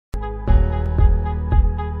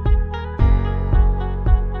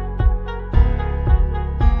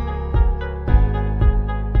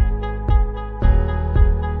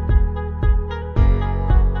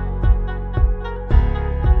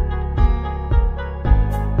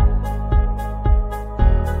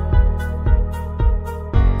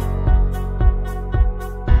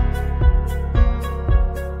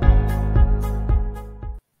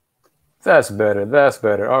That's better. That's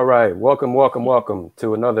better. All right. Welcome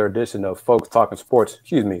to another edition of Folks Talking Sports.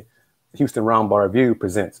 Excuse me. Houston Roundball Review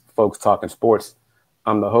presents Folks Talking Sports.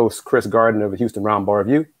 I'm the host, Kris Gardner of the Houston Roundball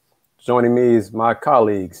Review. Joining me is my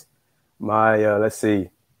colleagues, my,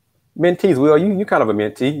 mentees. Will, you kind of a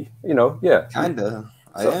mentee, yeah. Kinda.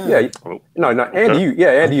 I So, am. yeah. No,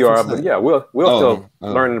 Andy, you are, but yeah, we're still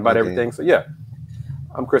learning about everything. So, yeah.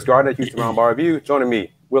 I'm Kris Gardner, Houston Roundball Review. Joining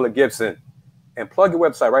me, Willy Gibson. And plug your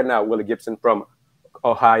website right now, Willy Gibson from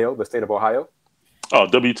Ohio, the state of Ohio. Oh,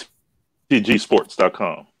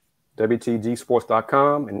 WTGsports.com.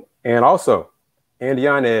 WTGsports.com. And also, Andy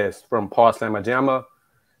Yanez from Paul Slamma Jamma,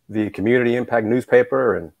 the community impact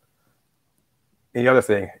newspaper, and any other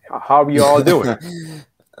thing. How are you all doing?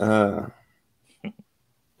 Y'all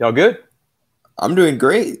good? I'm doing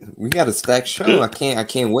great. We got a stacked show. I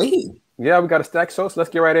can't wait. Yeah, we got a stacked show, so let's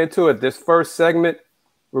get right into it. This first segment,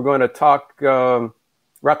 we're going to talk,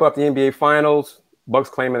 wrap up the NBA Finals, Bucks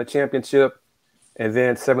claiming the championship, and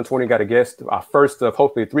then 7:20 got a guest, our first of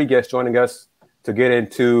hopefully 3 guests joining us to get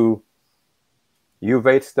into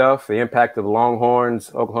U8 stuff, the impact of the Longhorns,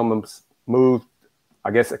 Oklahoma's move,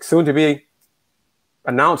 I guess soon to be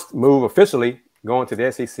announced move officially going to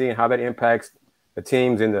the SEC and how that impacts the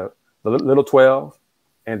teams in the Little 12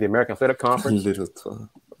 and the American Athletic Conference. Little 12.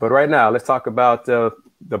 But right now, let's talk about the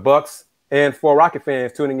Bucks. And for Rocket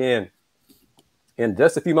fans tuning in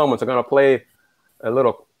just a few moments, I'm going to play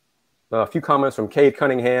a few comments from Cade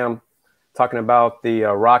Cunningham talking about the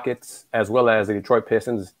Rockets as well as the Detroit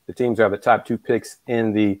Pistons, the teams who have the top 2 picks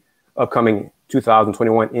in the upcoming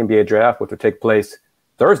 2021 NBA draft, which will take place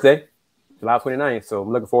Thursday, July 29th. So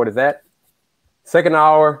I'm looking forward to that. Second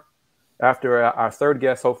hour, after our third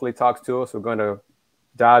guest hopefully talks to us, we're going to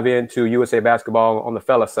dive into USA basketball on the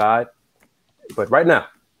fella side. But right now,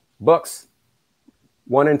 Bucks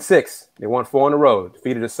 1-6. They won 4 in a row.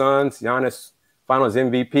 Defeated the Suns. Yanez, Finals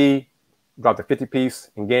MVP, dropped a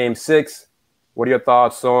 50-piece in Game 6. What are your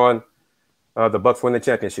thoughts on the Bucks win the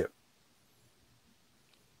championship?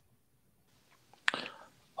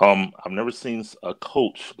 I've never seen a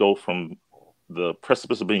coach go from the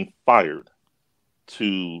precipice of being fired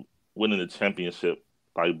to winning the championship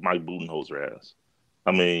like Mike Budenholzer has.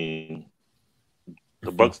 I mean,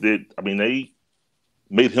 the Bucks did. I mean, they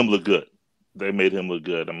made him look good. I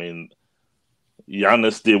mean,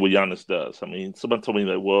 Yanez did what Yanez does. I mean, somebody told me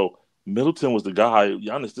that, well, Middleton was the guy.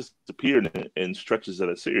 Yanez disappeared in stretches of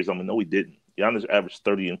that series. I mean, no, he didn't. Yanez averaged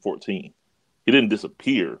 30 and 14. He didn't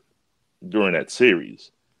disappear during that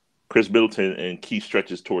series. Chris Middleton in key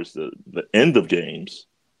stretches towards the end of games.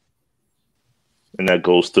 And that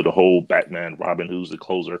goes to the whole Batman, Robin, who's the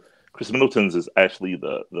closer. Chris Middleton's is actually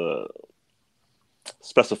the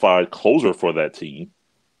specified closer for that team.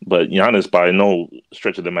 But Yanez, by no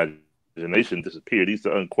stretch of the imagination, disappeared. He's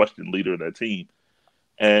the unquestioned leader of that team.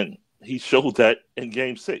 And he showed that in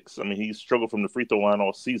Game 6. I mean, he struggled from the free throw line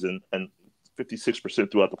all season and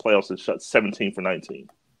 56% throughout the playoffs and shot 17 for 19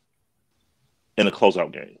 in a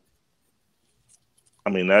closeout game. I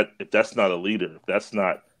mean, if that's not a leader, if that's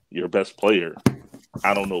not your best player,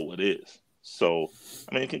 I don't know what is. So,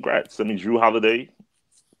 I mean, congrats. I mean, Drew Holiday,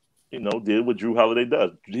 did what Drew Holiday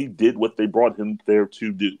does. He did what they brought him there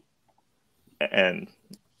to do. And,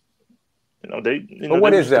 But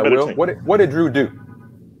what is that, Will? What did Drew do?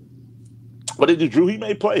 What did Drew? He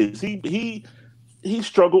made plays. He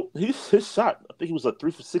struggled. His shot, I think he was 3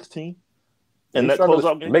 for 16. And that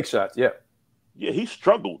closeout game. Make shots, yeah. Yeah, he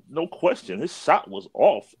struggled, no question. His shot was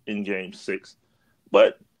off in Game 6.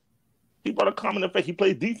 But he brought a common effect. He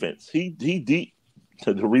played defense. He the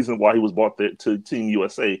reason why he was brought there to Team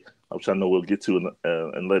USA, which I know we'll get to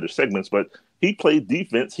in later segments, but he played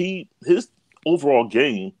defense. His overall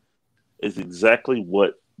game is exactly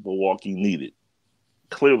what Milwaukee needed.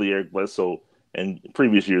 Clearly, Eric Bledsoe in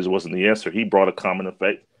previous years wasn't the answer. He brought a common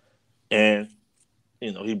effect, and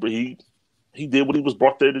he did what he was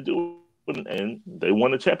brought there to do, and they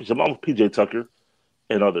won the championship along with PJ Tucker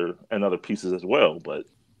and other pieces as well. But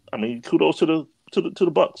I mean, kudos to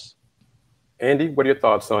the Bucks. Andy, what are your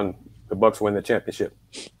thoughts on the Bucks win the championship?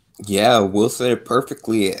 Yeah, Will said it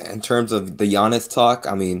perfectly in terms of the Yanez talk.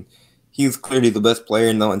 I mean, he was clearly the best player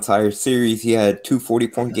in the entire series. He had 2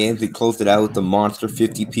 40-point games. He closed it out with the monster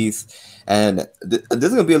 50-piece. And this is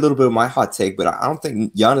going to be a little bit of my hot take, but I don't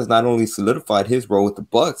think Yanez not only solidified his role with the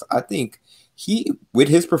Bucks, I think he, with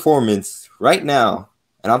his performance right now,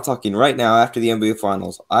 and I'm talking right now after the NBA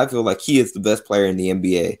Finals, I feel like he is the best player in the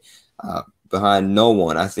NBA behind no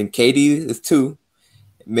one. I think KD is 2.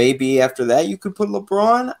 Maybe after that you could put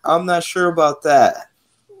LeBron. I'm not sure about that.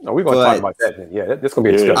 No, we're going to talk about that then. Yeah, this is going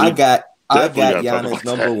to be a discussion. I got Yanez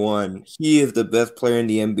number one. He is the best player in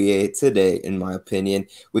the NBA today, in my opinion.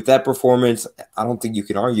 With that performance, I don't think you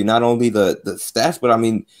can argue. Not only the stats, but I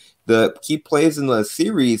mean the key plays in the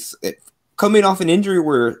series. Coming off an injury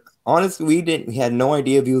where honestly we had no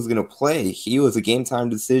idea if he was going to play. He was a game time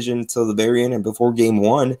decision until the very end and before game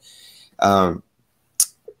one.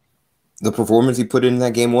 The performance he put in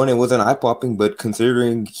that game one, it wasn't eye-popping, but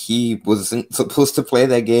considering he wasn't supposed to play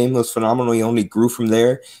that game, it was phenomenal. He only grew from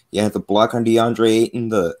there. He had the block on DeAndre Ayton,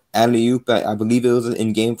 the alley-oop, I believe it was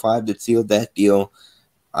in game 5 that sealed that deal.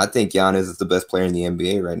 I think Yanez is the best player in the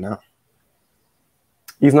NBA right now.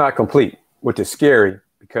 He's not complete, which is scary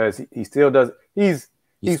because he still does. He's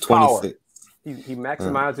 26. Power. He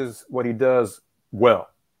maximizes what he does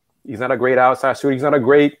well. He's not a great outside shooter. He's not a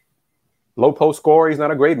great low post scorer. He's not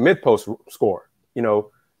a great mid post scorer. You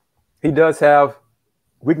know, he does have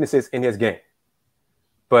weaknesses in his game,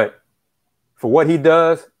 but for what he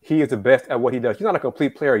does, he is the best at what he does. He's not a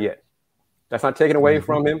complete player yet. That's not taken away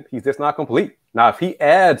from him. He's just not complete. Now, if he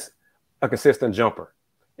adds a consistent jumper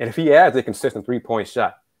and if he adds a consistent 3-point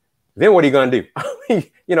shot, then what are you going to do?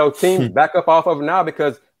 You know, teams back up off of him now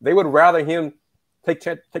because they would rather him take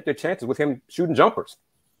their chances with him shooting jumpers.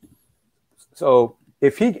 So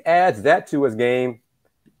if he adds that to his game,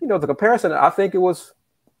 you know, the comparison, I think it was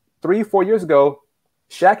 3-4 years ago,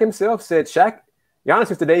 Shaq himself said,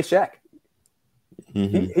 Giannis is today's Shaq.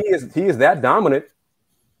 He is that dominant,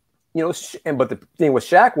 you know, but the thing with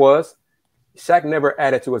Shaq never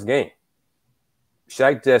added to his game.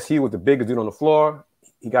 He was the biggest dude on the floor.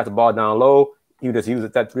 He got the ball down low. He was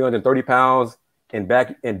at that 330 pounds and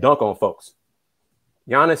back and dunk on folks.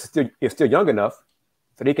 Giannis is still young enough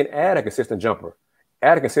so he can add a consistent jumper,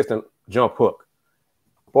 add a consistent jump hook.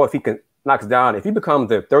 Boy, if he knocks down, if he becomes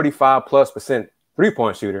the 35+%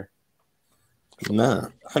 3-point shooter,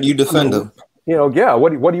 man, how do you defend him? You know, yeah.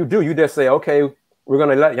 What do you do? You just say, okay, we're going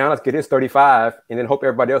to let Yanez get his 35 and then hope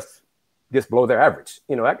everybody else just blow their average.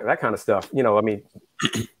 You know, that kind of stuff. You know, I mean,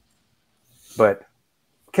 but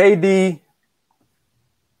KD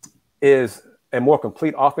is a more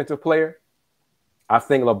complete offensive player. I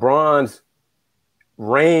think LeBron's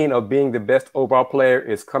reign of being the best overall player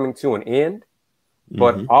is coming to an end.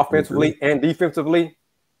 But offensively and defensively,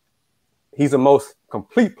 he's the most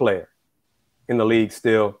complete player in the league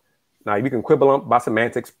still. Now, you can quibble about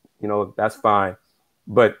semantics, you know, that's fine.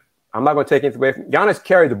 But I'm not going to take anything away from Giannis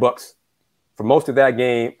carried the Bucks for most of that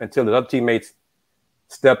game until the other teammates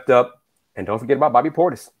stepped up. And don't forget about Bobby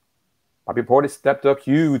Portis. Bobby Portis stepped up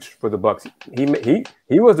huge for the Bucks.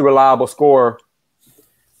 He was the reliable scorer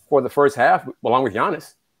for the first half, along with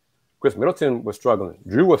Yanez. Chris Middleton was struggling.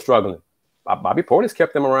 Drew was struggling. Bobby Portis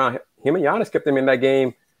kept them around. Him and Yanez kept them in that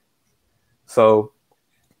game. So,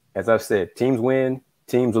 as I've said, teams win,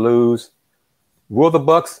 teams lose. Will the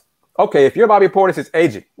Bucks? Okay, if you're Bobby Portis'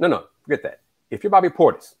 agent, no, forget that. If you're Bobby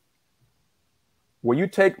Portis, will you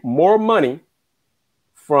take more money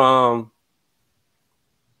from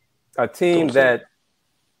a team that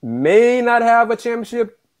may not have a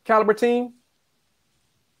championship caliber team,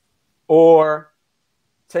 or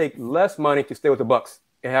take less money to stay with the Bucks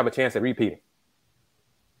and have a chance at repeating?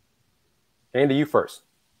 Andy, you first.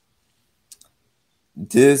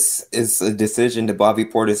 This is a decision that Bobby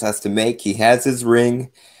Portis has to make. He has his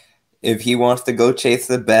ring. If he wants to go chase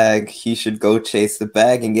the bag, he should go chase the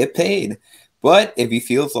bag and get paid. But if he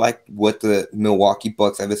feels like what the Milwaukee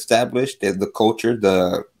Bucks have established, the culture,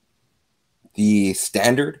 the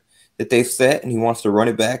standard that they've set, and he wants to run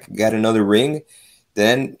it back, get another ring,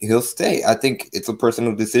 then he'll stay. I think it's a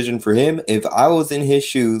personal decision for him. If I was in his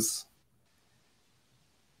shoes,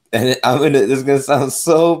 and this is gonna sound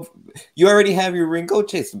so, you already have your ring, go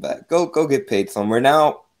chase it back. Go get paid somewhere.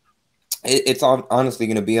 Now, it's honestly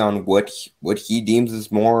going to be on what he deems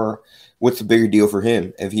is more, what's the bigger deal for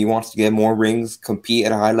him. If he wants to get more rings, compete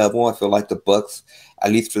at a high level, I feel like the Bucks,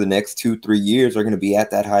 at least for the next 2-3 years, are going to be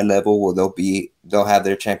at that high level where they'll have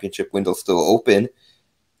their championship window still open.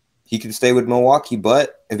 He can stay with Milwaukee,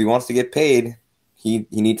 but if he wants to get paid, he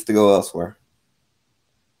needs to go elsewhere.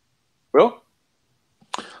 Well,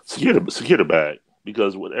 secure the bag,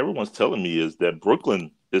 because what everyone's telling me is that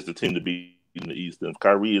Brooklyn is the team to beat in the East. And if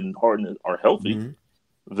Kyrie and Harden are healthy,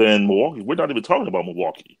 then Milwaukee, we're not even talking about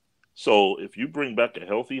Milwaukee. So if you bring back a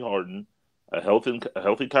healthy Harden, a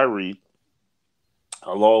healthy Kyrie,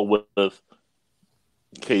 along with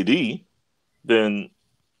KD, then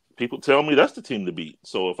people tell me that's the team to beat.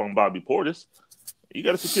 So if I'm Bobby Portis, you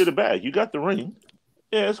got to secure the bag. You got the ring.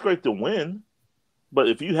 Yeah, it's great to win, but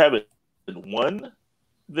if you haven't won,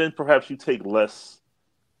 then perhaps you take less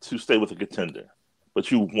to stay with a contender.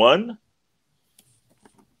 But you won,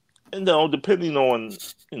 depending on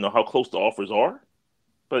how close the offers are.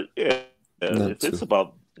 But yeah, if it's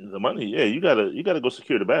about the money, yeah, you gotta go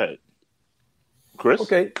secure the bag. Kris?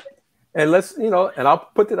 Okay. And let's, and I'll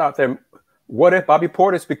put it out there. What if Bobby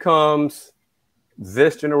Portis becomes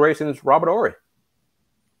this generation's Robert Horry?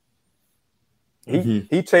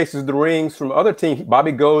 He chases the rings from other teams.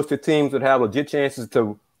 Bobby goes to teams that have legit chances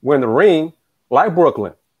to win the ring, like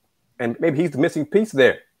Brooklyn. And maybe he's the missing piece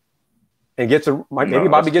there. And maybe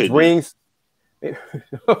Bobby gets rings. well,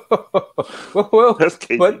 that's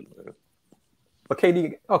KD. But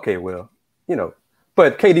KD, okay,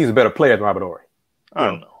 but KD's a better player than Robert Horry. I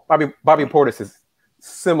don't know. Bobby Portis is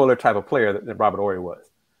similar type of player that Robert Horry was.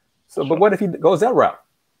 So, but what if he goes that route?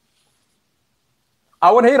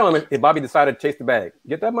 I would hate on him if Bobby decided to chase the bag,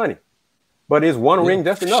 get that money. But is one ring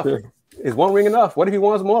just enough? Sure. Is one ring enough? What if he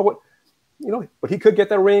wants more? But he could get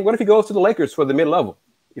that ring. What if he goes to the Lakers for the mid-level,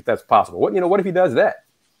 if that's possible? What if he does that?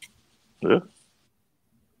 Yeah.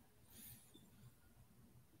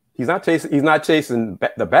 He's not chasing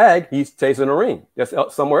the bag. He's chasing a ring. That's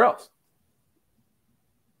somewhere else.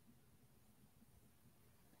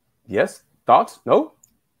 Yes. Thoughts? No.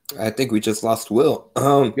 I think we just lost Will.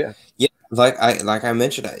 Yeah. Like I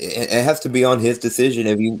mentioned, it has to be on his decision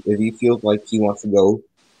if he feels like he wants to go,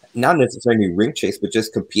 not necessarily ring chase, but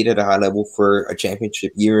just compete at a high level for a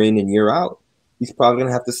championship year in and year out. He's probably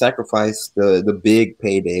gonna have to sacrifice the big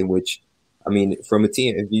payday, which, I mean, from a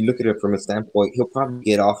team, if you look at it from a standpoint, he'll probably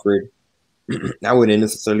get offered, I wouldn't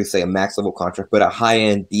necessarily say a max level contract, but a high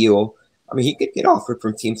end deal. I mean, he could get offered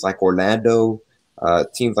from teams like Orlando,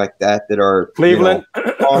 teams like that are Cleveland.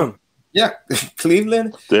 Yeah,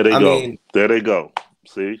 Cleveland. There they go.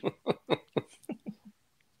 See?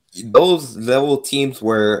 Those level teams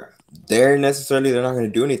where they're not going to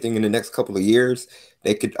do anything in the next couple of years,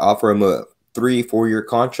 they could offer him a 3-4 year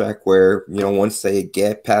contract where, once they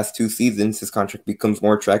get past 2 seasons, his contract becomes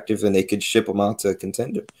more attractive and they could ship him out to a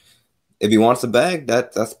contender. If he wants a bag,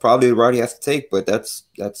 that's probably the route he has to take, but that's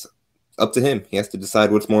up to him. He has to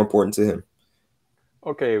decide what's more important to him.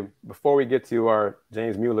 Okay, before we get to our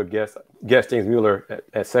James Mueller guest James Mueller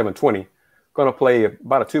at 7:20, going to play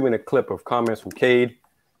about a 2-minute clip of comments from Cade,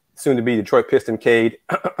 soon to be Detroit Piston Cade.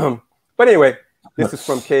 But anyway, this is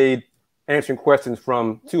from Cade answering questions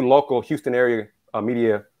from 2 local Houston area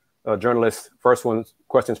media journalists. First one's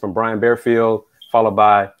questions from Brian Bearfield, followed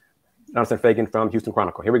by Jonathan Fagan from Houston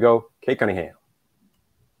Chronicle. Here we go, Cade Cunningham.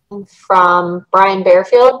 From Brian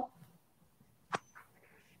Bearfield.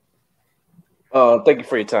 Thank you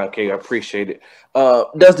for your time, Kay. I appreciate it.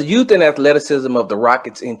 Does the youth and athleticism of the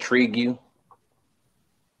Rockets intrigue you?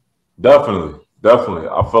 Definitely.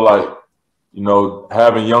 I feel like,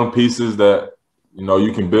 having young pieces that,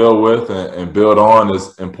 you can build with and build on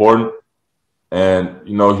is important. And,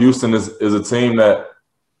 Houston is a team that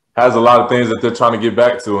has a lot of things that they're trying to get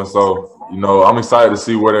back to. And so, I'm excited to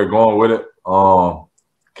see where they're going with it.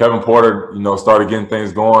 Kevin Porter, started getting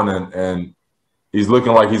things going and he's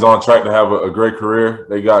looking like he's on track to have a great career.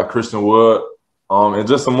 They got Christian Wood and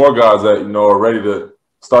just some more guys that, are ready to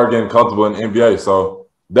start getting comfortable in the NBA. So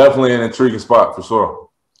definitely an intriguing spot for sure.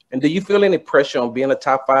 And do you feel any pressure on being a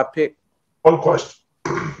top 5 pick? One question.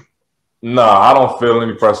 No, I don't feel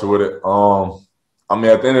any pressure with it. I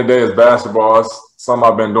mean, at the end of the day, it's basketball. It's something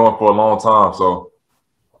I've been doing for a long time. So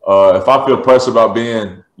if I feel pressure about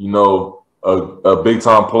being, a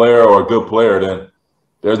big-time player or a good player, then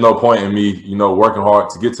there's no point in me, working hard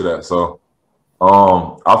to get to that. So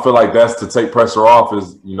I feel like that's to take pressure off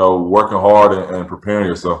is, working hard and preparing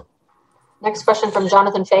yourself. Next question from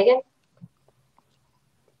Jonathan Fagan.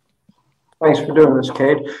 Thanks for doing this,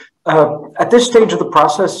 Cade. At this stage of the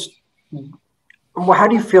process, how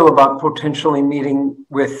do you feel about potentially meeting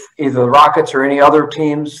with either the Rockets or any other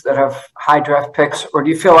teams that have high draft picks? Or do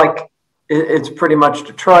you feel like it's pretty much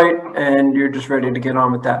Detroit and you're just ready to get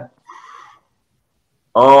on with that?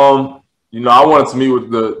 I wanted to meet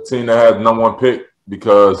with the team that had the number 1 pick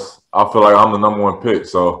because I feel like I'm the number 1 pick.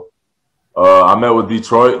 So I met with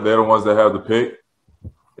Detroit. They're the ones that have the pick.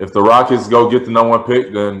 If the Rockets go get the number 1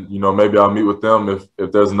 pick, then, maybe I'll meet with them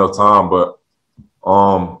if there's enough time. But,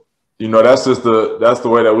 that's the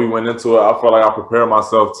way that we went into it. I feel like I prepared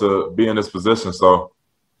myself to be in this position. So,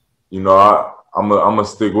 I'm going to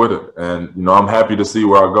stick with it. And, I'm happy to see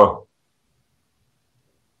where I go.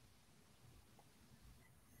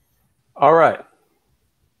 All right.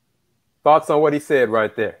 Thoughts on what he said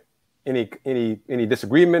right there? Any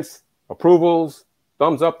disagreements, approvals,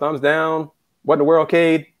 thumbs up, thumbs down? What in the world,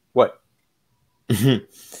 Cade? What? I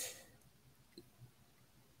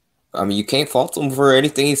mean, you can't fault him for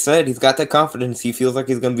anything he said. He's got that confidence. He feels like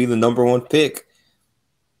he's going to be the number 1 pick.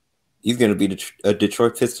 He's going to be a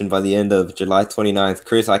Detroit Piston by the end of July 29th.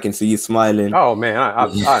 Kris, I can see you smiling. Oh man, I'm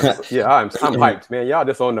hyped, man. Y'all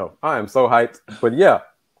just don't know. I am so hyped. But yeah,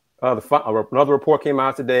 another report came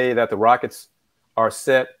out today that the Rockets are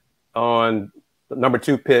set on the number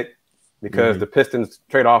 2 pick because the Pistons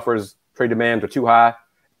trade demands are too high,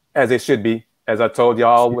 as they should be. As I told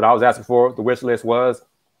y'all, what I was asking for, the wish list was,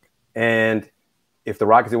 and if the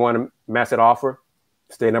Rockets want to match that offer,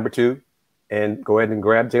 stay number 2. And go ahead and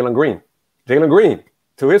grab Jalen Green. Jalen Green,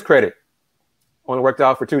 to his credit, only worked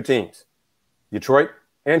out for 2 teams, Detroit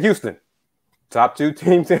and Houston, top 2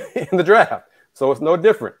 teams in the draft. So it's no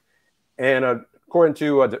different. And according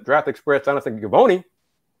to Draft Express, Jonathan Givony,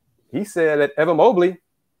 he said that Evan Mobley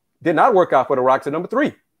did not work out for the Rockets at number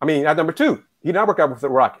 3. I mean, at number 2. He did not work out for the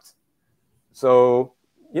Rockets. So,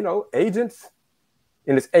 agents,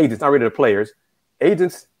 and it's agents, not really the players,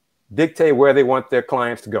 agents dictate where they want their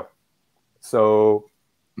clients to go. So,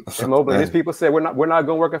 these people said we're not going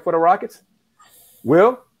to work for the Rockets.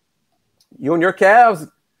 Will you and your Cavs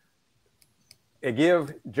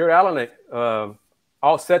give Jared Allen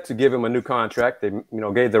all set to give him a new contract? They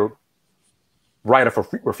gave the right of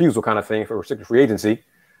refusal kind of thing for restricted free agency.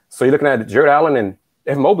 So you're looking at Jared Allen and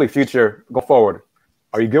Evan Mobley future go forward.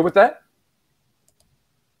 Are you good with that?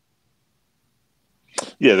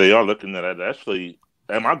 Yeah, they are looking at it. Actually,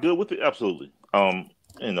 am I good with it? Absolutely.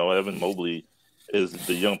 Evan Mobley is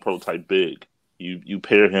the young prototype big. You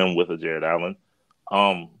pair him with a Jared Allen.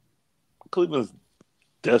 Cleveland's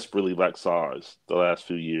desperately lacked size the last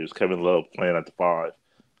few years. Kevin Love playing at the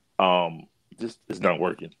 5. Just it's not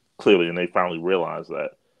working, clearly, and they finally realized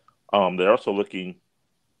that. They're also looking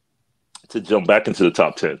to jump back into the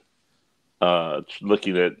top 10.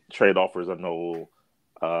 Looking at trade offers, I know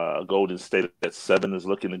Golden State at 7 is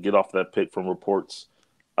looking to get off that pick from reports.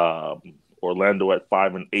 Orlando at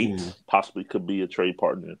 5 and 8 possibly could be a trade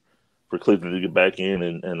partner for Cleveland to get back in,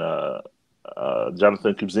 and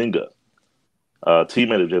Jonathan Kuminga,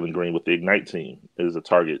 teammate of Jalen Green with the Ignite team, is a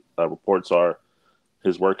target. Reports are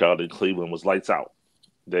his workout in Cleveland was lights out.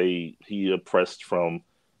 He impressed from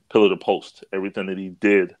pillar to post. Everything that he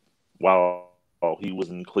did while he was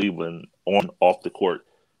in Cleveland on off the court,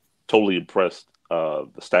 totally impressed the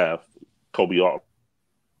staff, Kobe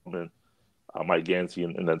Altman, Mike Gansey,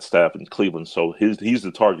 and that staff in Cleveland. So he's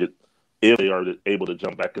the target if they are able to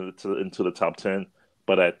jump back into the top 10.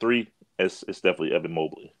 But at 3, it's definitely Evan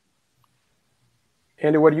Mobley.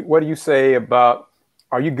 Andy, what do you say about?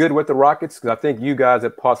 Are you good with the Rockets? Because I think you guys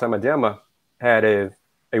at Pulse Alabama had a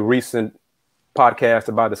recent podcast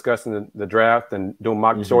about discussing the draft and doing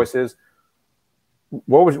mock choices.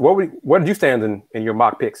 What did you stand in your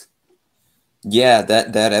mock picks? Yeah,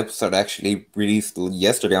 that episode actually released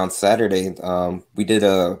yesterday on Saturday. We did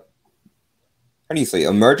a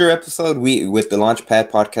merger episode with the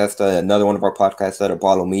Launchpad podcast, another one of our podcasts at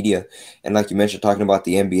Apollo Media. And like you mentioned, talking about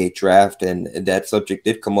the NBA draft, and that subject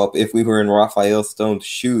did come up. If we were in Raphael Stone's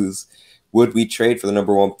shoes, would we trade for the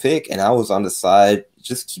number 1 pick? And I was on the side,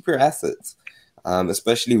 just keep your assets.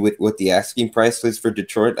 Especially with what the asking price is for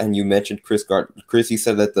Detroit. And you mentioned Kris Gardner. Kris, he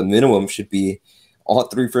said that the minimum should be all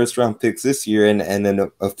 3 first-round picks this year and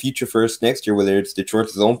then a future first next year, whether it's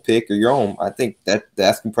Detroit's own pick or your own. I think that the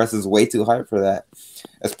asking price is way too high for that,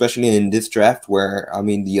 especially in this draft where,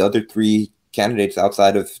 the other 3 candidates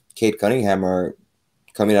outside of Cade Cunningham are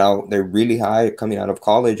coming out. They're really high coming out of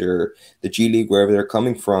college or the G League, wherever they're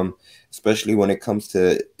coming from, especially when it comes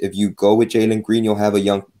to if you go with Jalen Green, you'll have a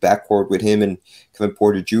young backcourt with him and Kevin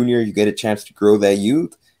Porter Jr. You get a chance to grow that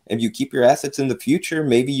youth. If you keep your assets in the future,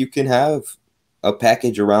 maybe you can have a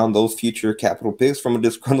package around those future capital picks from a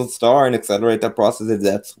disgruntled star and accelerate that process if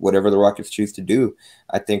that's whatever the Rockets choose to do.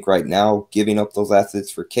 I think right now giving up those assets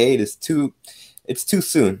for Cade is too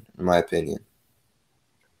soon, in my opinion.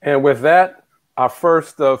 And with that, our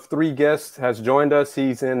first of 3 guests has joined us.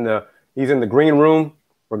 He's in the green room.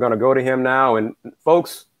 We're going to go to him now. And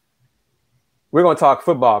folks, we're going to talk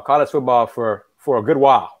football, college football for a good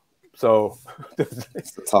while. So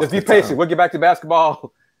just be patient. We'll get back to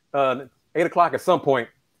basketball 8 o'clock at some point,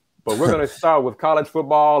 but we're going to start with college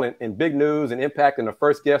football and big news and impact. And the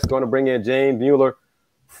first guest is going to bring in James Mueller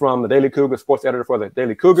from the Daily Cougar, sports editor for the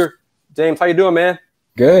Daily Cougar. James, how you doing, man?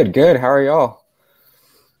 Good. How are y'all?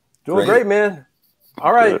 Doing great, man.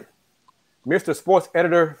 All right. Good. Mr. Sports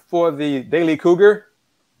Editor for the Daily Cougar.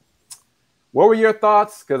 What were your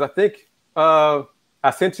thoughts? Because I think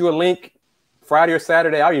I sent you a link Friday or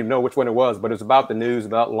Saturday. I don't even know which one it was, but it's about the news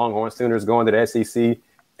about Longhorns and Sooners going to the SEC.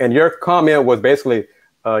 And your comment was basically,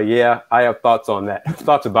 yeah, I have thoughts on that,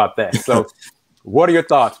 thoughts about that. So what are your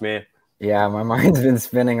thoughts, man? Yeah, my mind's been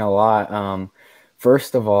spinning a lot.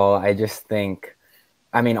 First of all, I just think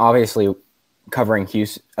I mean, obviously, covering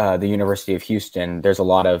the University of Houston, there's a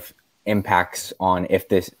lot of impacts on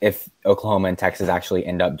if Oklahoma and Texas actually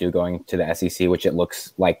end up going to the SEC, which it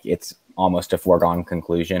looks like it's almost a foregone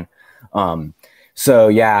conclusion. So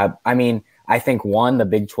yeah, I mean, I think the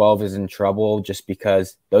Big 12 is in trouble just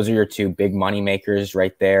because those are your two big money makers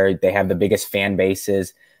right there. They have the biggest fan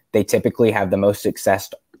bases. They typically have the most success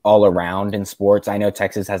all around in sports. I know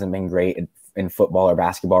Texas hasn't been great in football or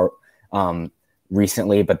basketball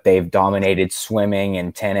recently, but they've dominated swimming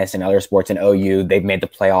and tennis and other sports. In OU, they've made the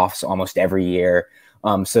playoffs almost every year.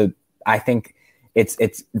 So I think it's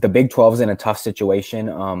the Big 12 is in a tough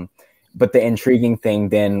situation. But the intriguing thing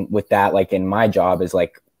then with that, like in my job, is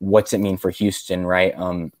like, what's it mean for Houston, right?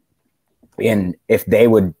 And if they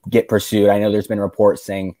would get pursued, I know there's been reports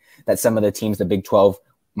saying that some of the teams the Big 12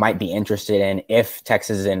 might be interested in if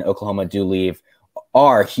Texas and Oklahoma do leave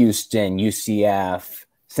are Houston, UCF,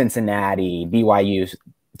 Cincinnati, BYU,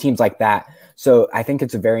 teams like that. So I think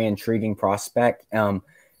it's a very intriguing prospect. And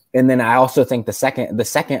then I also think the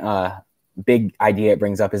second big idea it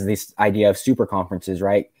brings up is this idea of super conferences,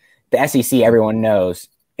 right? The SEC, everyone knows,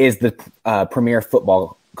 is the premier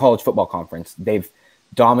college football conference. They've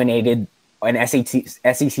dominated. An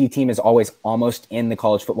SEC team is always almost in the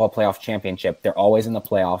college football playoff championship. They're always in the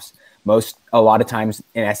playoffs. A lot of times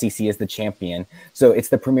an SEC is the champion. So it's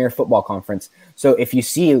the premier football conference. So if you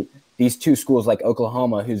see these two schools like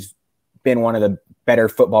Oklahoma, who's been one of the better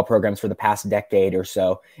football programs for the past decade or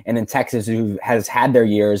so, and then Texas, who has had their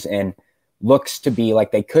years and looks to be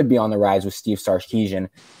like they could be on the rise with Steve Sarkisian,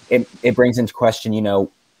 it brings into question,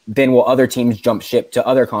 then will other teams jump ship to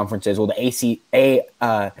other conferences? Will the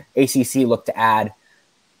ACC look to add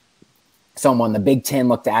someone? The Big Ten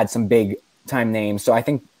look to add some big time names. So I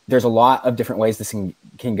think there's a lot of different ways this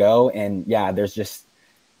can go. And yeah, there's just,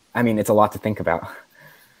 it's a lot to think about.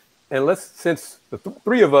 And since the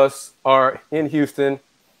three of us are in Houston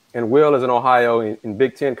and Will is in Ohio in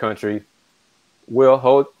Big Ten country, Will,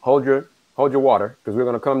 hold your water, because we're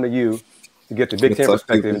going to come to you to get the Big Ten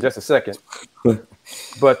perspective in just a second.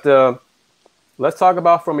 But let's talk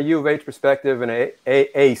about from a U of H perspective and an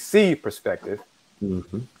AAC perspective.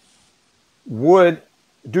 Mm-hmm.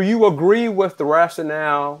 Do you agree with the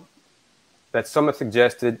rationale that some have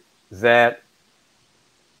suggested that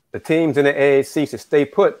the teams in the AAC should stay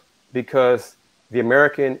put because the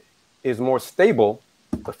American is more stable,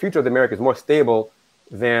 the future of the American is more stable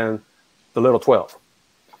than the Little 12?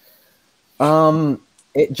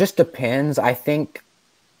 It just depends. I think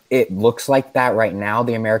it looks like that right now.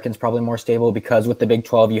 The American's probably more stable because with the Big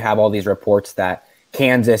 12, you have all these reports that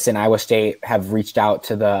Kansas and Iowa State have reached out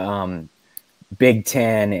to the Big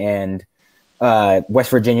 10, and West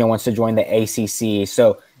Virginia wants to join the ACC.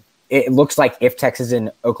 So it looks like if Texas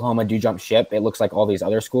and Oklahoma do jump ship, it looks like all these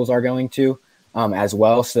other schools are going to as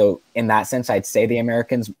well. So in that sense, I'd say the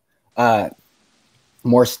American's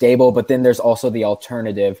more stable. But then there's also the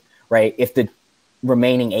alternative, right? If the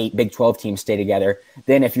remaining 8 Big 12 teams stay together,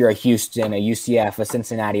 then if you're a Houston, a UCF, a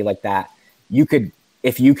Cincinnati like that,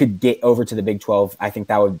 if you could get over to the Big 12, I think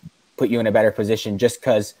that would put you in a better position just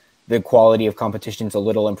because the quality of competition is a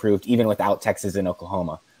little improved, even without Texas and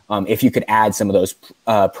Oklahoma. If you could add some of those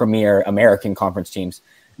premier American conference teams,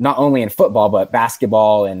 not only in football, but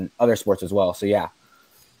basketball and other sports as well. So, yeah.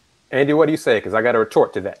 Andy, what do you say? Because I got a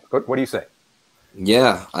retort to that. What do you say?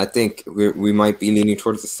 Yeah, I think we might be leaning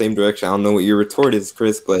towards the same direction. I don't know what your retort is,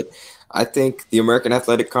 Kris, but I think the American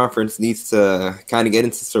Athletic Conference needs to kind of get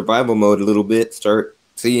into survival mode a little bit, start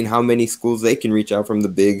seeing how many schools they can reach out from the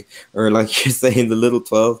big, or like you're saying, the Little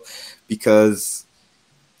 12, because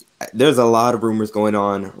there's a lot of rumors going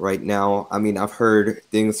on right now. I've heard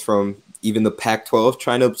things from even the Pac-12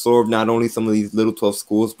 trying to absorb not only some of these Little 12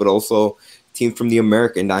 schools, but also teams from the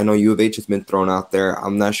American. I know U of H has been thrown out there.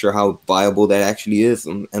 I'm not sure how viable that actually is.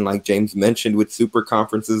 And like James mentioned with super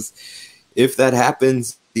conferences, if that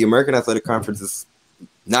happens, the American Athletic Conference is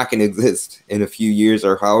not going to exist in a few years,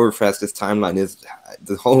 or however fast this timeline is.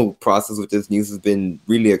 The whole process with this news has been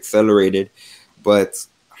really accelerated. But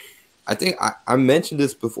I think I mentioned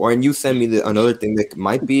this before, and you sent me another thing that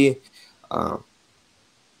might be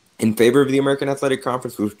in favor of the American Athletic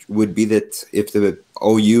Conference, which would be that if the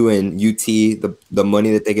OU and UT, the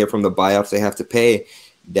money that they get from the buyouts they have to pay,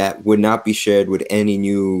 that would not be shared with any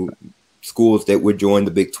new schools that would join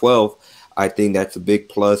the Big 12. I think that's a big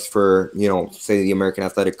plus for, say the American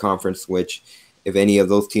Athletic Conference, which if any of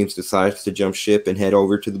those teams decides to jump ship and head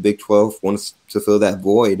over to the Big 12, wants to fill that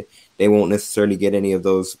void, they won't necessarily get any of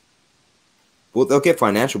those. Well, they'll get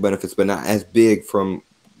financial benefits, but not as big from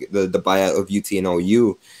the buyout of UT and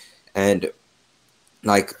OU. And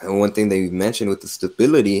like one thing they mentioned with the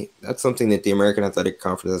stability, that's something that the American Athletic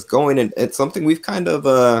Conference is going, and it's something we've kind of,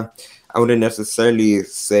 I wouldn't necessarily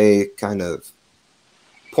say kind of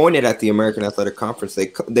pointed at the American Athletic Conference.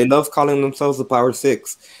 They love calling themselves the Power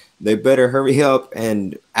Six. They better hurry up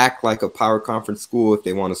and act like a power conference school if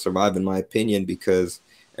they want to survive, in my opinion, because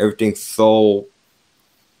everything's so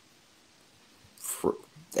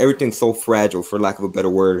fragile, for lack of a better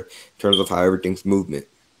word, in terms of how everything's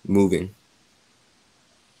moving.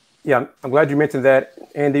 Yeah, I'm glad you mentioned that,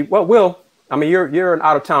 Andy. Well, Will, I mean, you're an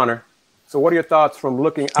out-of-towner. So what are your thoughts from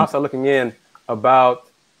outside looking in about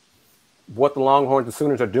what the Longhorns and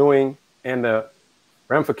Sooners are doing and the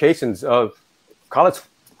ramifications of college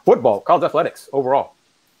football, college athletics overall?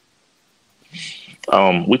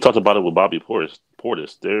 We talked about it with Bobby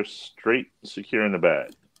Portis. They're straight secure in the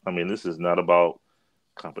bag. I mean, this is not about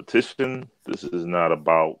competition. This is not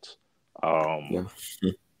about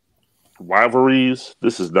rivalries.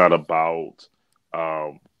 This is not about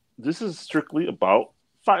this is strictly about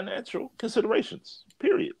financial considerations,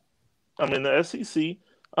 period. I mean, the SEC,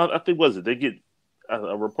 I think, they get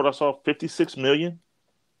a report I saw, $56 million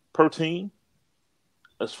per team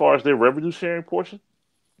as far as their revenue sharing portion.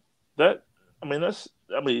 UT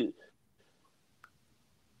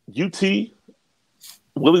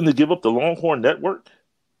willing to give up the Longhorn Network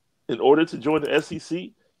in order to join the SEC.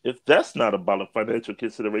 If that's not about a financial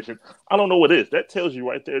consideration, I don't know what is. That tells you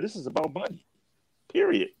right there, this is about money.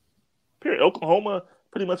 Period. Oklahoma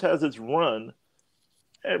pretty much has its run.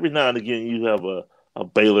 Every now and again, you have a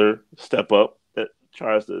Baylor step up that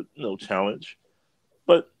tries to challenge.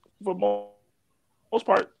 But for most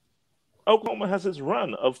part, Oklahoma has its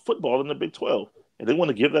run of football in the Big 12. And they want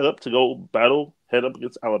to give that up to go battle head up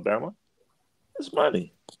against Alabama. It's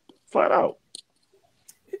money, flat out.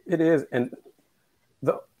 It is. And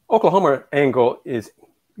the Oklahoma angle is,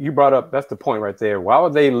 you brought up, that's the point right there. Why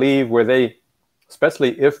would they leave where they,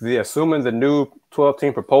 especially if assuming the new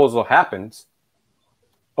 12-team proposal happens,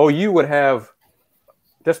 OU would have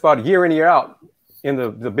just about year in, year out in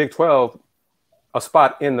the Big 12, a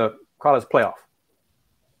spot in the college playoff.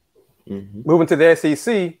 Mm-hmm. Moving to the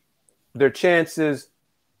SEC, their chances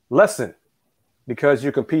lessen because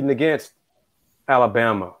you're competing against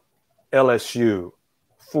Alabama, LSU,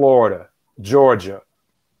 Florida, Georgia,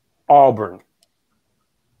 Auburn,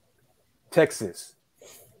 Texas.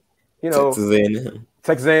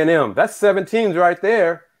 Texas A&M. That's 7 teams right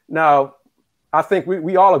there. Now, I think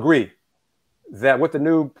we all agree that with the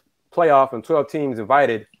new playoff and 12 teams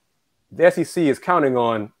invited, the SEC is counting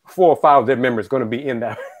on 4 or 5 of their members going to be in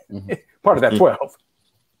that part of that 12.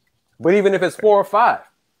 But even if it's 4 or 5,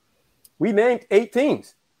 we named 8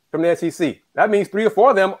 teams from the SEC. That means 3 or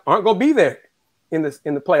 4 of them aren't going to be there in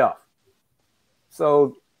the playoff.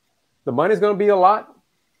 So the money's going to be a lot.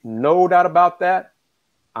 No doubt about that.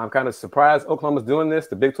 I'm kind of surprised Oklahoma's doing this.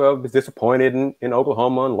 The Big 12 is disappointed in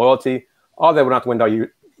Oklahoma and loyalty. All that went out the window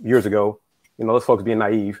years ago. Those folks being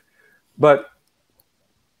naive. But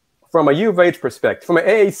from a U of H perspective, from an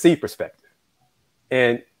AAC perspective,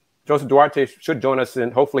 and Joseph Duarte should join us,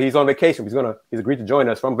 and hopefully he's on vacation. He's agreed to join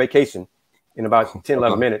us from vacation in about 10,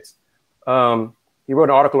 11 minutes. He wrote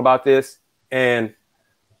an article about this, and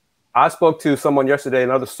I spoke to someone yesterday,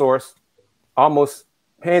 another source, almost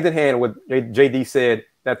hand in hand with JD said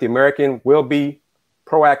that the American will be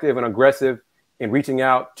proactive and aggressive in reaching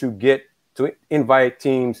out to invite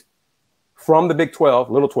teams from the Big 12,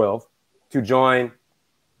 Little 12, to join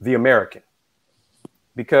the American.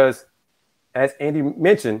 Because as Andy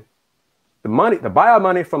mentioned, the buyout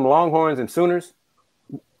money from Longhorns and Sooners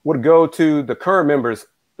would go to the current members,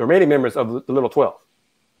 the remaining members of the Little 12.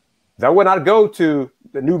 That would not go to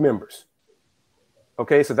the new members.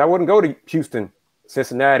 Okay, so that wouldn't go to Houston,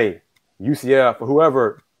 Cincinnati, UCF, or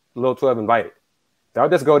whoever the Little 12 invited. That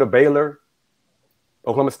would just go to Baylor,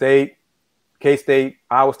 Oklahoma State, K-State,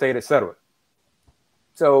 Iowa State, etc.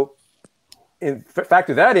 So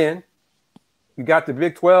factor that in, you got the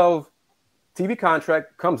Big 12 TV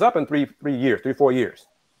contract comes up in 4 years.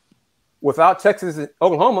 Without Texas and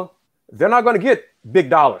Oklahoma, they're not going to get big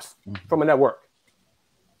dollars from a network.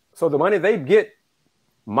 So the money they get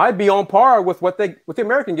might be on par with what the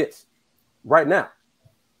American gets right now.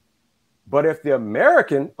 But if the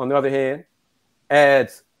American, on the other hand,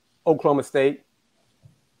 adds Oklahoma State,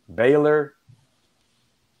 Baylor,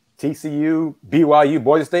 TCU, BYU,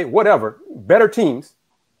 Boise State, whatever, better teams,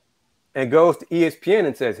 and goes to ESPN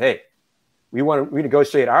and says, hey, we want to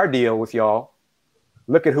renegotiate our deal with y'all.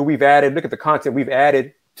 Look at who we've added. Look at the content we've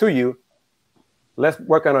added to you. Let's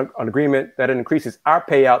work on an agreement that increases our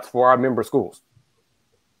payouts for our member schools.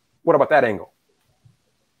 What about that angle?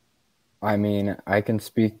 I mean, I can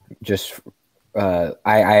speak just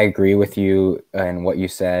I agree with you and what you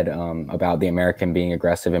said about the American being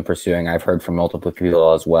aggressive and pursuing. I've heard from multiple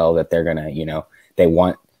people as well that they're gonna,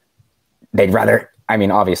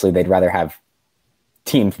 obviously they'd rather have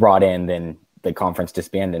teams brought in than the conference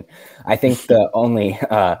disbanded. I think the only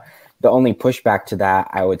pushback to that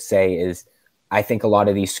I would say is I think a lot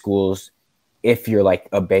of these schools, if you're like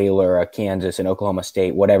a Baylor, a Kansas, an Oklahoma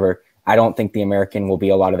State, whatever, I don't think the American will be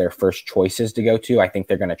a lot of their first choices to go to. I think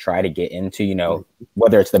they're going to try to get into,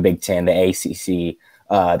 whether it's the Big Ten, the ACC,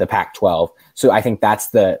 the Pac-12. So I think that's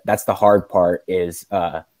the hard part is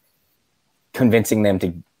convincing them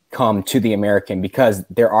to come to the American because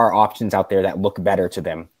there are options out there that look better to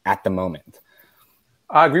them at the moment.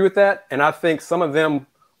 I agree with that, and I think some of them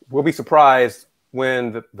will be surprised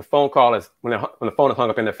when the phone call is when the phone is hung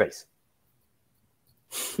up in their face.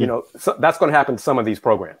 So that's going to happen to some of these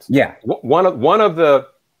programs. Yeah. One of the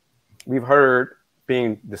we've heard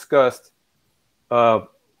being discussed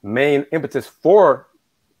main impetus for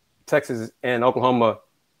Texas and Oklahoma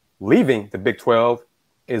leaving the Big 12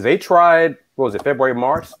 is they tried, February,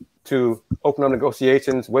 March, to open up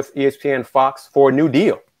negotiations with ESPN, Fox for a new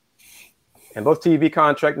deal. And those TV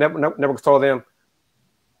contract networks told them,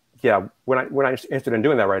 yeah, we're not interested in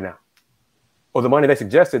doing that right now. Or the money they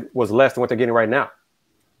suggested was less than what they're getting right now.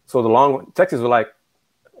 So Texas was like,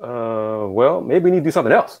 well, maybe we need to do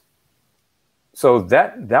something else. So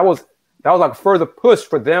that was like a further push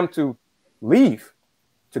for them to leave,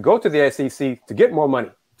 to go to the SEC, to get more money,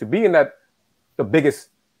 to be in the biggest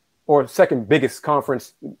or second biggest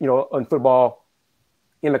conference, in football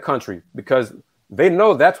in the country, because they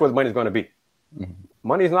know that's where the money's going to be. Mm-hmm.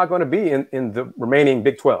 Money is not going to be in the remaining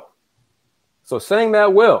Big 12. So saying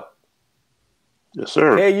that, Will, yes,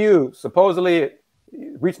 sir. KU supposedly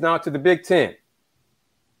reached out to the Big Ten.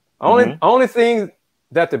 Only thing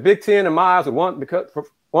that the Big Ten, in my eyes, would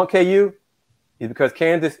want KU is because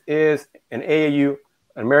Kansas is an AAU,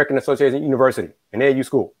 an American Association University, an AAU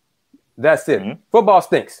school. That's it. Mm-hmm. Football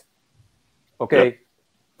stinks. Okay, yep.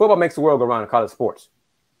 Football makes the world go round in college sports.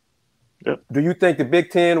 Yep. Do you think the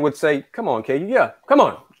Big Ten would say, "Come on, KU, yeah, come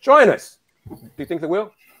on, join us"? Do you think they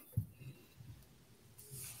will?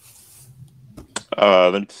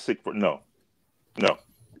 Let me see. No,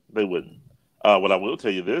 they wouldn't. What I will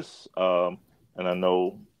tell you this, and I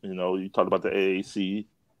know you talked about the AAC.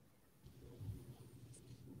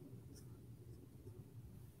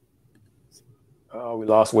 Oh, we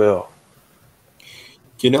lost Will.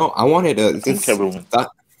 I wanted to.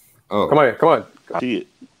 Come on. I see it.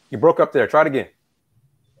 You broke up there. Try it again.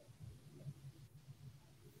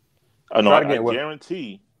 I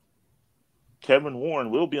guarantee Kevin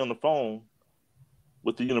Warren will be on the phone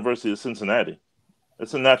with the University of Cincinnati.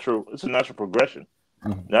 It's a natural progression.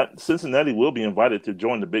 Mm-hmm. Cincinnati will be invited to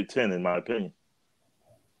join the Big Ten, in my opinion.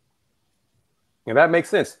 And that makes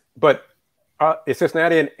sense. But is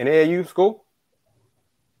Cincinnati an AAU school?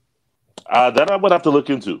 That I would have to look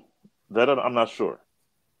into. That I'm not sure.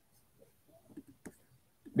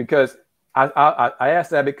 Because I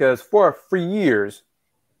asked that because for years,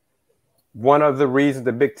 one of the reasons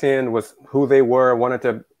the Big Ten was who they were, wanted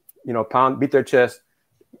to, beat their chest,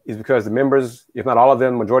 is because the members, if not all of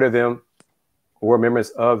them, majority of them, were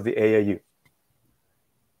members of the AAU.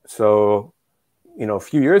 So, a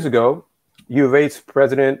few years ago, U of H's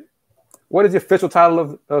president, what is the official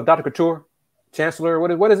title of Dr. Couture? Chancellor?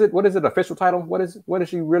 What is it? What is it? Official title? What is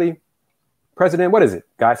she really? President? What is it?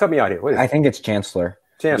 Guys, help me out here. What is it? I think it's Chancellor.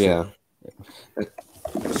 Yeah.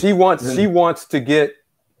 She wants to get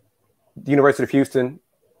the University of Houston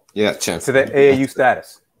to that AAU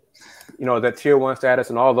status. That tier 1 status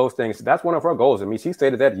and all those things. That's one of her goals. I mean, she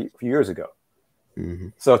stated that a few years ago. Mm-hmm.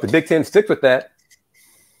 So if the Big Ten sticks with that,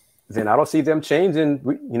 then I don't see them changing,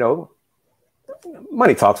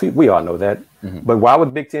 money talks. We all know that. Mm-hmm. But why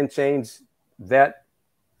would Big Ten change that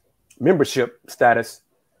membership status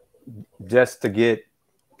just to get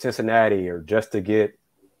Cincinnati or just to get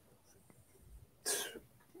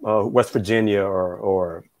West Virginia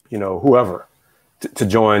or whoever to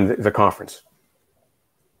join the conference?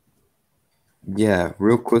 Yeah,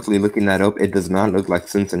 real quickly looking that up, it does not look like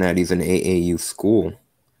Cincinnati's an AAU school.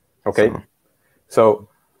 Okay. So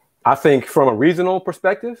I think from a regional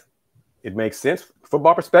perspective, it makes sense.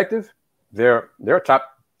 Football perspective, they're a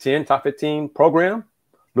top 10, top 15 program.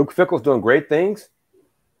 Luke Fickell's doing great things.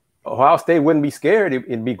 Ohio State wouldn't be scared.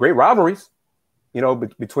 It'd be great rivalries,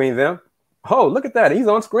 between them. Oh, look at that. He's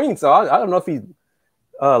on screen. So I don't know if he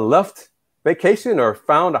left vacation or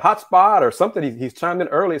found a hot spot or something. He's chimed in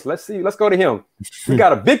early. So let's see. Let's go to him. We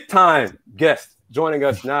got a big time guest joining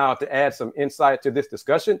us now to add some insight to this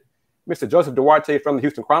discussion. Mr. Joseph Duarte from the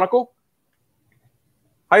Houston Chronicle.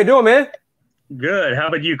 How you doing, man? Good. How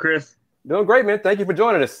about you, Kris? Doing great, man. Thank you for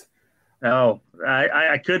joining us. Oh,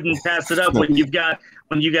 I couldn't pass it up when you got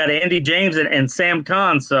Andy James and Sam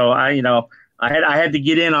Khan. So I had to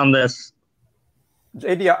get in on this.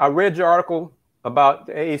 JD, I read your article about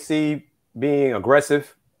the AAC being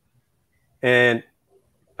aggressive and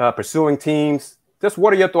pursuing teams. Just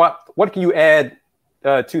what are your thoughts? What can you add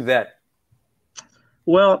to that?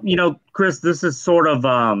 Well, Kris, this is sort of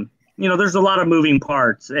there's a lot of moving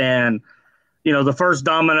parts, and the first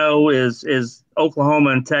domino is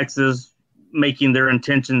Oklahoma and Texas making their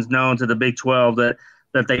intentions known to the Big 12 that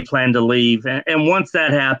they plan to leave. And once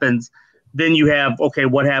that happens, then you have, okay,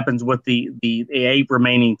 what happens with the 8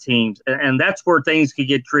 remaining teams? And that's where things could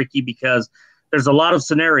get tricky because there's a lot of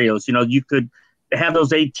scenarios. You could have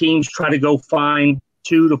those 8 teams try to go find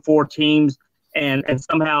 2 to 4 teams and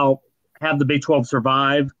somehow have the Big 12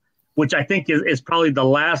 survive, which I think is probably the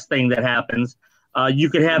last thing that happens. You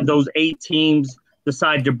could have those 8 teams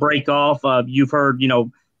decide to break off. You've heard,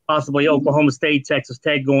 possibly Oklahoma State, Texas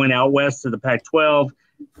Tech going out west to the Pac-12,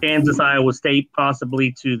 Kansas, Iowa State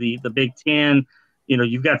possibly to the Big 10.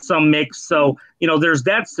 You've got some mix. So, there's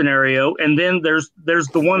that scenario. And then there's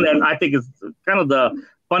the one that I think is kind of the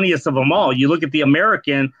funniest of them all. You look at the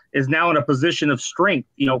American is now in a position of strength.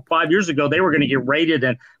 5 years ago, they were going to get rated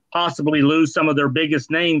and possibly lose some of their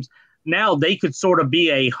biggest names. Now they could sort of be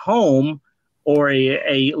a home or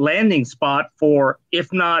a landing spot for,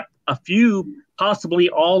 if not a few, possibly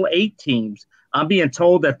all 8 teams. I'm being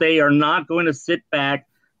told that they are not going to sit back.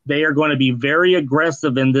 They are going to be very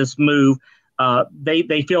aggressive in this move.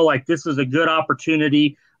 They feel like this is a good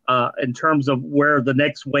opportunity in terms of where the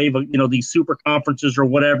next wave of, these super conferences or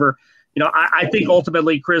whatever. I think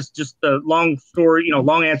ultimately, Kris, just the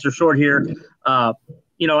long answer short here, I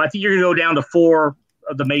think you're going to go down to 4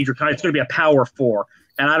 of the major kinds. It's going to be a power 4.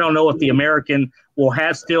 And I don't know if the American will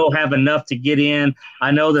still have enough to get in.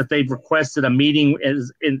 I know that they've requested a meeting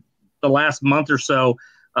in the last month or so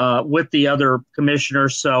with the other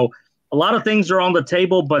commissioners. So a lot of things are on the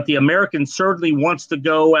table, but the American certainly wants to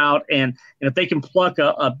go out and if they can pluck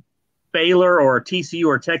a Baylor or a TCU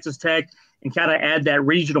or Texas Tech and kind of add that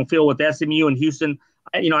regional feel with SMU and Houston,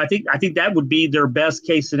 I think that would be their best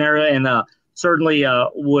case scenario and certainly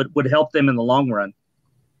would help them in the long run.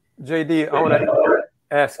 JD, I want to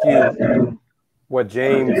ask you what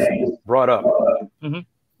James brought up. Mm-hmm.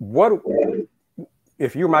 What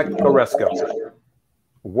if you're Mike Carrasco?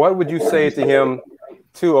 What would you say to him,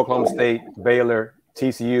 to Oklahoma State, Baylor,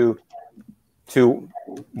 TCU, to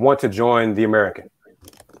want to join the American?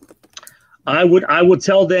 I would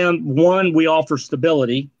tell them, one, we offer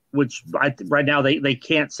stability, which right now they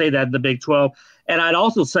can't say that in the Big 12. And I'd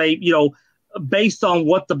also say, based on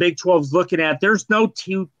what the Big 12 is looking at, there's no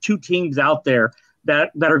two teams out there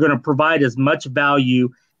that are going to provide as much value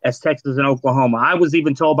as Texas and Oklahoma. I was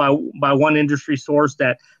even told by one industry source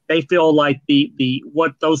that they feel like the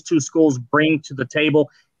what those 2 schools bring to the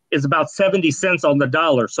table is about 70 cents on the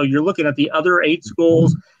dollar. So you're looking at the other 8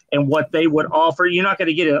 schools and what they would offer. You're not going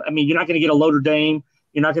to get a Notre Dame.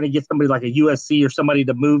 You're not going to get somebody like a USC or somebody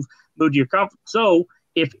to move to your conference. So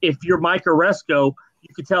if you're Mike Oresco,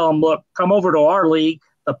 you could tell them, look, come over to our league.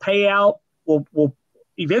 The payout will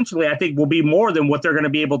eventually, I think, will be more than what they're going to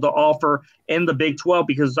be able to offer in the Big 12,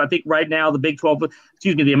 because I think right now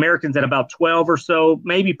the Americans at about 12 or so,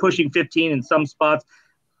 maybe pushing 15 in some spots.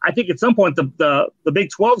 I think at some point the Big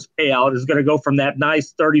 12's payout is going to go from that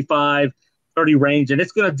nice 35, 30 range, and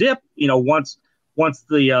it's going to dip, once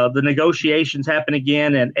the negotiations happen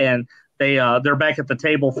again and they're back at the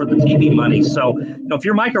table for the TV money. So, if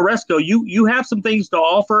you're Mike Oresco, you have some things to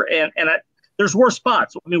offer, and there's worse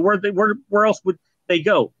spots. I mean, where else would they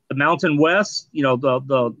go? The Mountain West,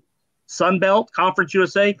 the Sun Belt, Conference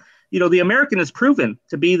USA. The American has proven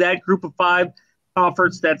to be that Group of 5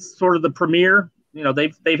 conference that's sort of the premier.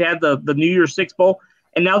 They've had the New Year's Six Bowl,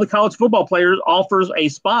 and now the college football players offers a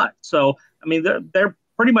spot. So, I mean, they're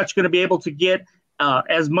pretty much going to be able to get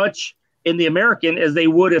as much in the American as they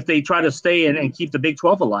would if they try to stay and keep the Big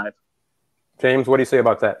 12 alive. James, what do you say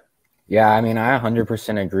about that? Yeah, I mean, I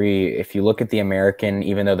 100% agree. If you look at the American,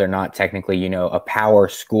 even though they're not technically, a power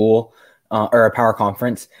school or a power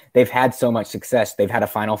conference, they've had so much success. They've had a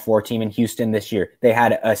Final Four team in Houston this year. They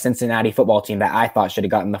had a Cincinnati football team that I thought should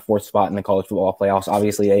have gotten the 4th spot in the college football playoffs.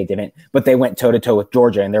 Obviously, they didn't, but they went toe-to-toe with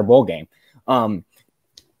Georgia in their bowl game.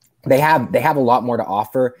 They have a lot more to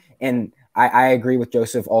offer, and I agree with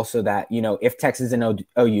Joseph also that, if Texas and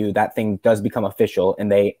OU, that thing does become official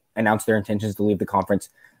and they announce their intentions to leave the conference,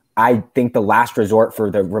 I think the last resort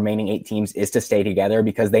for the remaining 8 teams is to stay together,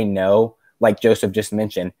 because they know, like Joseph just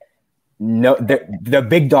mentioned, the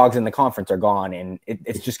big dogs in the conference are gone, and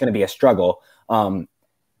it's just going to be a struggle.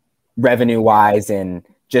 revenue wise and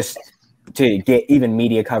just to get even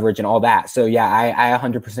media coverage and all that. So yeah, I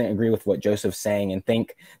 100% agree with what Joseph's saying and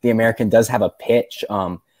think the American does have a pitch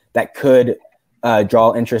that could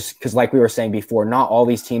draw interest, because like we were saying before, not all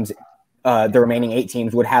these teams, the remaining 8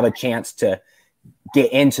 teams, would have a chance to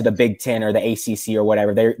get into the Big Ten or the ACC or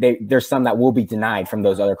whatever. There's some that will be denied from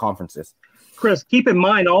those other conferences. Kris, keep in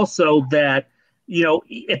mind also that,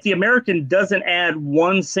 if the American doesn't add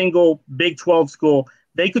one single Big 12 school,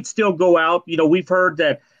 they could still go out. We've heard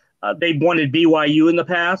that they've wanted BYU in the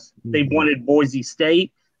past. They've wanted Boise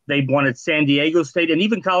State. They've wanted San Diego State and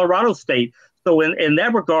even Colorado State. So in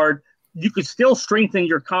that regard, you could still strengthen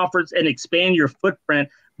your conference and expand your footprint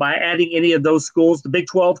by adding any of those schools. The Big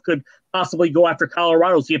 12 could possibly go after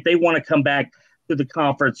Colorado, see if they want to come back to the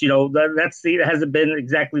conference. That hasn't been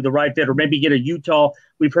exactly the right fit, or maybe get a Utah.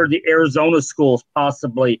 We've heard the Arizona schools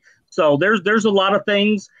possibly. So there's a lot of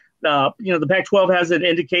things. The Pac-12 hasn't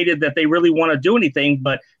indicated that they really want to do anything,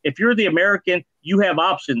 but if you're the American, you have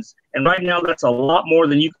options. And right now, that's a lot more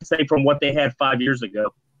than you can say from what they had 5 years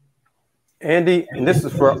ago. Andy, and this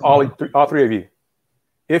is for all 3 of you.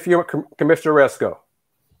 If you're Commissioner Resco,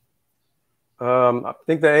 I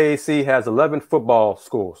think the AAC has 11 football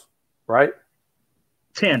schools, right?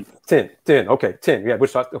 10. 10. Okay, 10. Yeah,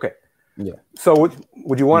 okay. Yeah. So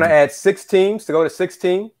would you want to add 6 teams to go to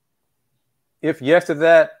 16? If yes to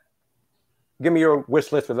that, give me your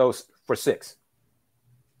wish list for 6.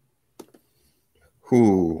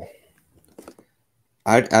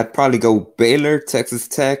 I'd probably go Baylor, Texas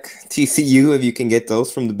Tech, TCU if you can get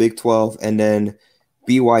those from the Big 12, and then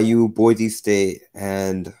BYU, Boise State,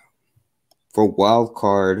 and for wild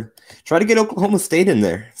card, try to get Oklahoma State in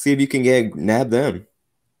there. See if you can nab them.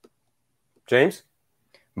 James?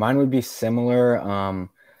 Mine would be similar.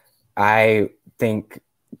 I think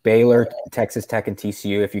Baylor, Texas Tech, and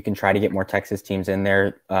TCU, if you can try to get more Texas teams in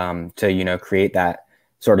there to, create that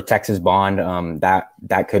sort of Texas bond,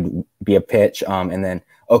 that could be a pitch. And then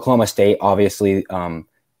Oklahoma State, obviously,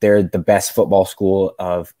 they're the best football school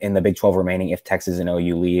in the Big 12 remaining if Texas and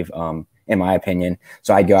OU leave, in my opinion.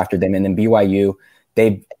 So I'd go after them. And then BYU,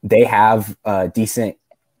 they have decent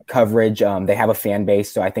coverage. They have a fan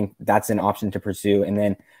base, so I think that's an option to pursue. And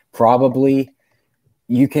then probably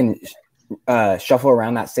you can shuffle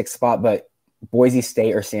around that 6th spot, but Boise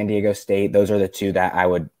State or San Diego State, those are the 2 that I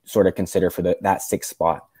would sort of consider for that 6th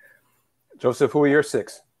spot. Joseph, who are your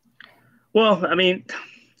 6? Well, I mean,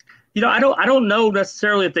 I don't know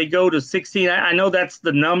necessarily if they go to 16. I know that's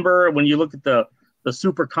the number when you look at the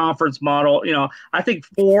super conference model. I think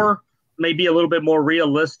 4 may be a little bit more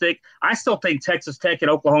realistic. I still think Texas Tech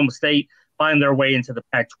and Oklahoma State find their way into the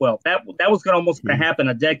Pac-12. That was going to almost happen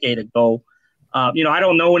a decade ago. I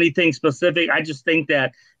don't know anything specific. I just think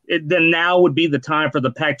that then now would be the time for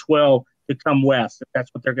the Pac-12 to come west, if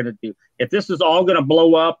that's what they're going to do. If this is all going to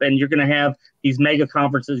blow up and you're going to have these mega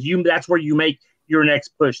conferences, that's where you make your next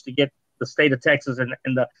push to get the state of Texas and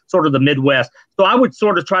the sort of the Midwest. So I would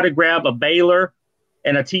sort of try to grab a Baylor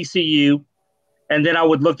and a TCU, and then I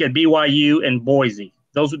would look at BYU and Boise.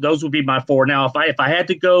 Those would be my 4. Now, if I had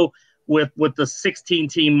to go with the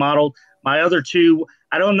 16-team model, my other 2,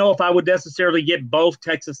 I don't know if I would necessarily get both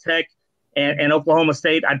Texas Tech and Oklahoma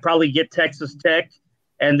State. I'd probably get Texas Tech,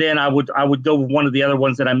 and then I would go with one of the other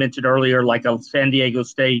ones that I mentioned earlier, like a San Diego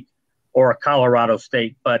State or a Colorado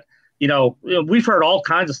State. But we've heard all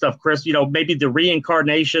kinds of stuff, Kris. Maybe the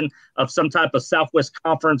reincarnation of some type of Southwest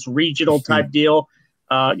Conference regional type deal.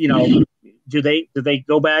 Do they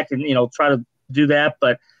go back and try to do that?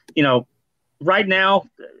 But right now,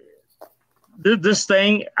 this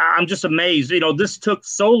thing, I'm just amazed. This took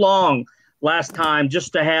so long last time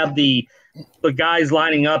just to have the guys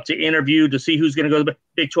lining up to interview to see who's going to go to the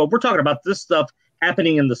Big 12. We're talking about this stuff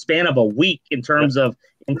happening in the span of a week in terms of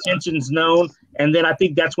intentions known. And then I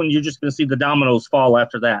think that's when you're just going to see the dominoes fall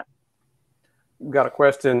after that. We've got a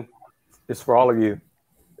question. It's for all of you.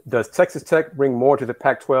 Does Texas Tech bring more to the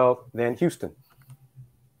Pac-12 than Houston?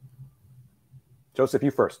 Joseph,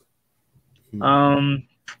 you first.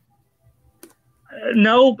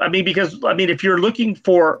 No, because if you're looking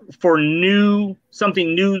for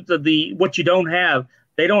something new, what you don't have,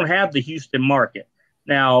 they don't have the Houston market.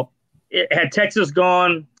 Now, had Texas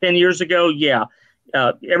gone 10 years ago, yeah,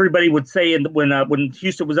 everybody would say when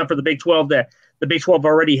Houston was up for the Big 12 that the Big 12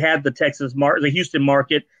 already had the Houston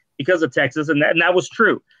market because of Texas, and that was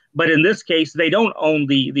true. But in this case, they don't own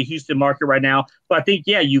the Houston market right now. So I think,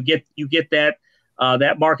 yeah, you get that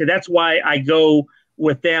market. That's why I go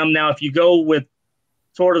with them. Now, if you go with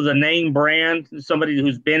sort of the name brand, somebody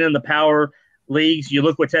who's been in the power leagues, you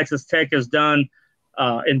look what Texas Tech has done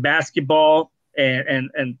in basketball,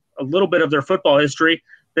 and a little bit of their football history,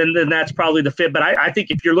 then that's probably the fit. But I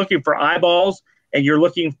think if you're looking for eyeballs and you're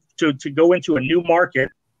looking to go into a new market,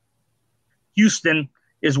 Houston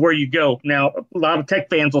is where you go. Now, a lot of Tech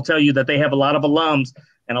fans will tell you that they have a lot of alums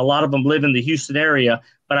and a lot of them live in the Houston area,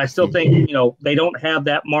 but I still think, they don't have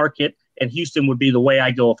that market, and Houston would be the way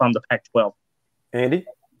I go if I'm the Pac-12. Andy?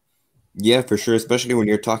 Yeah, for sure, especially when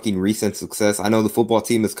you're talking recent success. I know the football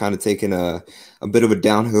team has kind of taken a bit of a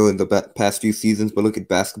downhill in the past few seasons, but look at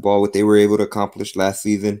basketball, what they were able to accomplish last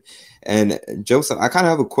season. And Joseph, I kind of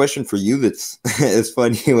have a question for you that's it's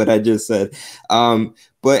funny what I just said.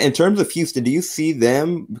 But in terms of Houston, do you see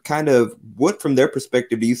them what from their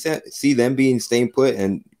perspective, do you see them staying put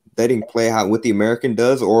and letting play what the American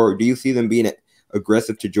does, or do you see them being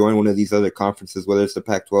aggressive to join one of these other conferences, whether it's the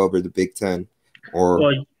Pac-12 or the Big Ten?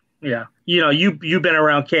 Well, yeah, you've been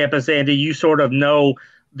around campus, Andy. You sort of know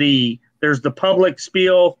there's the public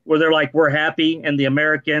spiel where they're like, we're happy, and the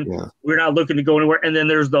American, we're not looking to go anywhere. And then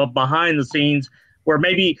there's the behind the scenes where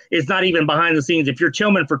maybe it's not even behind the scenes. If you're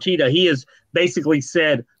Tillman Fertitta, he has basically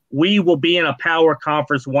said, we will be in a power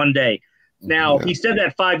conference one day. Now, he said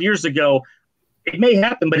that 5 years ago. It may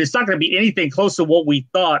happen, but it's not going to be anything close to what we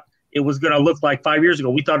thought it was going to look like 5 years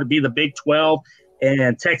ago. We thought it'd be the Big 12.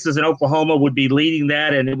 And Texas and Oklahoma would be leading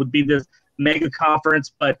that, and it would be this mega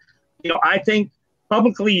conference. But, I think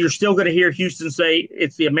publicly you're still going to hear Houston say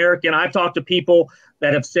it's the American. I've talked to people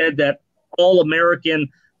that have said that all American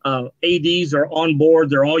ADs are on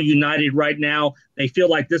board. They're all united right now. They feel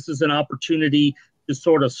like this is an opportunity to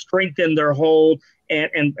sort of strengthen their hold.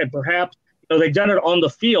 And perhaps, they've done it on the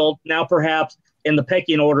field. Now perhaps in the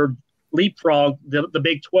pecking order, leapfrog the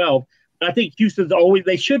Big 12. I think Houston's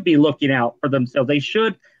they should be looking out for themselves. They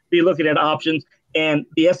should be looking at options, and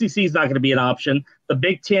the SEC is not going to be an option. The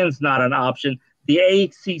Big Ten's not an option. The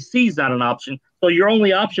ACC is not an option. So your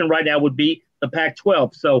only option right now would be the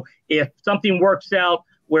Pac-12. So if something works out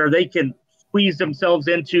where they can squeeze themselves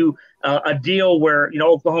into a deal where,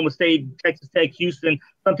 Oklahoma State, Texas Tech, Houston,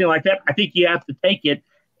 something like that, I think you have to take it.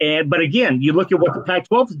 But again, you look at what the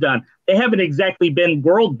Pac-12 has done. They haven't exactly been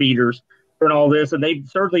world beaters and all this, and they've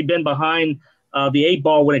certainly been behind the 8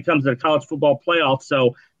 ball when it comes to the college football playoff.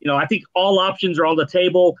 So, I think all options are on the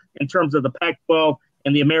table in terms of the Pac-12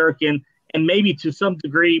 and the American, and maybe to some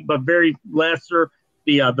degree, but very lesser,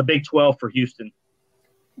 the Big 12 for Houston.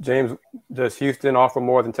 James, does Houston offer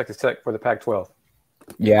more than Texas Tech for the Pac-12?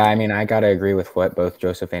 Yeah, I got to agree with what both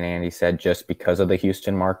Joseph and Andy said just because of the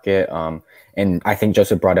Houston market. And I think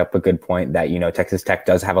Joseph brought up a good point that, Texas Tech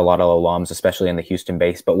does have a lot of alums, especially in the Houston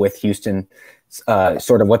base. But with Houston,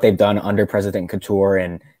 sort of what they've done under President Couture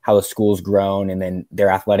and how the school's grown and then their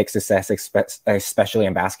athletic success, especially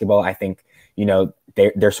in basketball, I think,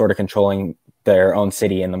 they're sort of controlling their own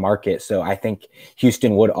city in the market. So I think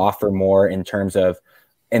Houston would offer more in terms of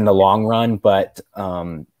in the long run. But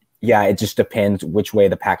yeah, it just depends which way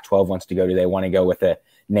the Pac-12 wants to go. Do they want to go with a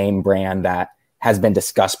name brand that has been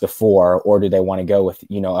discussed before, or do they want to go with,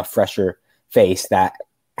 a fresher face that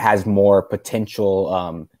has more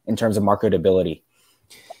potential in terms of marketability?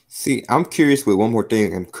 See, I'm curious with one more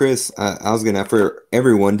thing. And Kris, I was going to, for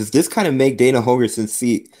everyone, does this kind of make Dana Holgerson's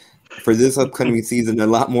seat for this upcoming season a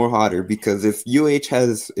lot more hotter? Because if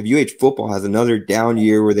UH football has another down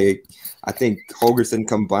year where I think Holgerson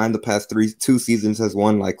combined the past 2 seasons has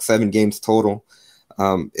won like 7 games total.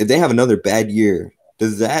 If they have another bad year,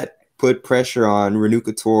 does that put pressure on Renu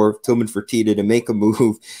Couture, Tillman Fertitta to make a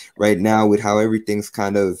move right now with how everything's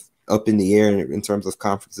kind of up in the air in terms of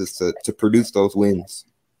conferences to produce those wins?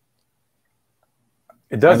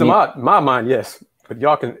 It does in my mind, yes. But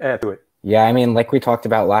y'all can add to it. Yeah, like we talked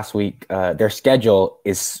about last week, their schedule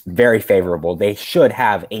is very favorable. They should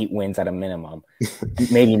have 8 wins at a minimum,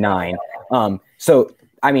 maybe 9. So,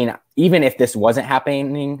 even if this wasn't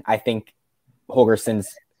happening, I think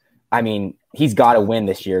Holgerson's, he's got to win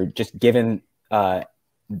this year, just given how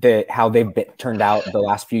they've turned out the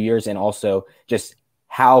last few years and also just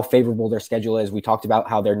how favorable their schedule is. We talked about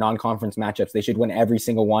how their non-conference matchups, they should win every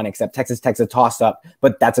single one except Texas Tech's a toss-up,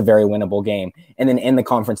 but that's a very winnable game. And then in the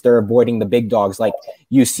conference, they're avoiding the big dogs like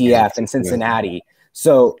UCF and Cincinnati.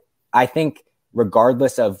 So I think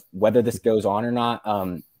regardless of whether this goes on or not,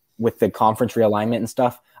 with the conference realignment and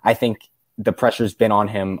stuff, I think the pressure's been on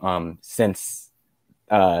him since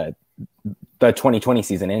the 2020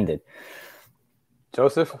 season ended.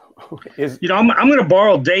 Joseph, I'm going to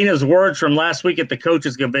borrow Dana's words from last week at the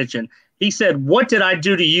coaches convention. He said, "What did I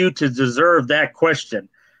do to you to deserve that question?"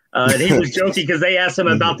 And he was joking because they asked him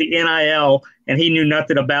about the NIL, and he knew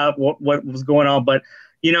nothing about what was going on. But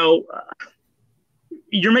you're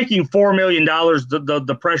making $4 million.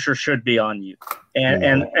 The pressure should be on you,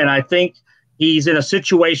 and I think he's in a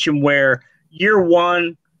situation where year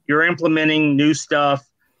one, you're implementing new stuff.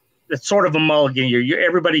 It's sort of a mulligan year.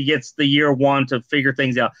 Everybody gets the year one to figure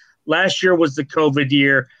things out. Last year was the COVID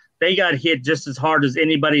year. They got hit just as hard as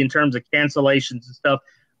anybody in terms of cancellations and stuff.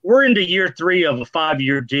 We're into year 3 of a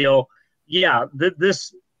 5-year deal. Yeah,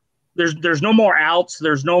 there's no more outs.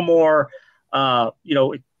 There's no more,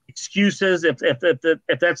 excuses,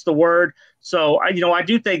 if that's the word. So I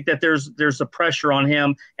do think that there's a pressure on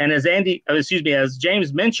him. And as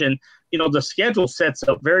James mentioned, the schedule sets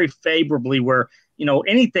up very favorably where,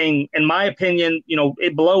 anything, in my opinion,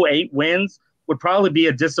 below 8 wins would probably be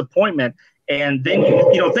a disappointment. And then,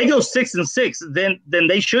 if they go 6-6, then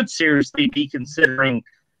they should seriously be considering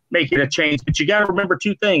making a change. But you got to remember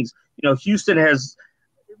 2 things. Houston has,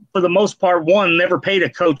 for the most part, 1, never paid a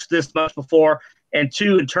coach this much before, and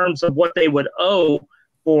 2, in terms of what they would owe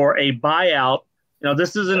for a buyout.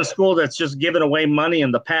 This isn't a school that's just given away money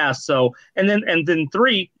in the past. So, and then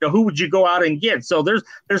 3, who would you go out and get? So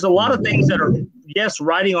there's a lot of things that are, yes,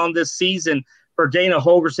 riding on this season for Dana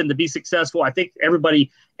Holgorsen to be successful. I think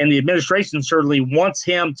everybody in the administration certainly wants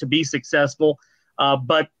him to be successful.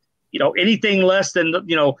 But anything less than,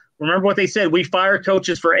 remember what they said, we fire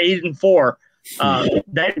coaches for 8-4.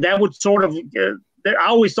 That would sort of, I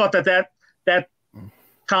always thought that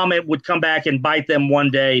comment would come back and bite them one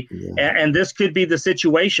day. Yeah. And this could be the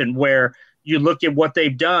situation where you look at what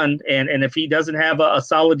they've done, and if he doesn't have a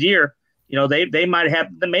solid year, they may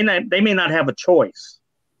not have a choice.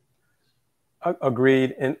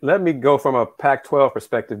 Agreed. And let me go from a Pac-12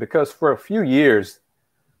 perspective, because for a few years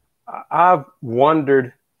I've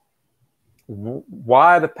wondered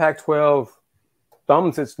why the Pac-12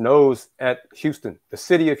 thumbs its nose at Houston, the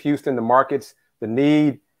city of Houston, the markets, the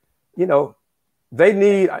need. They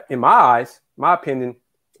need, in my eyes, my opinion,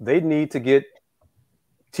 they need to get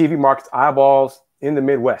TV markets eyeballs in the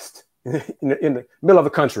Midwest, in the middle of the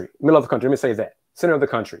country. Let me say that, center of the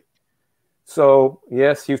country. So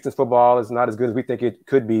yes, Houston's football is not as good as we think it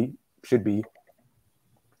should be.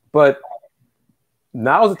 But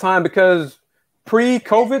now's the time, because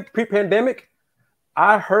pre-COVID, pre-pandemic,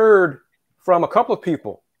 I heard from a couple of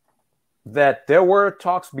people that there were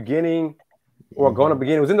talks beginning or going to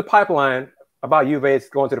begin. It was in the pipeline about U of A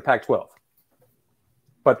going to the Pac-12.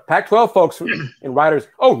 But Pac-12 folks and writers,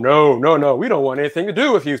 oh, no, we don't want anything to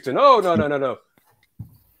do with Houston. Oh, no.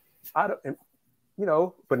 I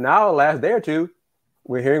don't, but now the last day or two,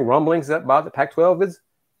 we're hearing rumblings about the Pac-12 is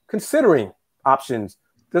considering options.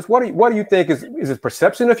 What do you think is it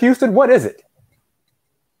perception of Houston? What is it?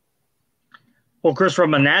 Well, Chris,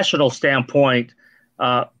 from a national standpoint,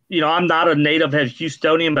 I'm not a native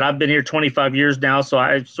Houstonian, but I've been here 25 years now, so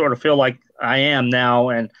I sort of feel like I am now.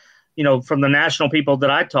 And, from the national people that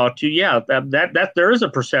I talk to, yeah, that there is a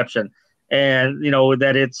perception, and,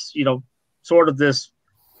 that it's, sort of this,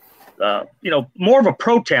 more of a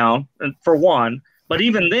pro town for one, but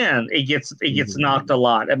even then it gets knocked a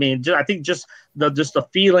lot. I mean, I think just the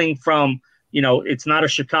feeling from, it's not a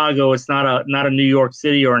Chicago, it's not a New York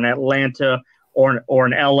City or an Atlanta or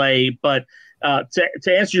an LA, but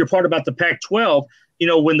to answer your part about the Pac-12,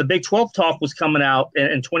 when the Big 12 talk was coming out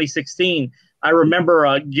in 2016, I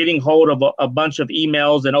remember getting hold of a bunch of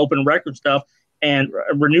emails and open record stuff, and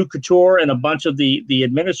Renew Couture and a bunch of the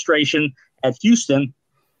administration at Houston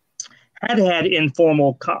had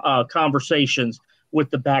informal conversations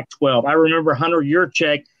with the Pac-12. I remember Hunter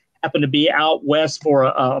Yurchek happened to be out west for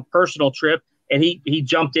a personal trip, and he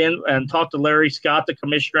jumped in and talked to Larry Scott, the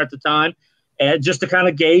commissioner at the time, and just to kind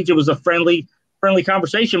of gauge. It was a friendly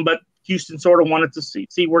conversation, but Houston sort of wanted to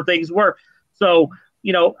see where things were. So,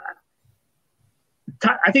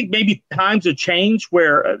 I think maybe times have changed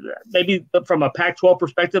where maybe from a Pac-12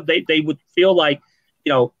 perspective, they would feel like,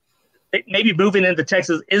 maybe moving into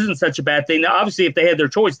Texas isn't such a bad thing. Now, obviously, if they had their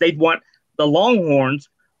choice, they'd want the Longhorns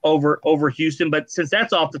over Houston. But since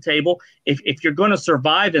that's off the table, if you're going to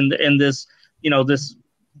survive in this, this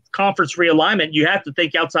conference realignment, you have to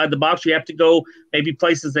think outside the box. You have to go maybe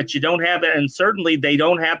places that you don't have, and certainly they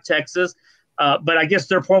don't have Texas. But I guess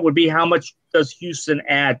their point would be, how much does Houston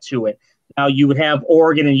add to it? Now, you would have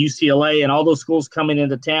Oregon and UCLA and all those schools coming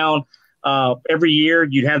into town every year.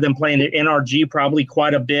 You'd have them playing at NRG probably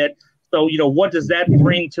quite a bit. So, what does that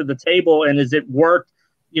bring to the table, and is it worth,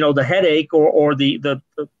 the headache or the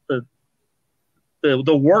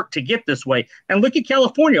work to get this way? And look at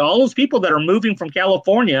California, all those people that are moving from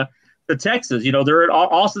California to Texas. They're at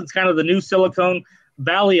Austin's kind of the new Silicon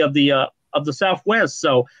Valley of the Southwest.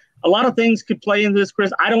 So a lot of things could play into this,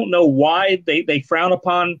 Chris. I don't know why they frown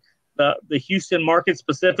upon the Houston market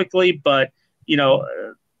specifically, but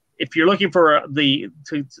if you're looking for the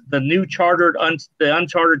new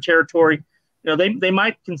uncharted territory, they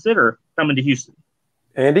might consider coming to Houston.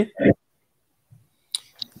 Andy?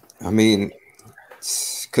 I mean,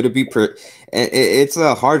 could it be it's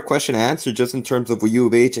a hard question to answer just in terms of U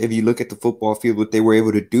of H. If you look at the football field, what they were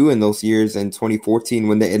able to do in those years in 2014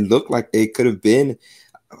 when it looked like they could have been.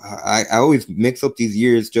 I always mix up these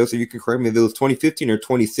years. Joseph, you can correct me if it was 2015 or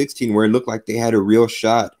 2016 where it looked like they had a real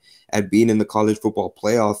shot at being in the college football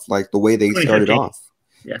playoff, like the way they started off.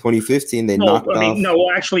 Yeah. 2015, they knocked off.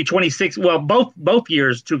 No, actually 26. Well, both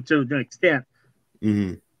years to an extent.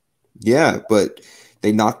 Mm-hmm. Yeah, but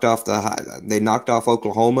they knocked off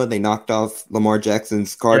Oklahoma. They knocked off Lamar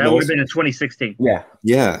Jackson's Cardinals. That would have been in 2016.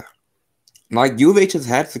 Yeah. Like U of H has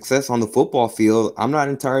had success on the football field. I'm not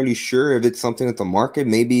entirely sure if it's something with the market.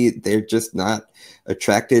 Maybe they're just not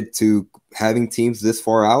attracted to having teams this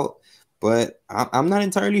far out, but I'm not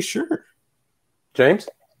entirely sure. James?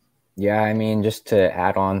 Yeah, I mean, just to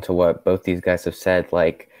add on to what both these guys have said,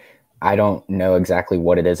 like, I don't know exactly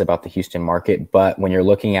what it is about the Houston market, but when you're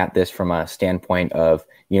looking at this from a standpoint of,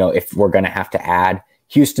 if we're going to have to add,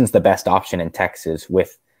 Houston's the best option in Texas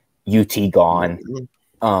with UT gone.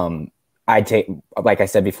 I'd take, like I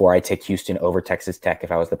said before, I'd take Houston over Texas Tech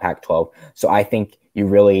if I was the Pac-12. So I think you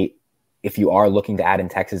really, if you are looking to add in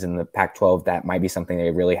Texas in the Pac-12, that might be something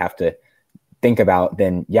they really have to think about.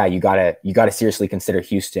 Then, yeah, you gotta seriously consider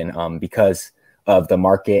Houston because of the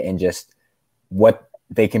market and just what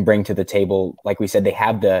they can bring to the table. Like we said, they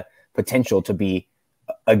have the potential to be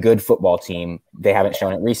a good football team. They haven't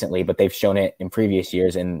shown it recently, but they've shown it in previous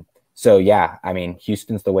years. And so, yeah, I mean,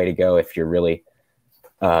 Houston's the way to go if you're really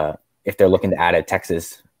if they're looking to add a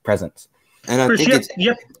Texas presence. And I Kris, think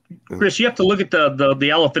Kris, you have to look at the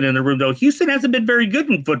elephant in the room, though. Houston hasn't been very good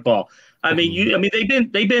in football. I mean,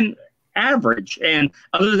 they've been average, and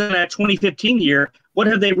other than that 2015 year, what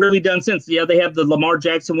have they really done since? Yeah, they have the Lamar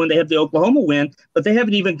Jackson win, they have the Oklahoma win, but they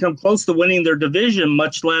haven't even come close to winning their division,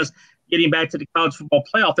 much less getting back to the college football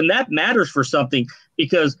playoff. And that matters for something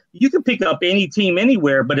because you can pick up any team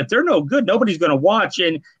anywhere, but if they're no good, nobody's going to watch.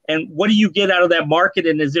 And what do you get out of that market?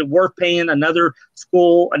 And is it worth paying another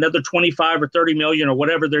school another 25 or 30 million or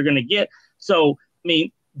whatever they're going to get? So, I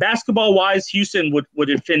mean, basketball wise, Houston would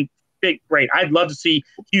have been great. I'd love to see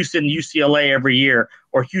Houston, UCLA every year,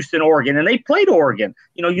 or Houston, Oregon. And they played Oregon.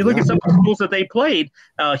 You look at some of the schools that they played,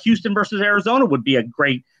 Houston versus Arizona would be a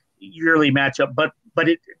great yearly matchup, but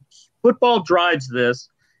football drives this,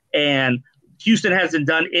 and Houston hasn't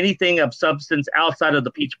done anything of substance outside of the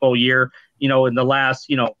Peach Bowl year, in the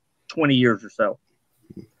last, 20 years or so.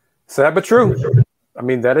 Sad but true. I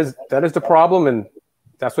mean, that is the problem, and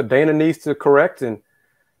that's what Dana needs to correct. And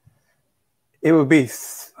it would be,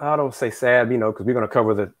 I don't say sad, because we're going to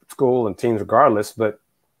cover the school and teams regardless, but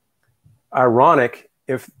ironic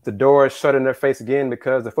if the door is shut in their face again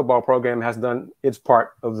because the football program has done its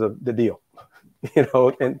part of the deal,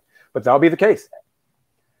 but that'll be the case.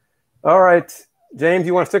 All right, James,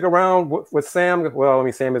 you want to stick around with Sam? Well, I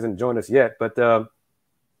mean, Sam hasn't joined us yet, but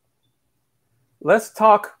let's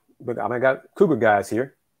talk. I got Cougar guys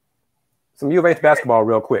here. Some U of H basketball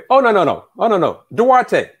real quick. Oh, no.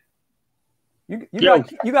 Duarte.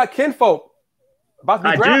 You got kinfolk about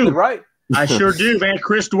to be drafted, right? I sure do, man.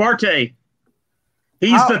 Kris Duarte.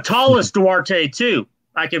 He's the tallest Duarte, too.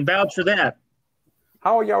 I can vouch for that.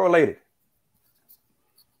 How are y'all related?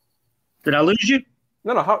 Did I lose you?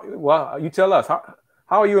 No. Well, you tell us. How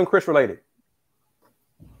are you and Kris related?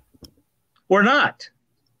 We're not.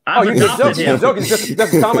 I've adopted him. Joking. Just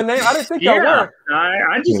a common name. I didn't think y'all were.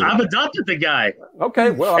 I've adopted the guy. Okay,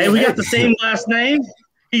 well, and we got the same last name.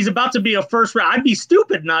 He's about to be a first round. I'd be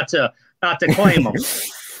stupid not to claim him.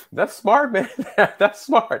 That's smart, man. That's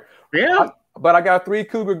smart. Yeah. But I got 3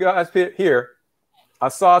 Cougar guys here. I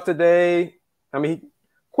saw today. I mean,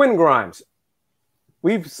 Quinn Grimes.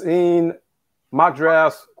 We've seen mock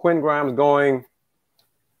drafts, Quinn Grimes going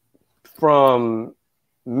from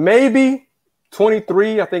maybe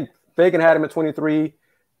 23, I think Fagan had him at 23,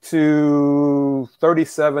 to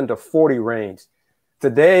 37 to 40 range.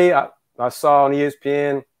 Today, I saw on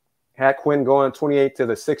ESPN, had Quinn going 28 to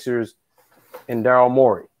the Sixers and Daryl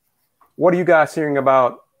Morey. What are you guys hearing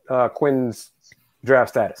about Quinn's draft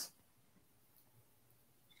status?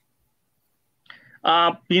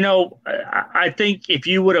 I think if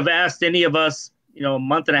you would have asked any of us, a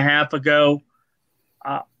month and a half ago,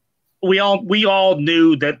 we all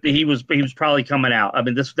knew that he was probably coming out. I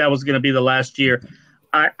mean, that was going to be the last year.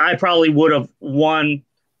 I probably would have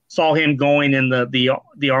saw him going in the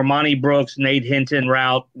Armani Brooks, Nate Hinton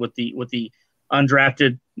route with the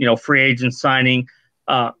undrafted, free agent signing.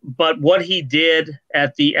 But what he did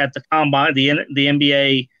at the combine, the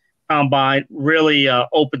NBA combine, really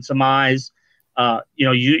opened some eyes.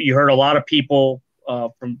 You heard a lot of people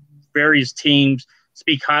from various teams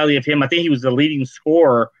speak highly of him. I think he was the leading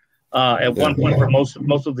scorer at one point for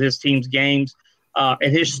most of his team's games.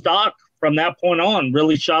 And his stock from that point on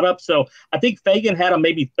really shot up. So I think Fagan had him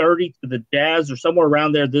maybe 30 to the Jazz or somewhere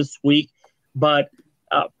around there this week. But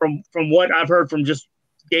from what I've heard from just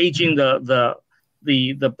gauging the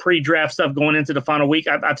pre-draft stuff going into the final week,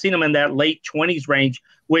 I've seen him in that late 20s range,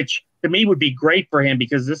 which to me would be great for him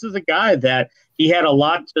because this is a guy that he had a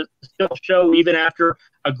lot to still show even after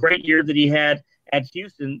a great year that he had at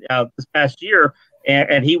Houston this past year,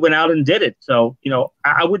 and he went out and did it. So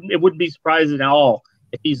it wouldn't be surprising at all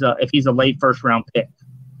if he's a late first round pick.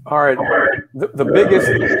 All right, the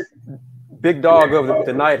biggest big dog of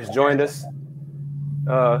the night has joined us.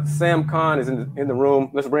 Sam Khan is in the room.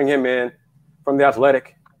 Let's bring him in from The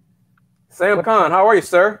Athletic. Sam Khan, how are you,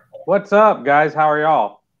 sir? What's up, guys? How are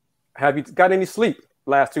y'all? Have you got any sleep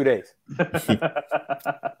last 2 days?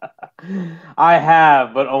 I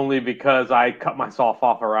have, but only because I cut myself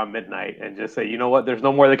off around midnight and just say, you know what, there's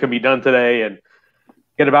no more that can be done today, and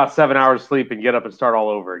get about 7 hours sleep and get up and start all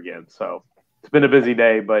over again. So it's been a busy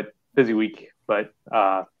day, but busy week, but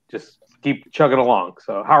just keep chugging along.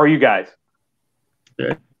 So how are you guys?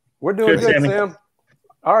 Good. We're doing good, Sam.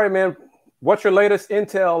 All right, man. What's your latest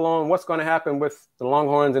intel on what's going to happen with the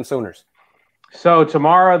Longhorns and Sooners? So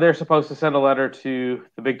tomorrow they're supposed to send a letter to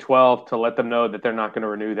the Big 12 to let them know that they're not going to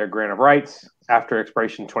renew their grant of rights after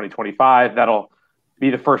expiration 2025. That'll be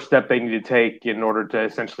the first step they need to take in order to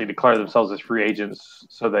essentially declare themselves as free agents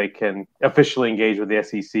so they can officially engage with the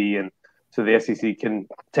SEC, and so the SEC can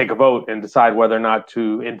take a vote and decide whether or not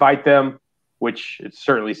to invite them, which it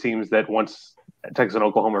certainly seems that once Texas and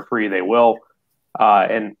Oklahoma are free, they will.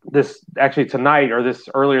 And this actually tonight or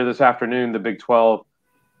earlier this afternoon, the Big 12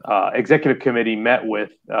 executive committee met with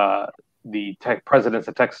the presidents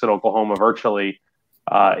of Texas and Oklahoma virtually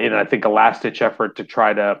in, I think, a last-ditch effort to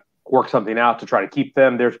try to work something out to try to keep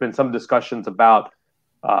them. There's been some discussions about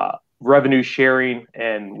revenue sharing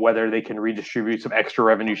and whether they can redistribute some extra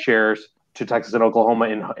revenue shares to Texas and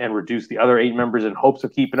Oklahoma and reduce the other 8 members in hopes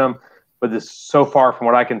of keeping them. But this, so far from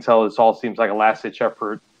what I can tell, this all seems like a last-ditch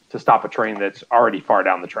effort to stop a train that's already far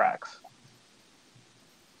down the tracks.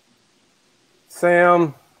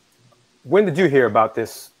 Sam, when did you hear about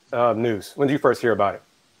this news? When did you first hear about it?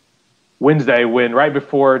 Wednesday, right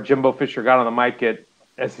before Jimbo Fisher got on the mic at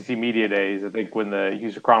SEC Media Days, I think when the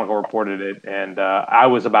Houston Chronicle reported it, and I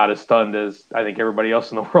was about as stunned as I think everybody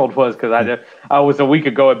else in the world was, because I was a week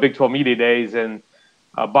ago at Big 12 Media Days, and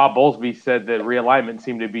Bob Bowlesby said that realignment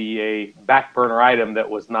seemed to be a back burner item that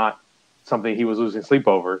was not something he was losing sleep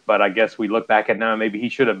over. But I guess we look back at now, maybe he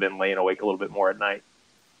should have been laying awake a little bit more at night.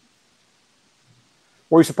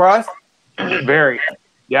 Were you surprised? Very.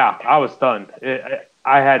 Yeah, I was stunned.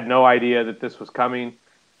 I had no idea that this was coming.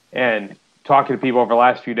 And talking to people over the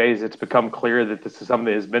last few days, it's become clear that this is something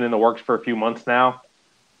that has been in the works for a few months now,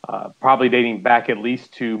 probably dating back at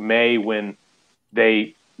least to May when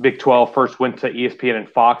Big 12 first went to ESPN and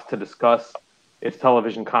Fox to discuss its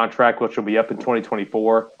television contract, which will be up in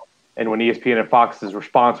 2024. And when ESPN and Fox's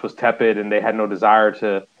response was tepid and they had no desire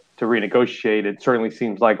to renegotiate, it certainly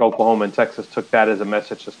seems like Oklahoma and Texas took that as a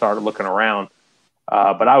message to start looking around.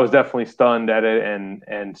 But I was definitely stunned at it,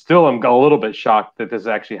 and still am a little bit shocked that this is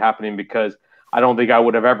actually happening, because I don't think I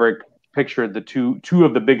would have ever pictured the two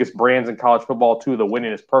of the biggest brands in college football, two of the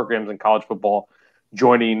winningest programs in college football,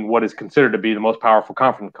 joining what is considered to be the most powerful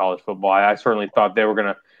conference in college football. I certainly thought they were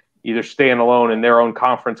going to either stand alone in their own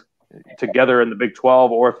conference together in the Big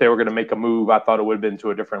 12, or if they were going to make a move, I thought it would have been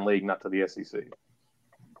to a different league, not to the SEC.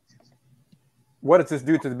 What does this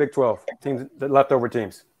do to the Big 12 teams, the leftover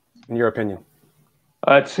teams, in your opinion?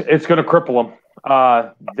 It's going to cripple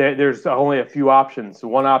them. There's only a few options.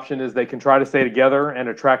 One option is they can try to stay together and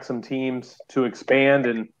attract some teams to expand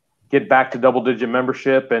and get back to double-digit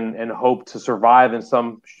membership and hope to survive in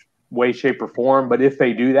some way, shape, or form. But if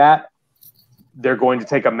they do that, they're going to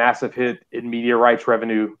take a massive hit in media rights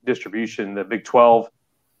revenue distribution. The Big 12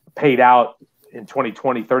 paid out in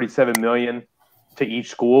 2020 $37 million to each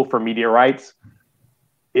school for media rights.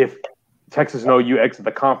 If Texas and OU exit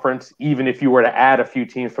the conference, even if you were to add a few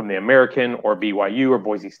teams from the American or BYU or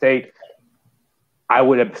Boise State, I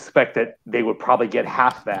would expect that they would probably get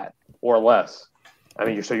half that or less. I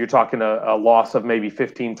mean, you're talking a loss of maybe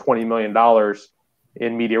 $15-20 million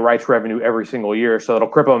in media rights revenue every single year. So it'll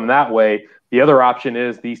cripple them that way. The other option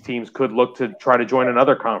is these teams could look to try to join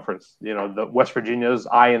another conference. The West Virginia's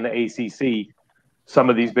and the ACC. Some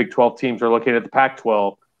of these Big 12 teams are looking at the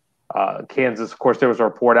Pac-12. Kansas, of course, there was a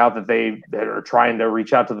report out that they are trying to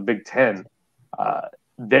reach out to the Big 10.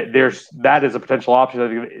 that is a potential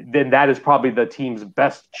option. Then that is probably the team's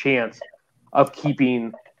best chance of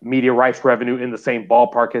keeping media rights revenue in the same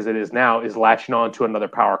ballpark as it is now, is latching on to another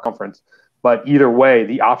power conference. But either way,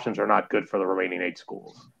 the options are not good for the remaining 8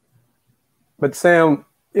 schools. But Sam,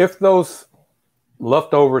 if those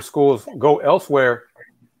leftover schools go elsewhere,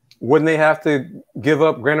 wouldn't they have to give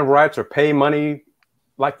up grant of rights or pay money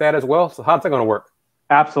like that as well? So how's that going to work?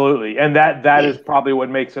 Absolutely. And that is probably what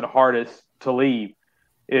makes it hardest to leave,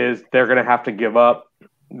 is they're going to have to give up.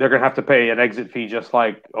 They're going to have to pay an exit fee just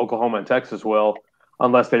like Oklahoma and Texas will,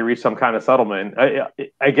 unless they reach some kind of settlement.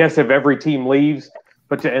 I guess if every team leaves,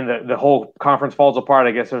 and the whole conference falls apart,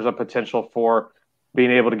 I guess there's a potential for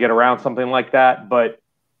being able to get around something like that. But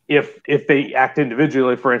if they act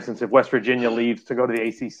individually, for instance, if West Virginia leaves to go to the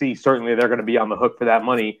ACC, certainly they're going to be on the hook for that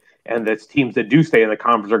money. And the teams that do stay in the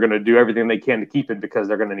conference are going to do everything they can to keep it, because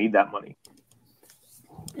they're going to need that money.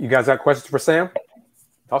 You guys got questions for Sam?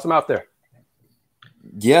 Toss them out there.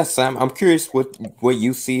 Yes, Sam, I'm curious what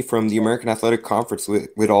you see from the American Athletic Conference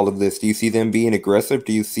with all of this. Do you see them being aggressive?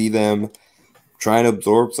 Do you see them trying to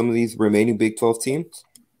absorb some of these remaining Big 12 teams?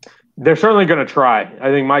 They're certainly going to try. I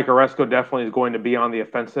think Mike Oresco definitely is going to be on the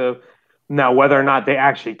offensive. Now, whether or not they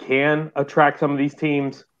actually can attract some of these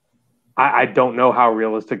teams, I don't know how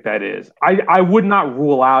realistic that is. I would not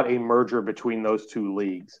rule out a merger between those two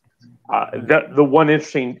leagues. The one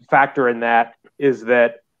interesting factor in that is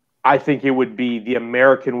that I think it would be the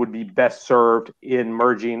American would be best served in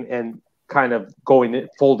merging and kind of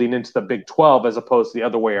folding into the Big 12 as opposed to the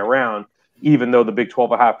other way around, even though the Big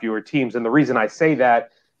 12 will have fewer teams. And the reason I say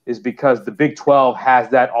that is because the Big 12 has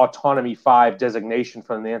that Autonomy 5 designation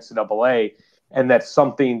from the NCAA, and that's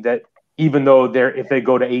something that even though if they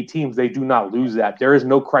go to 8 teams, they do not lose that. There is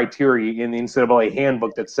no criteria in the NCAA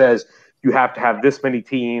handbook that says you have to have this many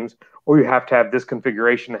teams or you have to have this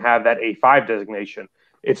configuration to have that A5 designation.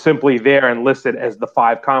 It's simply there and listed as the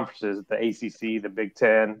 5 conferences: the ACC, the Big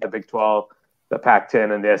 10, the Big 12, the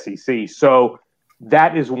Pac-10, and the SEC. So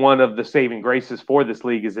that is one of the saving graces for this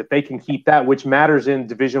league, is if they can keep that, which matters in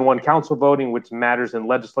Division I council voting, which matters in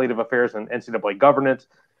legislative affairs and NCAA governance,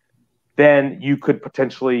 then you could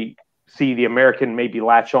potentially see the American maybe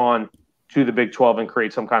latch on to the Big 12 and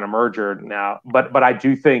create some kind of merger now. But I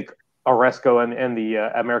do think Oresco and the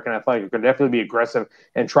American Athletic are going to definitely be aggressive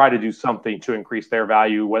and try to do something to increase their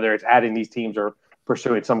value, whether it's adding these teams or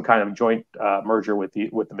pursuing some kind of joint merger with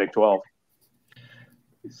the Big 12.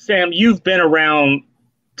 Sam, you've been around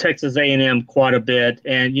Texas A&M quite a bit,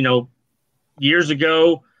 and years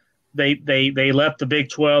ago they left the Big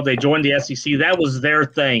 12, they joined the SEC. That was their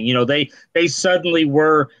thing. They suddenly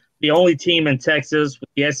were the only team in Texas with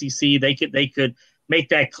the SEC. They could make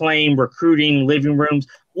that claim, recruiting, living rooms.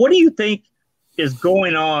 What do you think is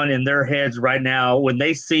going on in their heads right now when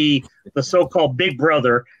they see the so-called Big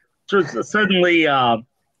Brother suddenly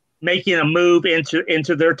making a move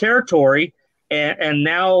into their territory, and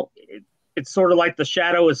now it's sort of like the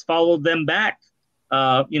shadow has followed them back,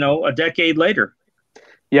 a decade later?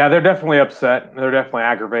 Yeah, they're definitely upset. They're definitely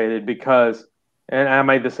aggravated because, and I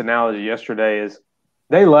made this analogy yesterday, is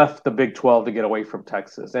they left the Big 12 to get away from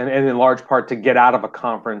Texas, and in large part to get out of a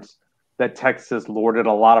conference that Texas lorded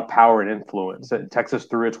a lot of power and influence. Texas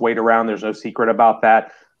threw its weight around. There's no secret about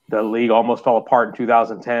that. The league almost fell apart in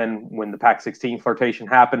 2010 when the Pac-16 flirtation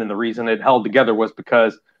happened, and the reason it held together was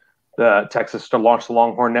because Texas launched the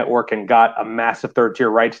Longhorn Network and got a massive third-tier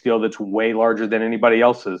rights deal that's way larger than anybody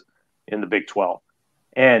else's in the Big 12.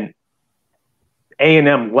 And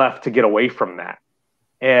A&M left to get away from that.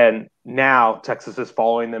 And now Texas is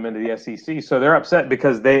following them into the SEC. So they're upset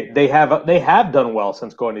because they have done well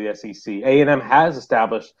since going to the SEC. A&M has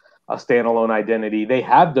established a standalone identity. They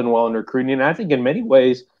have done well in recruiting. And I think in many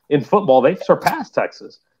ways in football, they've surpassed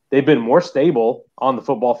Texas. They've been more stable on the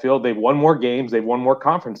football field. They've won more games. They've won more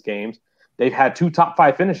conference games. They've had 2 top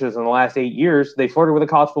 5 finishes in the last 8 years. They flirted with a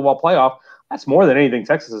college football playoff. That's more than anything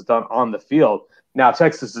Texas has done on the field. Now,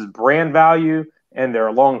 Texas's brand value and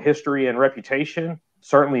their long history and reputation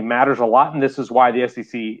certainly matters a lot, and this is why the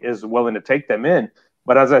SEC is willing to take them in.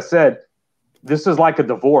 But as I said, this is like a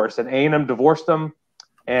divorce, and A&M divorced them,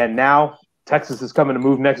 and now Texas is coming to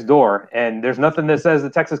move next door. And there's nothing that says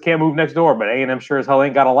that Texas can't move next door, but A&M sure as hell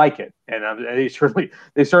ain't got to like it. And they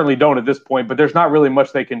certainly don't at this point, but there's not really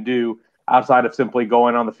much they can do outside of simply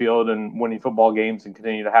going on the field and winning football games and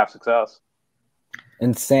continue to have success.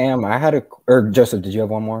 And Sam, Joseph, did you have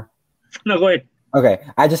one more? No, go ahead. Okay.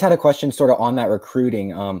 I just had a question sort of on that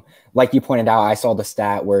recruiting. Like you pointed out, I saw the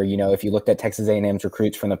stat where, if you looked at Texas A&M's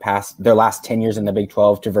recruits from their last 10 years in the Big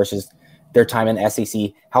 12 versus their time in the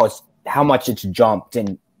SEC, how much it's jumped.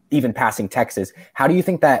 And even passing Texas. How do you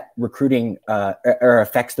think that recruiting or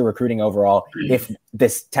affects the recruiting overall if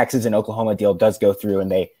this Texas and Oklahoma deal does go through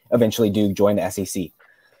and they eventually do join the SEC?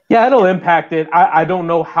 Yeah, it'll impact it. I don't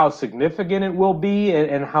know how significant it will be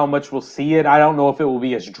and how much we'll see it. I don't know if it will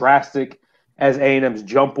be as drastic as A&M's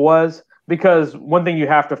jump was, because one thing you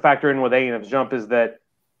have to factor in with A&M's jump is that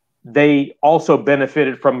they also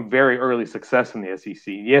benefited from very early success in the SEC.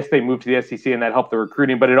 Yes, they moved to the SEC and that helped the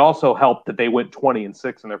recruiting, but it also helped that they went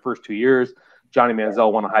 20-6 in their first 2 years. Johnny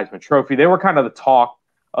Manziel won a Heisman Trophy. They were kind of the talk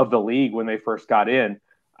of the league when they first got in.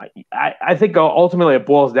 I think ultimately it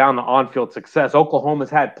boils down to on-field success. Oklahoma's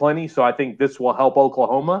had plenty, so I think this will help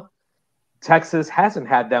Oklahoma. Texas hasn't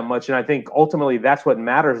had that much, and I think ultimately that's what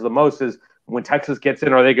matters the most is when Texas gets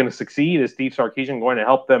in, are they going to succeed? Is Steve Sarkisian going to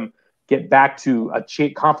help them get back to a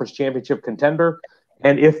conference championship contender?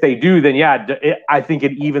 And if they do, then I think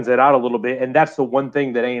it evens it out a little bit. And that's the one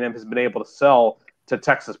thing that A&M has been able to sell to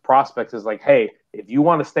Texas prospects is like, hey, if you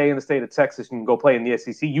want to stay in the state of Texas and go play in the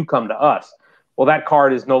SEC, you come to us. Well, that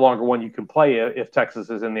card is no longer one you can play if Texas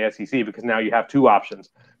is in the SEC because now you have two options.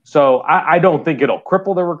 So I don't think it'll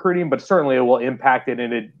cripple their recruiting, but certainly it will impact it,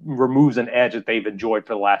 and it removes an edge that they've enjoyed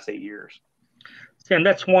for the last 8 years. And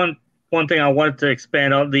that's one thing I wanted to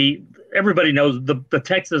expand on. Everybody knows the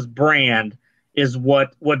Texas brand is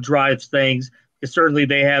what drives things. Certainly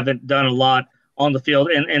they haven't done a lot on the field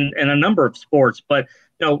and a number of sports, but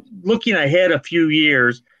looking ahead a few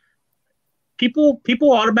years, people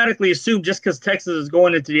automatically assume just because Texas is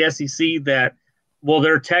going into the SEC that, well,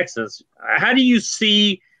 they're Texas. How do you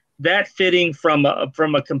see that fitting from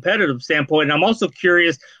a competitive standpoint? And I'm also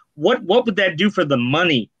curious, what would that do for the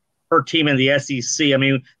money per team in the SEC? I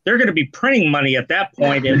mean, they're going to be printing money at that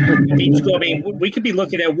point. And we could be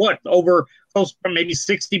looking at over close to maybe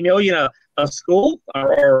 $60 million a school,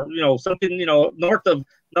 or something north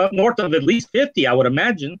of at least 50, I would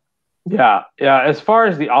imagine. Yeah. As far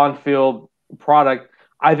as the on-field product,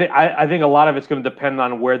 I think a lot of it's going to depend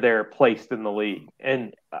on where they're placed in the league.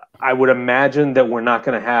 And I would imagine that we're not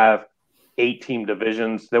going to have 8-team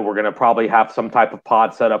divisions, that we're going to probably have some type of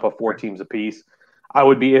pod set up of 4 teams apiece. I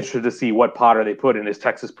would be interested to see what pod are they put in. Is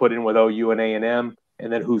Texas put in with OU and A&M?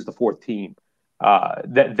 And then who's the 4th team?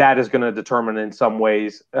 That is going to determine in some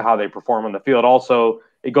ways how they perform on the field. Also,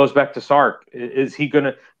 it goes back to Sark. Is he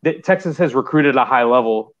going to – Texas has recruited at a high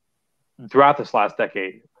level throughout this last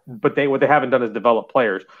decade. But what they haven't done is develop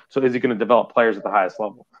players. So is he going to develop players at the highest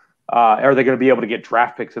level? Are they going to be able to get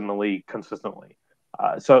draft picks in the league consistently?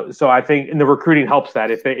 So I think the recruiting helps that.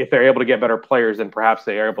 If they're able to get better players, then perhaps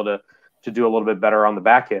they are able to do a little bit better on the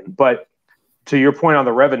back end. But to your point on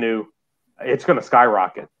the revenue, it's going to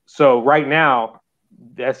skyrocket. So right now,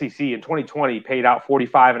 the SEC in 2020 paid out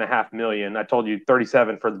 $45.5 million. I told you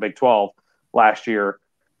 37 for the Big 12 last year.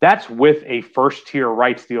 That's with a first-tier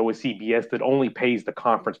rights deal with CBS that only pays the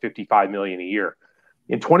conference $55 million a year.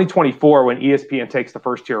 In 2024, when ESPN takes the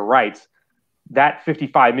first-tier rights, that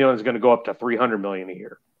 $55 million is going to go up to $300 million a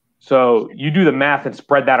year. So you do the math and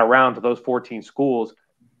spread that around to those 14 schools.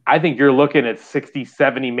 I think you're looking at 60,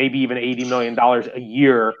 70, maybe even $80 million a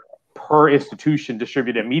year per institution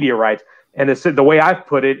distributed media rights. And the way I've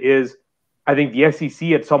put it is I think the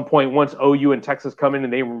SEC at some point, once OU and Texas come in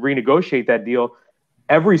and they renegotiate that deal,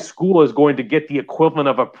 every school is going to get the equivalent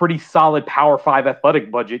of a pretty solid Power 5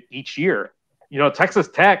 athletic budget each year. Texas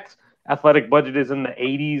Tech's athletic budget is in the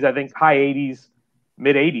 80s, I think high 80s,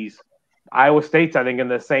 mid 80s. Iowa State's, I think, in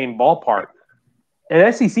the same ballpark.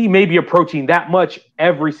 And SEC may be approaching that much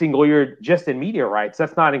every single year just in media rights.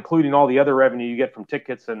 That's not including all the other revenue you get from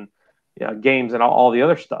tickets and games and all the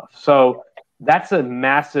other stuff. So that's a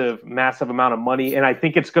massive, massive amount of money. And I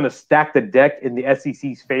think it's going to stack the deck in the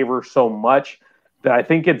SEC's favor so much that I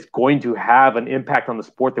think it's going to have an impact on the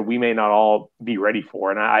sport that we may not all be ready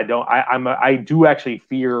for. And I do actually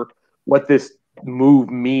fear what this move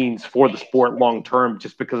means for the sport long term,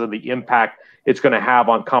 just because of the impact it's going to have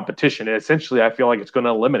on competition. And essentially, I feel like it's going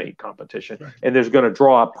to eliminate competition. Right. And there's going to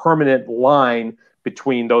draw a permanent line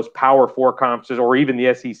between those Power 4 conferences or even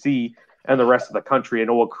the SEC and the rest of the country,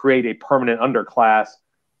 and it will create a permanent underclass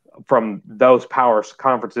from those power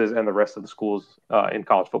conferences and the rest of the schools in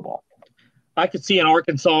college football. I could see an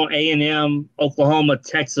Arkansas, A&M, Oklahoma,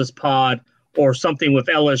 Texas pod, or something with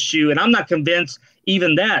LSU, and I'm not convinced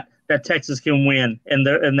even that Texas can win in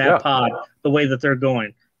that pod the way that they're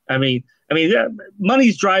going. I mean,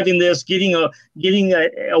 money's driving this, getting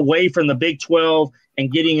away from the Big 12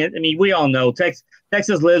 and getting it. I mean, we all know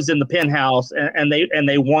Texas lives in the penthouse, and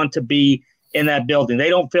they want to be in that building. They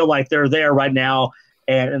don't feel like they're there right now,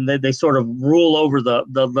 and they sort of rule over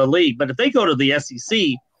the league. But if they go to the SEC,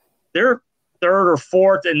 they're third or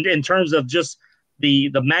fourth in terms of just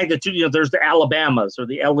the magnitude. There's the Alabamas or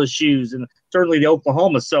the LSUs and certainly the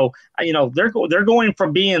Oklahomas. So they're going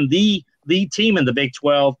from being the team in the Big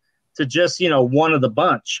 12 to just one of the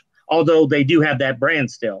bunch. Although they do have that brand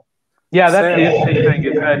still. Yeah, that's the interesting thing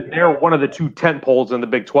is that they're one of the 2 tent poles in the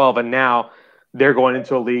Big 12, and now they're going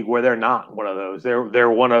into a league where they're not one of those. They're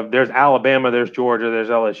one of there's Alabama, there's Georgia, there's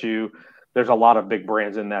LSU. There's a lot of big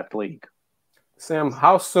brands in that league. Sam,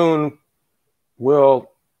 how soon will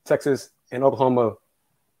Texas and Oklahoma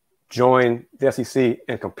join the SEC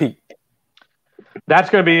and compete? That's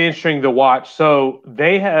going to be interesting to watch. So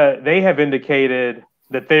they have indicated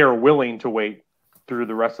that they are willing to wait through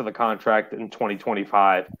the rest of the contract in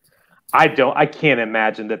 2025. I can't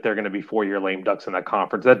imagine that they're going to be 4-year lame ducks in that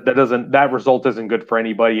conference. That result isn't good for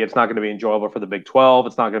anybody. It's not going to be enjoyable for the Big 12.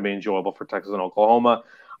 It's not going to be enjoyable for Texas and Oklahoma.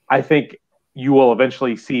 I think you will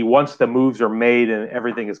eventually see, once the moves are made and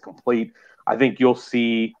everything is complete, I think you'll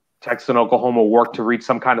see Texas and Oklahoma work to reach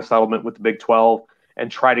some kind of settlement with the Big 12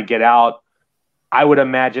 and try to get out. I would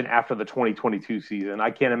imagine after the 2022 season.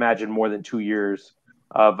 I can't imagine more than 2 years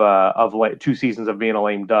of 2 seasons of being a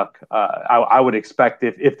lame duck. I would expect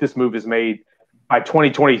if this move is made by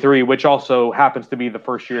 2023, which also happens to be the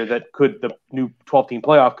first year that the new 12-team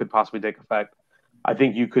playoff could possibly take effect, I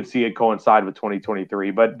think you could see it coincide with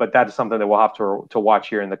 2023. But that is something that we'll have to watch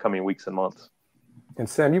here in the coming weeks and months. And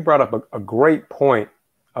Sam, you brought up a great point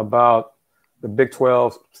about the Big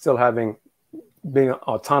 12 still being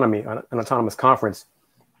autonomy, an autonomous conference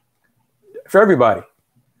for everybody.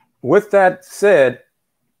 With that said,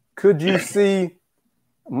 could you see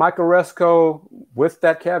Mike Aresco with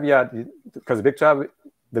that caveat, because the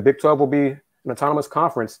Big 12 will be an autonomous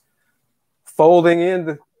conference, folding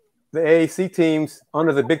in the AAC teams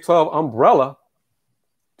under the Big 12 umbrella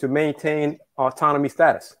to maintain autonomy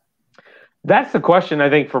status? That's the question, I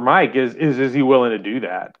think, for Mike is he willing to do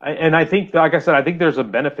that? And I think, like I said, I think there's a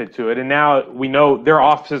benefit to it. And now we know their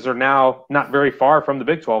offices are now not very far from the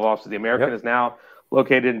Big 12 offices. The American is now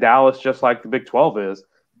located in Dallas, just like the Big 12 is.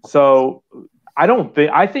 So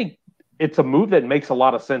I think it's a move that makes a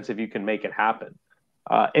lot of sense if you can make it happen.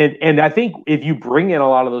 And I think if you bring in a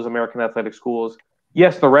lot of those American athletic schools,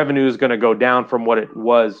 yes, the revenue is going to go down from what it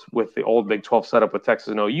was with the old Big 12 setup with Texas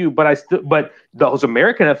and OU, but those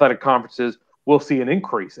American athletic conferences will see an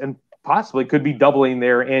increase and possibly could be doubling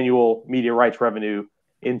their annual media rights revenue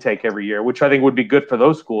intake every year, which I think would be good for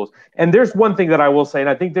those schools. And there's one thing that I will say, and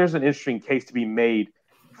I think there's an interesting case to be made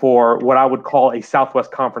for what I would call a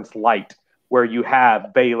Southwest Conference light, where you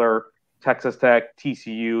have Baylor, Texas Tech,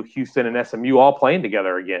 TCU, Houston, and SMU all playing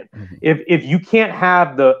together again. Mm-hmm. If you can't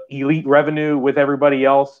have the elite revenue with everybody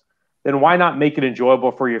else, then why not make it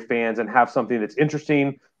enjoyable for your fans and have something that's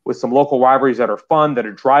interesting with some local rivalries that are fun, that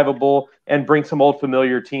are drivable, and bring some old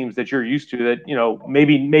familiar teams that you're used to that,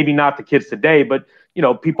 maybe not the kids today, but,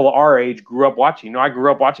 people our age grew up watching. I grew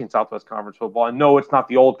up watching Southwest Conference football. I know it's not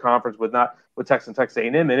the old conference with Texas and Texas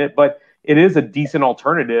A&M in it, but it is a decent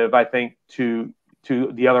alternative, I think, to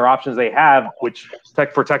the other options they have, which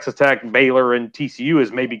for Texas Tech, Baylor, and TCU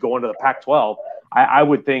is maybe going to the Pac-12. I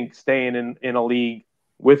would think staying in a league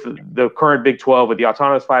with the current Big 12 with the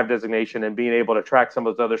Autonomous 5 designation and being able to track some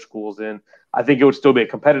of those other schools in, I think it would still be a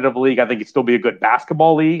competitive league. I think it'd still be a good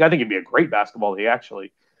basketball league. I think it'd be a great basketball league,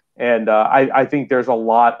 actually. And I think there's a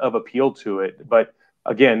lot of appeal to it. But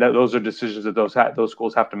again, those are decisions that those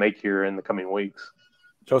schools have to make here in the coming weeks.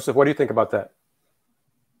 Joseph, what do you think about that?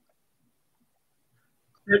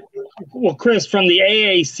 Well, Kris, from the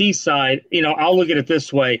AAC side, I'll look at it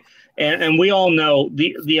this way. And we all know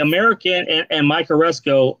the American and Mike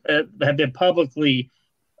Aresco have been publicly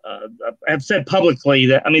have said publicly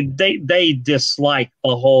that, they dislike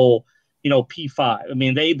the whole,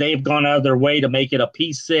 P5. They've gone out of their way to make it a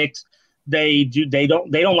P6. They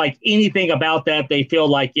don't like anything about that. They feel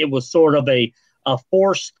like it was sort of a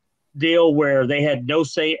forced deal where they had no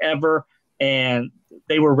say ever, and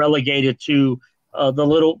they were relegated to the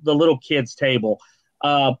little kids table.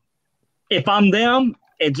 If I'm them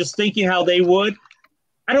and just thinking how they would,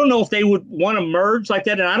 I don't know if they would want to merge like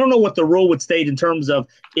that. And I don't know what the rule would state in terms of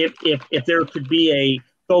if there could be a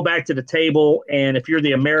go back to the table. And if you're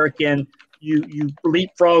the American, you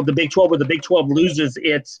leapfrog the Big 12, or the Big 12 loses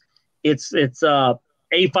its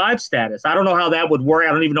A5 status. I don't know how that would work.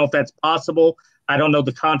 I don't even know if that's possible. I don't know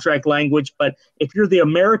the contract language, but if you're the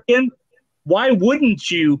American, why wouldn't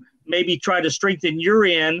you maybe try to strengthen your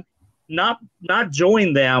end, not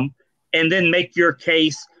join them, and then make your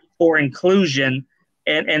case for inclusion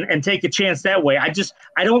and take a chance that way?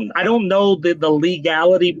 I don't know the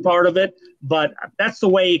legality part of it, but that's the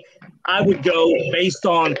way I would go based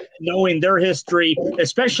on knowing their history,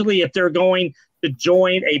 especially if they're going to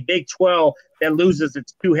join a Big 12 that loses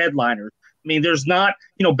its two headliners. I mean, there's not,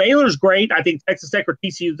 Baylor's great. I think Texas Tech or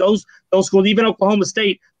TCU, those schools, even Oklahoma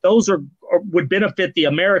State, those would benefit the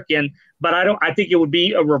American. But I think it would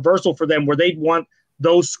be a reversal for them where they'd want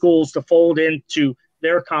those schools to fold into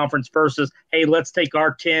their conference versus, hey, let's take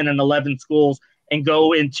our 10 and 11 schools and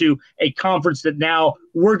go into a conference that now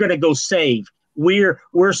we're going to go save. We're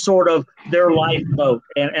sort of their lifeboat.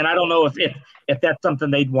 And I don't know if that's something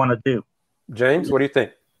they'd want to do. James, what do you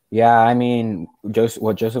think? Yeah, I mean,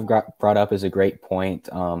 what Joseph brought up is a great point.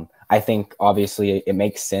 I think obviously it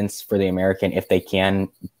makes sense for the American if they can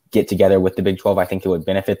get together with the Big 12. I think it would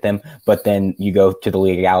benefit them. But then you go to the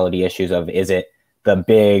legality issues of, is it the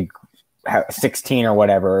Big 16 or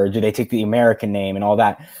whatever, or do they take the American name and all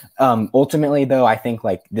that? Ultimately, though, I think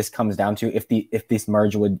like this comes down to if this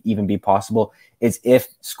merge would even be possible is if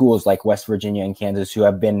schools like West Virginia and Kansas, who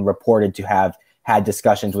have been reported to have had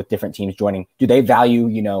discussions with different teams joining, do they value,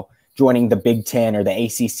 joining the Big 10 or the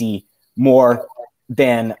ACC more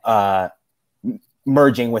than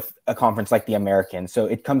merging with a conference like the American? So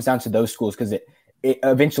it comes down to those schools, because it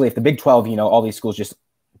eventually, if the Big 12, all these schools just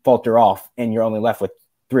falter off and you're only left with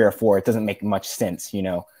 3 or 4, it doesn't make much sense,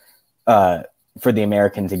 for the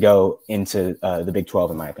American to go into the Big 12,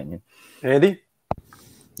 in my opinion. Andy?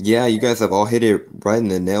 Yeah, you guys have all hit it right in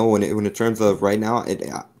the nail when it terms of right now.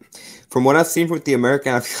 From what I've seen with the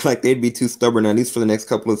American, I feel like they'd be too stubborn, at least for the next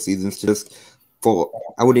couple of seasons, to just fold.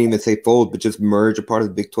 I wouldn't even say fold, but just merge a part of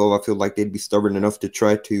the Big 12. I feel like they'd be stubborn enough to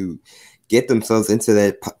try to get themselves into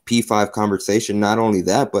that P5 conversation. Not only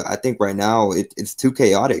that, but I think right now it's too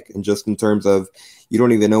chaotic, and just in terms of you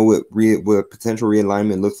don't even know what potential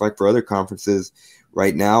realignment looks like for other conferences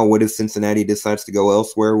right now. What if Cincinnati decides to go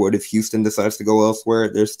elsewhere? What if Houston decides to go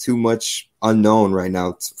elsewhere? There's too much unknown right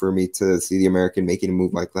now for me to see the American making a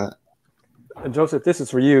move like that. Joseph, this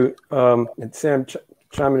is for you. And Sam,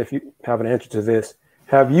 chime in if you have an answer to this.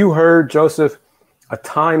 Have you heard, Joseph, a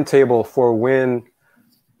timetable for when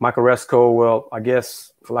Mike Oresco will, I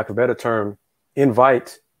guess, for lack of a better term,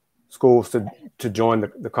 invite schools to join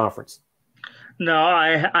the conference? No,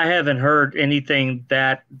 I haven't heard anything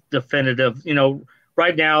that definitive.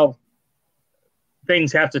 Right now,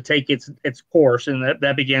 things have to take its course, and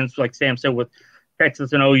that begins, like Sam said, with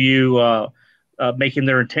Texas and OU making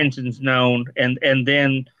their intentions known, and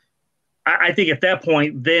then I think at that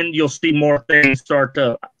point, then you'll see more things start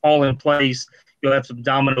to fall in place. You'll have some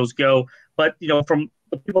dominoes go. But from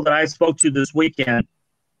the people that I spoke to this weekend,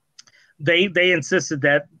 they insisted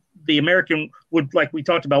that the American would, like we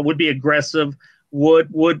talked about, would be aggressive,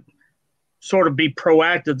 would sort of be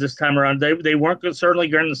proactive this time around. They weren't certainly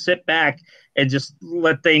going to sit back and just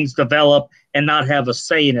let things develop and not have a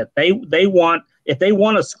say in it. They want, if they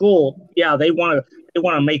want a school, yeah, they want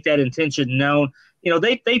to make that intention known.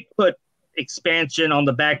 They put expansion on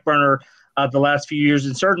the back burner the last few years,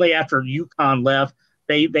 and certainly after UConn left,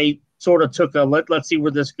 they sort of took a let's see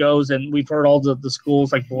where this goes, and we've heard all the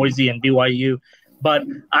schools like Boise and BYU. But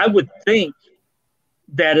I would think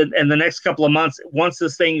that in the next couple of months, once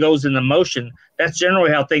this thing goes into motion, that's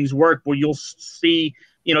generally how things work, where you'll see,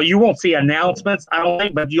 you won't see announcements, I don't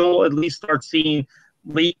think, but you'll at least start seeing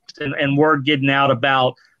leaks and word getting out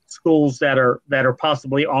about schools that are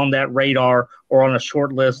possibly on that radar or on a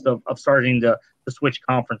short list of starting to switch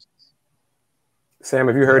conferences. Sam,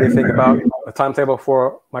 have you heard anything about a timetable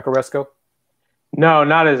for Mike Oresco? No,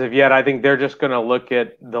 not as of yet. I think they're just going to look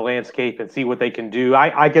at the landscape and see what they can do.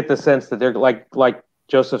 I get the sense that they're like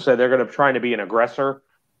Joseph said, they're going to try to be an aggressor.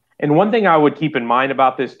 And one thing I would keep in mind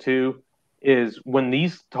about this too is when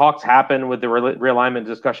these talks happen, with the realignment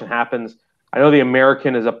discussion happens, I know the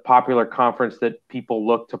American is a popular conference that people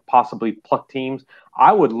look to possibly pluck teams.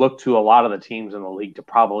 I would look to a lot of the teams in the league to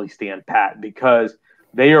probably stand pat, because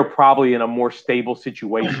they are probably in a more stable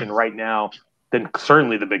situation right now than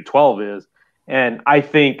certainly the Big 12 is. And I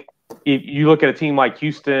think if you look at a team like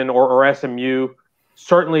Houston or SMU,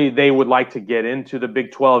 certainly they would like to get into the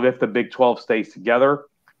Big 12 if the Big 12 stays together.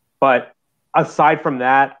 But aside from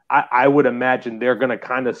that, I would imagine they're going to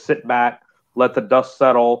kind of sit back, let the dust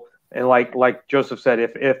settle, and like Joseph said,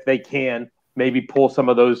 if they can, maybe pull some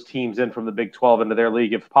of those teams in from the Big 12 into their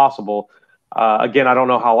league if possible. Again, I don't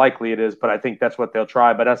know how likely it is, but I think that's what they'll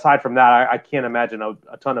try. But aside from that, I can't imagine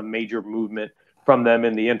a ton of major movement from them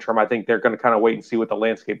in the interim. I think they're going to kind of wait and see what the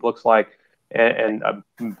landscape looks like and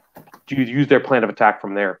use their plan of attack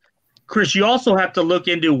from there. Kris, you also have to look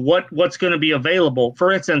into what's going to be available.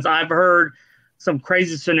 For instance, I've heard some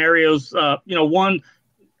crazy scenarios. One,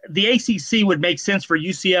 the ACC would make sense for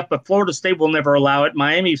UCF, but Florida State will never allow it.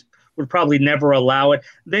 Miami would probably never allow it.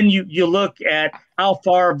 Then you look at how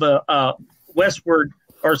far of a westward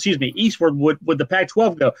eastward would the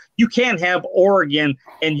Pac-12 go? You can't have Oregon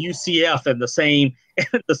and UCF in the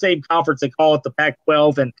same conference and call it the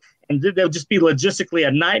Pac-12, and they'll just be logistically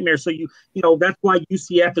a nightmare. So that's why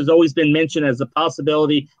UCF has always been mentioned as a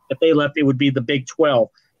possibility. If they left, it would be the Big 12.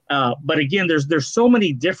 But again, there's so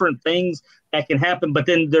many different things that can happen. But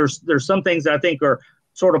then there's some things that I think are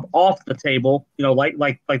sort of off the table. Like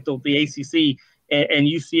the ACC and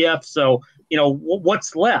UCF. So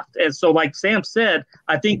what's left? And so, like Sam said,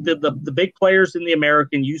 I think that the big players in the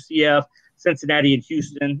American, UCF, Cincinnati, and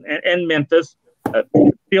Houston, and Memphis,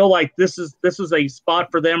 feel like this is a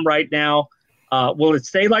spot for them right now. Will it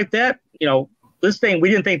stay like that? This thing, we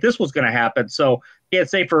didn't think this was going to happen, so can't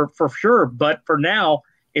say for sure. But for now,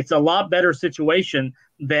 it's a lot better situation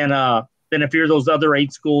than if you're those other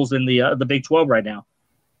 8 schools in the Big 12 right now.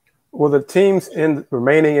 Will the teams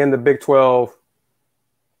remaining in the Big 12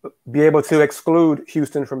 be able to exclude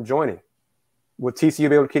Houston from joining? Will TCU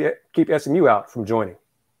be able to keep SMU out from joining?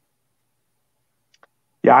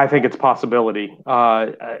 Yeah, I think it's a possibility.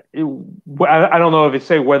 I don't know if it's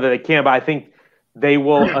say whether they can, but I think they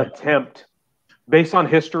will attempt. Based on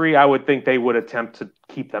history, I would think they would attempt to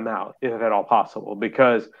keep them out, if at all possible.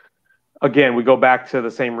 Because, again, we go back to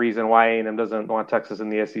the same reason why A&M doesn't want Texas in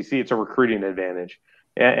the SEC. It's a recruiting advantage.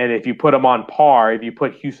 And if you put them on par, if you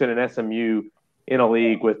put Houston and SMU in a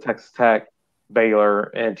league with Texas Tech, Baylor,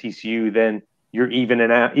 and TCU, then you're even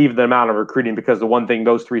the amount of recruiting, because the one thing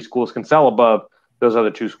those 3 schools can sell above those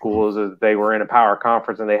other 2 schools is they were in a power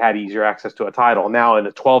conference and they had easier access to a title. Now in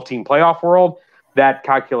the 12-team playoff world, that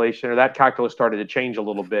calculus started to change a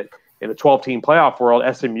little bit. In the 12-team playoff world,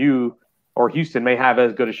 SMU or Houston may have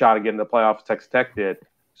as good a shot at getting the playoffs as Texas Tech did.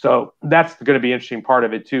 So that's going to be an interesting part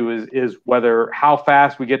of it too, is how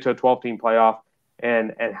fast we get to a 12-team playoff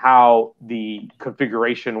and how the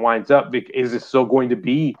configuration winds up. Is it still going to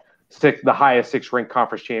be the highest 6 ranked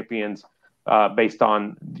conference champions based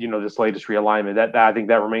on this latest realignment? That I think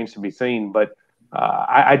that remains to be seen. But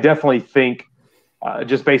I definitely think,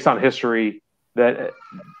 just based on history, that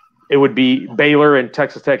it would be Baylor and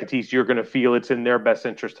Texas Tech and TCU are going to feel it's in their best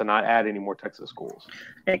interest to not add any more Texas schools.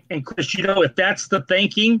 And Chris, if that's the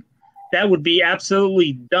thinking, that would be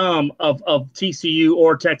absolutely dumb of TCU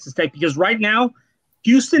or Texas Tech, because right now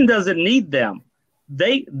Houston doesn't need them.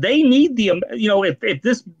 They need if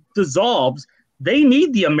this dissolves, they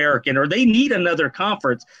need the American, or they need another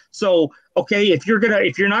conference. So, okay, if you're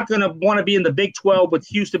not gonna want to be in the Big 12 with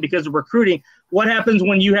Houston because of recruiting, what happens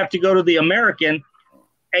when you have to go to the American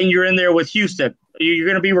and you're in there with Houston? You're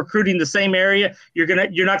going to be recruiting the same area. You're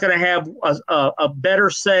not going to have a better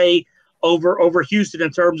say over Houston in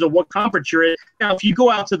terms of what conference you're in. Now, if you go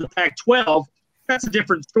out to the Pac-12, that's a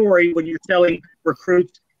different story when you're telling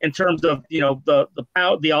recruits in terms of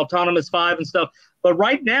the autonomous 5 and stuff. But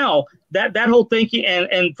right now, that whole thinking,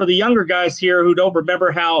 and for the younger guys here who don't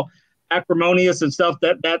remember how acrimonious and stuff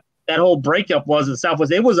that whole breakup was in the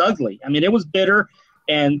Southwest, it was ugly. I mean, it was bitter,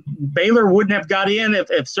 and Baylor wouldn't have got in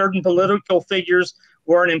if certain political figures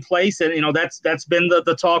weren't in place. And that's been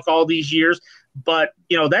the talk all these years. But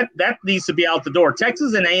that needs to be out the door.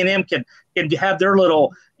 Texas and A&M can have their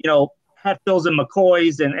little Hatfields and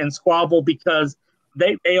McCoys and squabble because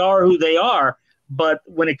they are who they are. But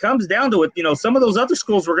when it comes down to it, some of those other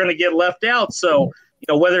schools were going to get left out. So,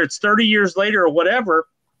 whether it's 30 years later or whatever,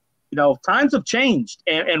 times have changed.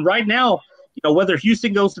 And right now, whether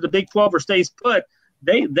Houston goes to the Big 12 or stays put,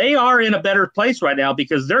 they are in a better place right now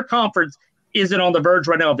because their conference isn't on the verge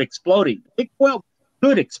right now of exploding. The Big 12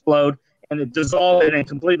 could explode and dissolve it and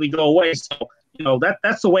completely go away. So,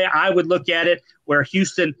 that's the way I would look at it, where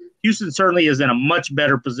Houston certainly is in a much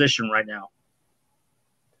better position right now.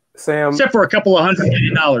 Sam, except for a couple of $100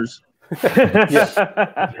 million.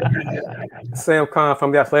 Sam Khan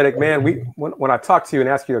from The Athletic. Man, when I talked to you and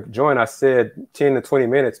asked you to join, I said 10 to 20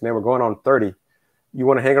 minutes. Man, we're going on 30. You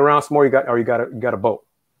want to hang around some more? You got a boat?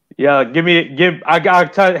 Yeah, I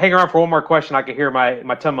got to hang around for one more question. I can hear my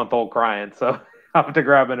 10-month-old crying, so I'll have to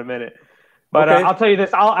grab in a minute. But okay. I'll tell you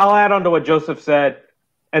this. I'll add on to what Joseph said,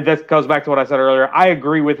 and this goes back to what I said earlier. I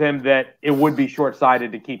agree with him that it would be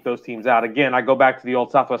short-sighted to keep those teams out. Again, I go back to the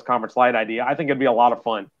old Southwest Conference Light idea. I think it'd be a lot of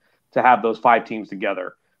fun to have those 5 teams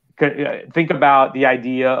together. Think about the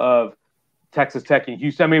idea of Texas Tech and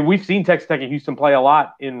Houston. I mean, we've seen Texas Tech and Houston play a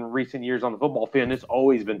lot in recent years on the football field, and it's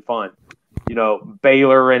always been fun.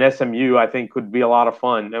 Baylor and SMU, I think, would be a lot of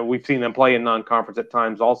fun. And we've seen them play in non-conference at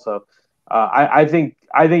times also. I think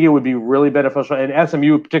it would be really beneficial. And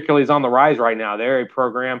SMU particularly is on the rise right now. They're a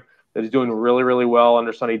program that is doing really, really well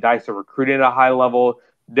under Sonny Dykes. They're recruiting at a high level.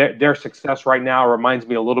 Their success right now reminds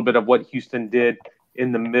me a little bit of what Houston did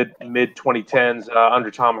in the mid 2010s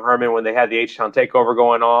under Tom Herman when they had the H-Town takeover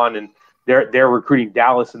going on, and they're recruiting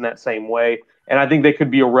Dallas in that same way. And I think they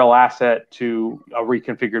could be a real asset to a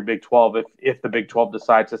reconfigured Big 12 if the Big 12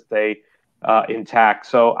 decides to stay intact.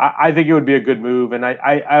 So I think it would be a good move. And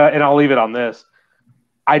I'll leave it on this.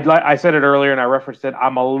 I said it earlier and I referenced it.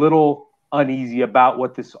 I'm a little uneasy about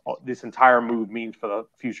what this entire move means for the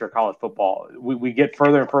future of college football. We get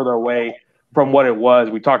further and further away from what it was.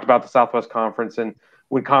 We talked about the Southwest Conference and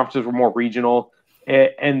when conferences were more regional.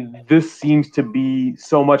 And this seems to be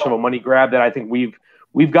so much of a money grab that I think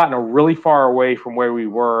we've gotten really far away from where we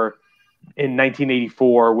were in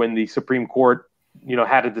 1984 when the Supreme Court,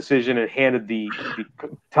 had a decision and handed the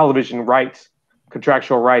television rights,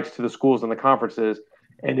 contractual rights to the schools and the conferences.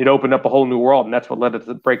 And it opened up a whole new world. And that's what led to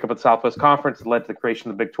the breakup of the Southwest Conference. It led to the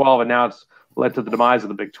creation of the Big 12. And now it's led to the demise of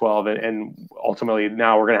the Big 12. And ultimately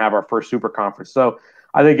now we're going to have our first super conference. So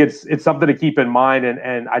I think it's something to keep in mind.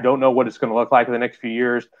 And I don't know what it's going to look like in the next few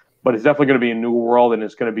years, but it's definitely going to be a new world. And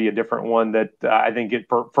it's going to be a different one that I think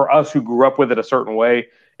for us who grew up with it a certain way,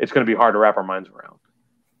 it's going to be hard to wrap our minds around.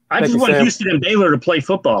 I just want Houston and Baylor to play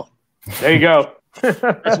football. There you go.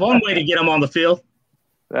 That's one way to get them on the field.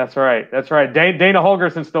 That's right. Dana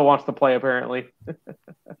Holgerson still wants to play, apparently.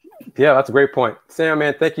 Yeah, that's a great point. Sam,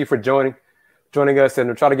 man, thank you for joining us, and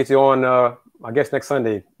we'll try to get you on, I guess, next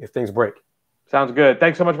Sunday if things break. Sounds good.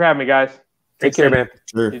 Thanks so much for having me, guys. Take care, man.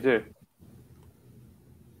 Sure. You too.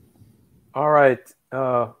 All right.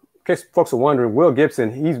 In case folks are wondering, Will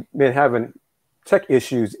Gibson, he's been having tech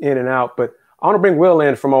issues in and out, but I want to bring Will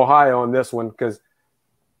in from Ohio on this one because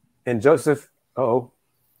 – and Joseph –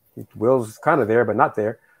 Will's kind of there, but not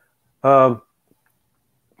there. Sam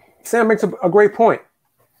makes a great point.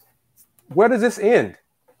 Where does this end?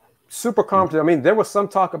 Super conference. I mean, there was some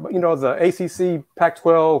talk about, the ACC,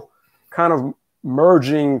 Pac-12 kind of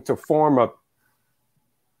merging to form a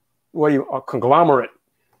conglomerate,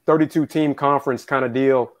 32-team conference kind of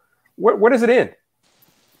deal. Where does it end?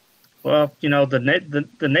 Well, the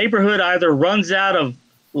neighborhood either runs out of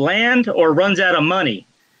land or runs out of money.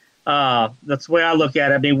 That's the way I look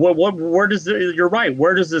at it. I mean, where does you're right.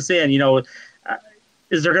 Where does this end?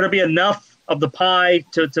 Is there going to be enough of the pie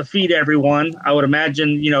to feed everyone? I would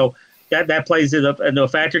imagine, that plays into a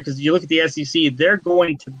factor because you look at the SEC, they're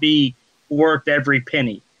going to be worth every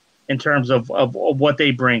penny in terms of what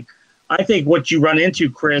they bring. I think what you run into,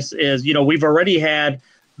 Kris, is, we've already had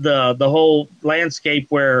the whole landscape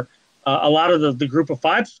where a lot of the group of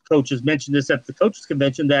five coaches mentioned this at the coaches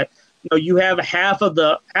convention that, you have half of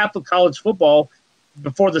college football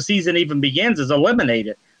before the season even begins is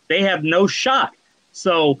eliminated. They have no shot.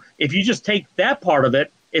 So if you just take that part of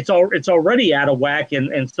it, it's already out of whack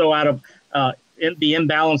and so out of the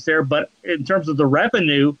imbalance there. But in terms of the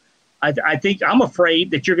revenue, I think I'm afraid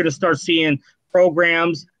that you're going to start seeing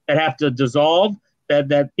programs that have to dissolve,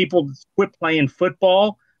 that people quit playing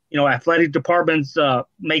football. Athletic departments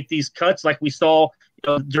make these cuts like we saw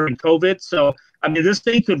during COVID. So, I mean, this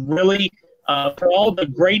thing could really, for all the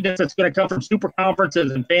greatness that's going to come from super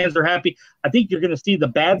conferences and fans are happy, I think you're going to see the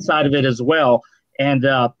bad side of it as well. And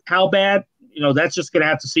how bad, that's just going to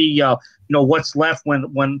have to see, what's left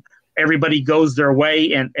when everybody goes their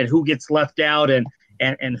way and who gets left out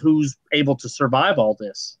and who's able to survive all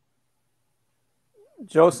this.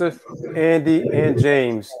 Joseph, Andy, and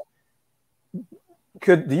James,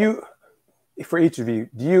 for each of you,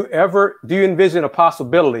 do you envision a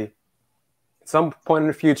possibility at some point in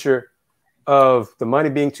the future of the money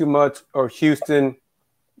being too much or Houston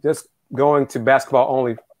just going to basketball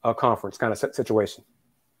only conference kind of situation?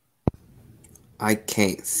 I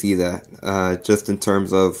can't see that. Just in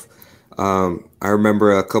terms of, I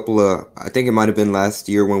remember I think it might have been last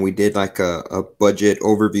year when we did like a budget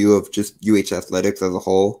overview of just UH athletics as a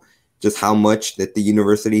whole, just how much that the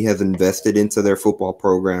university has invested into their football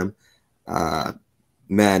program.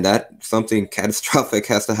 Man, that something catastrophic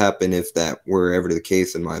has to happen if that were ever the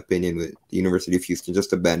case, in my opinion, with the University of Houston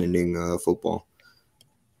just abandoning football.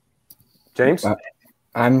 James?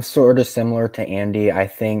 I'm sort of similar to Andy. I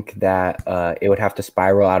think that it would have to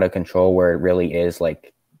spiral out of control where it really is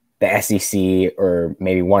like the SEC or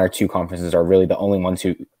maybe one or two conferences are really the only ones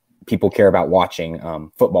who people care about watching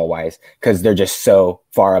football-wise because they're just so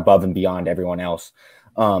far above and beyond everyone else.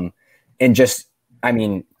 And just, I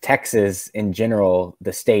mean, Texas in general,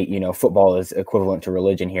 the state, football is equivalent to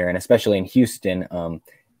religion here. And especially in Houston,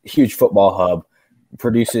 huge football hub,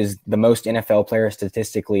 produces the most NFL players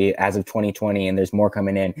statistically as of 2020, and there's more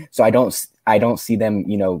coming in. So I don't see them,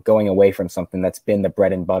 going away from something that's been the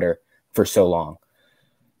bread and butter for so long.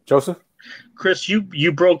 Joseph? Kris,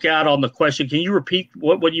 you broke out on the question. Can you repeat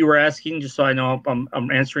what you were asking just so I know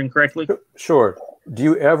I'm answering correctly? Sure. do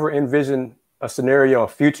you ever envision a scenario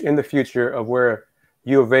in the future of where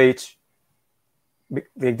U of H,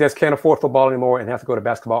 they just can't afford football anymore and have to go to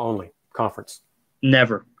basketball only conference?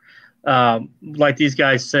 Never. Like these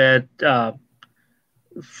guys said,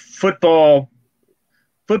 football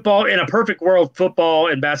in a perfect world, football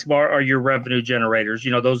and basketball are your revenue generators.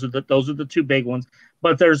 Those are the two big ones.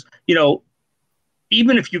 But there's,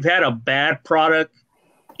 even if you've had a bad product,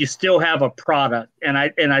 you still have a product. And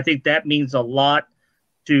I think that means a lot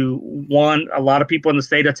to a lot of people in the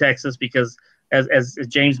state of Texas, because as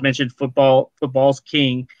James mentioned, football's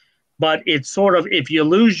king. But it's sort of, if you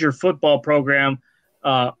lose your football program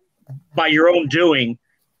by your own doing,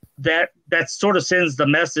 that sort of sends the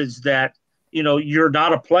message that, you're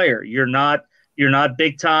not a player. You're not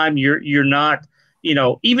big time. You're not,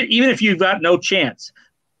 even if you've got no chance,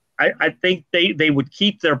 I think they would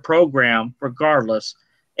keep their program regardless.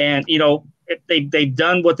 And, they've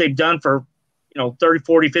done what they've done for, 30,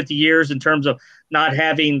 40, 50 years in terms of not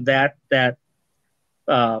having that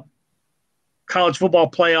college football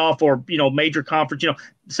playoff or, major conference.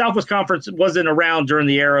 Southwest Conference wasn't around during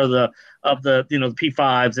the era of the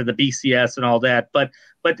P5s and the BCS and all that, but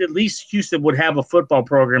at least Houston would have a football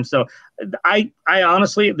program. So I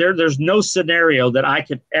honestly, there's no scenario that I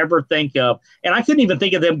could ever think of, and I couldn't even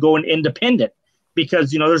think of them going independent,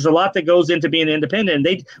 because there's a lot that goes into being independent. And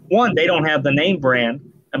they don't have the name brand.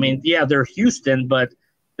 I mean, yeah, they're Houston, but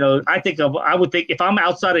I would think if I'm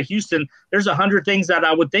outside of Houston, there's 100 things that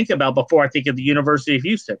I would think about before I think of the University of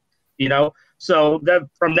Houston, So that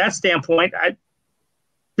from that standpoint, I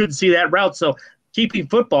couldn't see that route. So keeping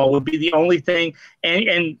football would be the only thing.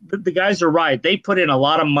 And the guys are right. They put in a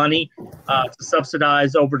lot of money to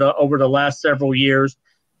subsidize over the last several years.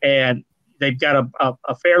 And they've got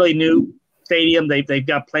a fairly new stadium. They've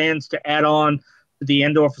got plans to add on to the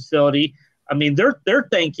indoor facility. I mean, they're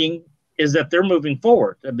thinking is that they're moving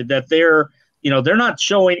forward. I mean, that they're not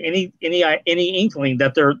showing any inkling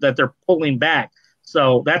that they're pulling back.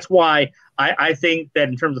 So that's why I think that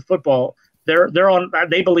in terms of football,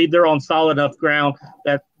 they believe they're on solid enough ground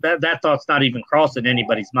that thought's not even crossing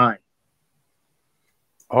anybody's mind.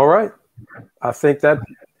 All right, I think that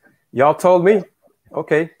y'all told me.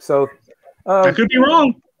 Okay, so I could be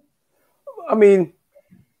wrong. I mean,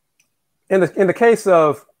 in the case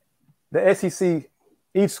of the SEC,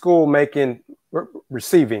 each school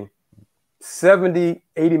receiving 70,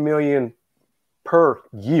 80 million per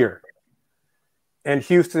year. And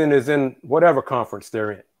Houston is in whatever conference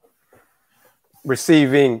they're in,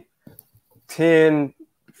 receiving 10,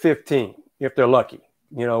 15, if they're lucky.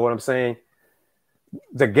 You know what I'm saying?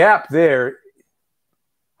 The gap there,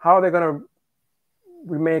 how are they going to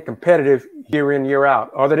remain competitive year in, year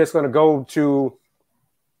out? Are they just going to go to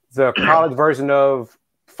the college version of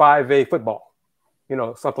 5A football?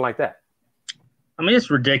 Something like that. I mean, it's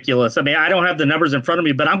ridiculous. I mean, I don't have the numbers in front of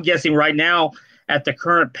me, but I'm guessing right now at the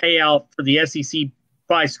current payout for the SEC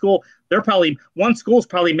by school, one school's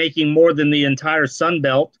probably making more than the entire Sun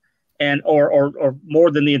Belt or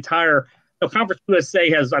more than the entire Conference USA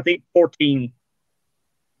has, I think, 14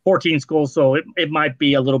 schools. So it might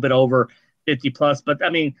be a little bit over 50 plus, but I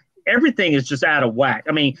mean, everything is just out of whack.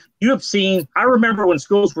 I mean, I remember when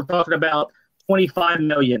schools were talking about 25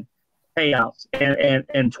 million payouts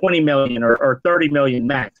and 20 million or 30 million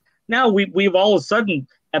max. Now we've all of a sudden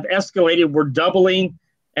have escalated. We're doubling,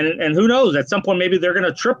 and who knows, at some point maybe they're going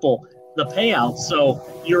to triple the payouts.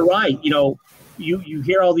 So you're right. You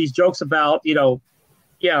hear all these jokes about,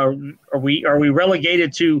 are we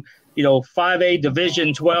relegated to 5A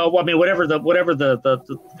Division 12? I mean, whatever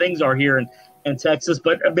the things are here in Texas.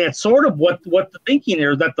 But I mean, it's sort of what the thinking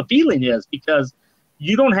is, that the feeling is, because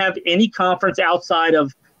you don't have any conference outside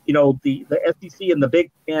of the SEC and the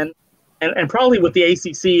Big Ten, and probably with the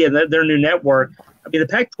ACC and their new network. I mean, the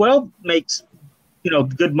Pac-12 makes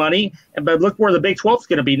good money, but look where the Big 12 is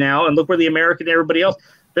going to be now, and look where the American and everybody else.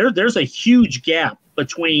 There's a huge gap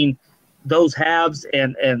between those haves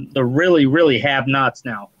and the really, really have-nots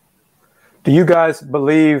now. Do you guys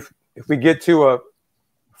believe if we get to a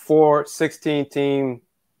 16-team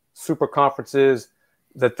super conferences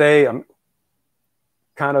that they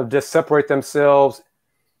kind of just separate themselves,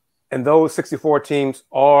 and those 64 teams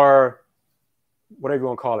are, whatever you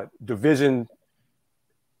want to call it, Division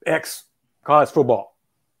X college football,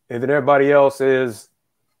 and then everybody else is,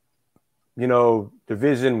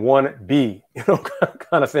 Division 1B,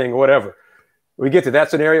 kind of thing, or whatever. We get to that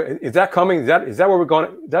scenario. Is that coming? Is that where we're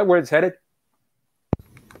going? Is that where it's headed?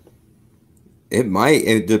 It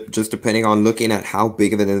might, just depending on looking at how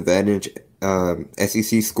big of an advantage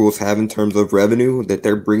SEC schools have in terms of revenue that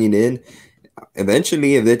they're bringing in.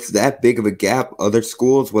 Eventually, if it's that big of a gap, other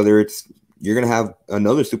schools, whether it's you're going to have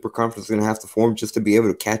another super conference going to have to form just to be able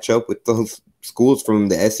to catch up with those schools from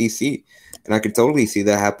the SEC. And I could totally see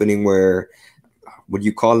that happening where, would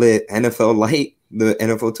you call it NFL light, the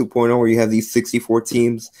NFL 2.0, where you have these 64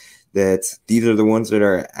 teams that these are the ones that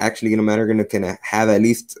are actually going to matter, going to have at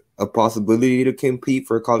least a possibility to compete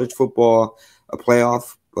for college football, a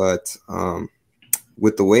playoff. But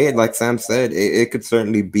with the way, like Sam said, it could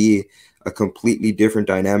certainly be a completely different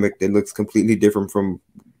dynamic that looks completely different from,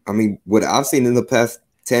 I mean, what I've seen in the past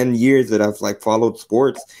 10 years that I've like followed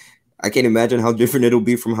sports. I can't imagine how different it'll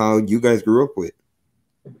be from how you guys grew up with.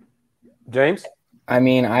 James? I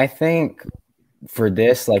mean, I think for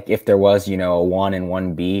this, like if there was, you know, a 1 and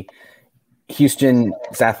 1B,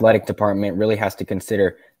 Houston's athletic department really has to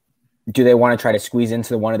consider, do they want to try to squeeze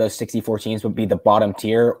into one of those 64 teams but be the bottom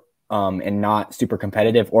tier and not super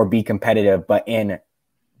competitive, or be competitive but in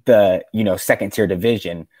the, you know, second tier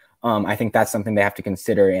division? I think that's something they have to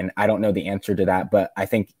consider, and I don't know the answer to that, but I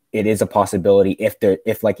think it is a possibility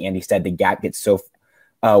if like Andy said, the gap gets so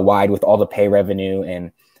wide with all the pay revenue,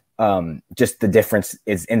 and just the difference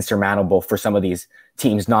is insurmountable for some of these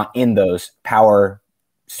teams not in those power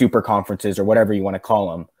super conferences or whatever you want to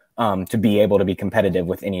call them, to be able to be competitive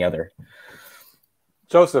with any other.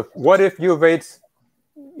 Joseph, what if U of H,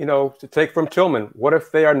 you know, to take from Tillman, what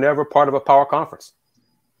if they are never part of a power conference?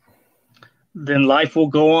 Then life will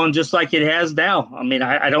go on just like it has now. I mean,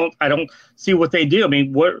 I don't see what they do. I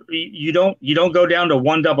mean, what you don't go down to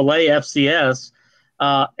 1AA FCS,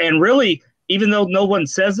 and really, even though no one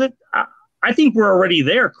says it, I think we're already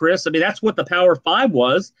there, Kris. I mean, that's what the Power Five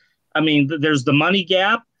was. I mean, there's the money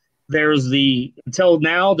gap. There's until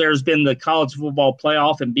now, there's been the college football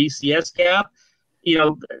playoff and BCS gap. You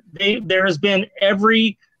know, there has been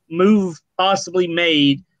every move possibly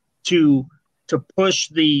made to push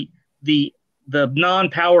the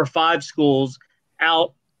non-Power Five schools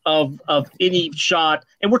out of any shot.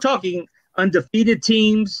 And we're talking undefeated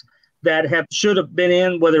teams that should have been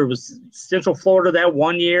in, whether it was Central Florida that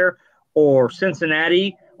 1 year or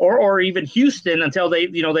Cincinnati or even Houston until they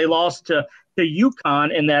lost to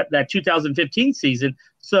UConn in that 2015 season.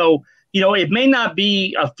 So, you know, it may not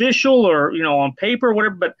be official or, you know, on paper or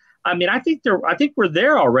whatever, but I mean, I think we're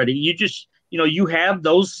there already. You just, you know, you have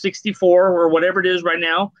those 64 or whatever it is right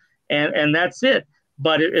now, and that's it.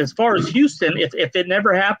 But as far as Houston, if it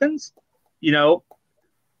never happens, you know,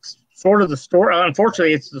 sort of the story,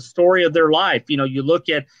 unfortunately, it's the story of their life. You know, you look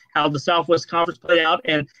at how the Southwest Conference played out,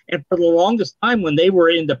 and for the longest time when they were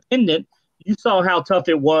independent, you saw how tough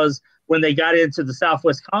it was when they got into the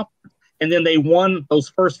Southwest Conference, and then they won those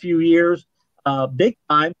first few years big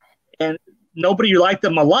time, and nobody liked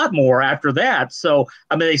them a lot more after that. So,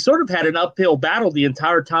 I mean, they sort of had an uphill battle the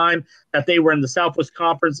entire time that they were in the Southwest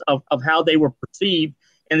Conference of how they were perceived.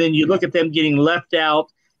 And then you look at them getting left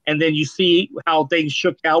out, and then you see how things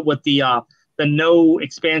shook out with the no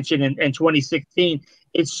expansion in 2016.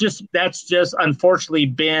 That's just unfortunately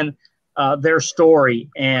been their story.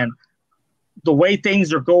 And the way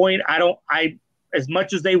things are going, as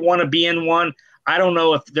much as they want to be in one, I don't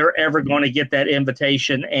know if they're ever going to get that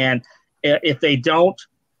invitation. And if they don't,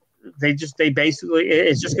 they're just going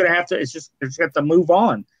to move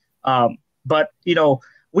on. But, you know,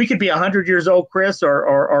 we could be 100 years old, Kris,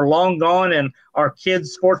 or long gone, and our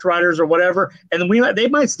kids, sports writers or whatever, and they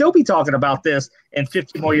might still be talking about this in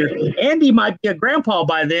 50 more years. Andy might be a grandpa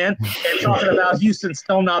by then and talking about Houston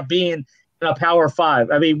still not being in a Power Five.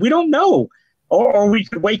 I mean, we don't know. Or we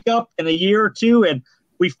could wake up in a year or two and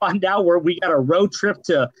we find out where we got a road trip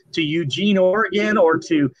to Eugene, Oregon, or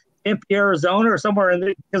to Tempe, Arizona, or somewhere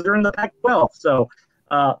because they're in the Pac-12. So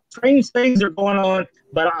strange things are going on,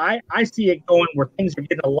 but I see it going where things are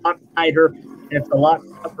getting a lot tighter, and it's a lot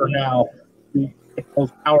tougher now to get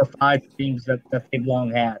those Power Five teams that they've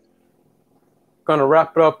long had. Going to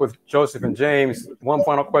wrap it up with Joseph and James. One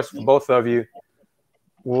final question for both of you.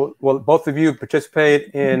 Will both of you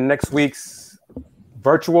participate in next week's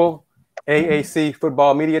virtual AAC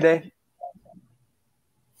Football Media Day?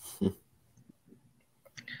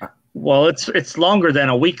 Well, it's longer than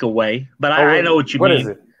a week away, but I know what you mean. What is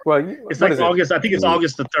it? Well, it's like August. I think it's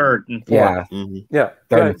August the 3rd and 4th. Yeah, yeah,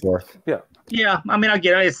 3rd and 4th. Yeah. I mean, I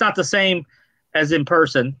get it. It's not the same as in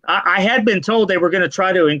person. I had been told they were going to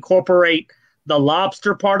try to incorporate the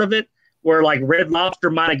lobster part of it, where like Red Lobster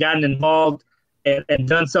might have gotten involved and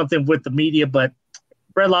done something with the media, but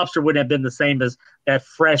Red Lobster wouldn't have been the same as that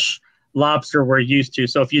fresh lobster we're used to.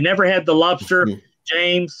 So if you never had the lobster,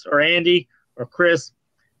 James or Andy or Kris,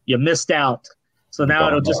 you missed out. So now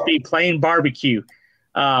it'll just be plain barbecue.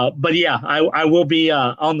 But yeah, I will be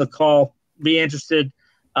on the call, be interested.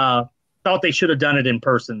 Thought they should have done it in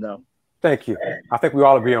person though. Thank you. I think we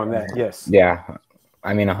all agree on that. Yes. Yeah.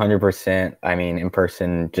 I mean, 100%. I mean, in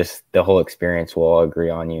person, just the whole experience we'll all agree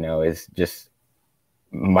on, is just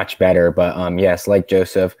much better. But yes, like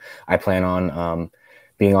Joseph, I plan on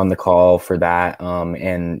being on the call for that.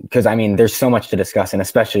 And because, I mean, there's so much to discuss, and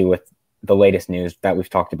especially with the latest news that we've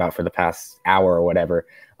talked about for the past hour or whatever.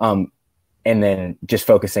 And then just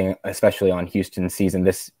focusing especially on Houston's season,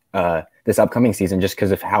 this upcoming season, just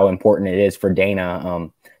because of how important it is for Dana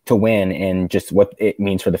to win and just what it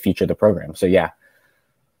means for the future of the program. So, yeah.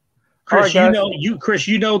 Kris, Kris,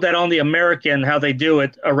 that on the American, how they do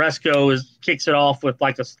it, Oresco kicks it off with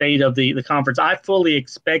like a state of the conference. I fully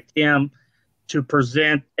expect him to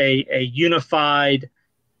present a unified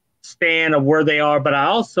stand of where they are, but I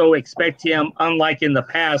also expect him, unlike in the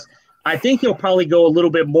past, I think he'll probably go a little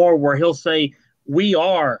bit more where he'll say, we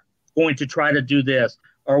are going to try to do this,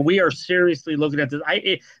 or we are seriously looking at this.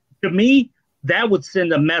 To me, that would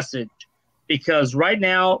send a message, because right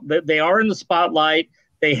now they are in the spotlight.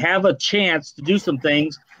 They have a chance to do some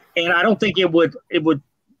things, and I don't think it would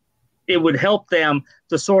help them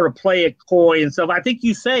to sort of play it coy and stuff. I think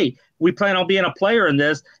you say we plan on being a player in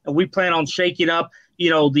this, and we plan on shaking up,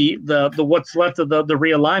 the what's left of the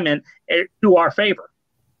realignment to our favor.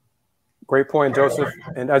 Great point, Joseph.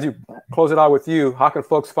 And as you close it out with you, how can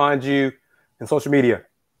folks find you in social media?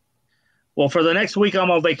 Well, for the next week, I'm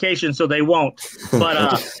on vacation, so they won't.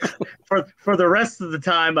 But for the rest of the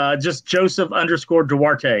time, just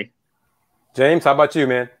Joseph_Duarte. James, how about you,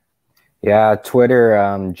 man? Yeah, Twitter,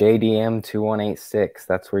 JDM2186.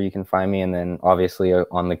 That's where you can find me. And then obviously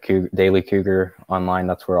on the Daily Cougar online,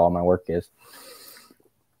 that's where all my work is.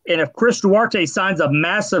 And if Kris Duarte signs a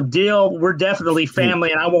massive deal, we're definitely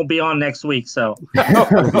family, and I won't be on next week. So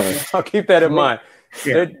I'll keep that in mind.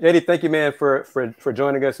 Yeah. JD, thank you, man, for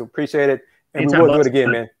joining us. We appreciate it. And we will do it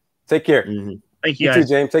again, man. Take care. Mm-hmm. Thank you, guys. You too,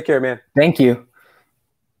 James. Take care, man. Thank you.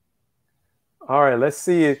 All right, let's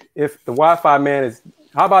see if the Wi-Fi man is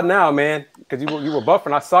 – how about now, man? Because you were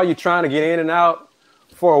buffering. I saw you trying to get in and out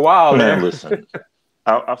for a while. Man, listen.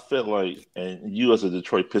 I feel like, and you as a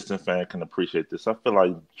Detroit Piston fan can appreciate this, I feel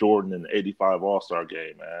like Jordan in the 85 All-Star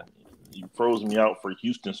game, man. You froze me out for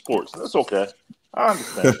Houston sports. That's okay. I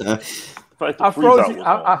understand. I froze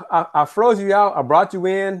you out. I brought you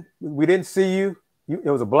in. We didn't see you. It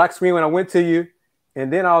was a black screen when I went to you.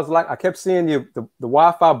 And then I kept seeing you, the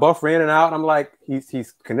Wi-Fi buffer in and out. I'm like,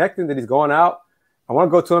 he's connecting, then he's going out. I want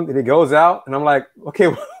to go to him, and he goes out. And I'm like, okay,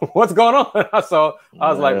 what's going on? So I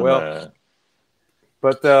was like, well. Man.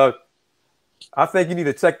 But I think you need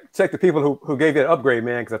to check the people who gave you an upgrade,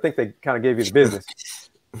 man, because I think they kind of gave you the business.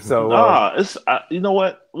 So it's you know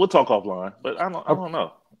what? We'll talk offline. But I don't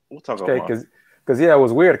know. We'll talk offline. Because it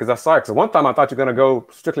was weird because I saw it. Because one time I thought you were gonna go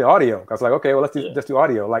strictly audio. I was like, okay, well let's do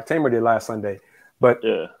audio like Tamer did last Sunday. But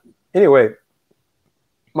anyway,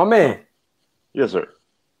 my man. Yes, sir.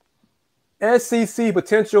 SEC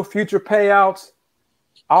potential future payouts,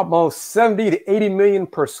 almost 70 to 80 million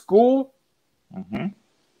per school. Mm-hmm.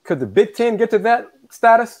 Could the Big Ten get to that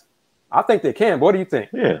status? I think they can. What do you think?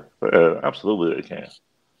 Yeah, absolutely they can.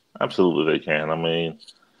 Absolutely they can. I mean,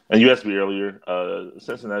 and you asked me earlier,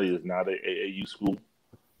 Cincinnati is not a AAU school,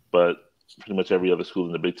 but pretty much every other school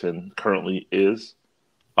in the Big Ten currently is.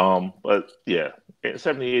 But yeah,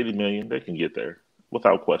 70, 80 million, they can get there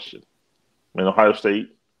without question. I mean, Ohio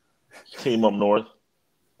State, team up north,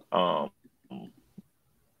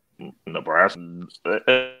 Nebraska.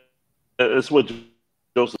 It's what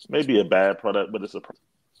Joseph maybe a bad product, but it's a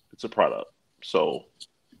product. So,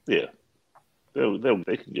 yeah,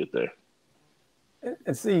 they can get there.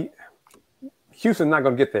 And see, Houston's not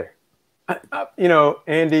going to get there.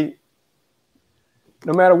 Andy,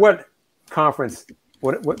 no matter what conference,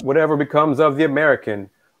 whatever becomes of the American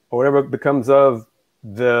or whatever becomes of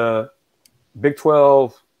the Big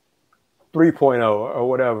 12 3.0 or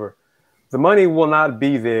whatever, the money will not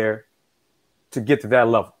be there to get to that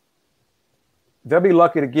level. They'll be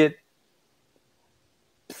lucky to get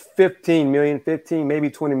 15, maybe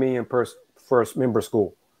 20 million per first member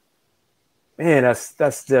school. Man,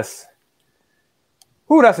 that's just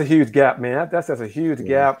that's a huge gap, man. That's a huge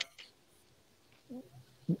gap.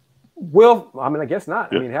 I guess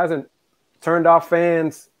not. Yeah. It hasn't turned off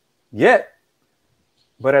fans yet.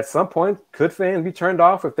 But at some point, could fans be turned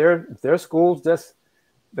off if their schools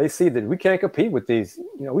they see that we can't compete with these?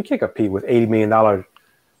 We can't compete with $80 million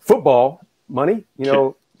football money.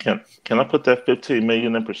 Can I put that 15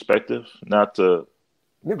 million in perspective? Not to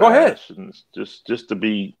go ahead. Just to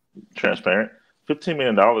be transparent. $15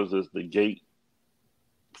 million is the gate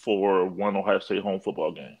for one Ohio State home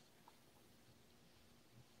football game.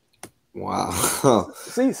 Wow.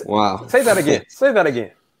 Wow. Say that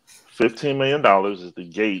again. $15 million is the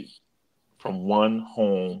gate from one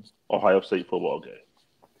home Ohio State football game.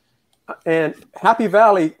 And Happy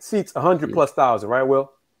Valley seats 100 plus thousand, right,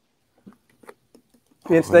 Will?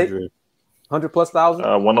 Penn State, 100 plus thousand?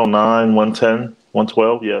 109, 110,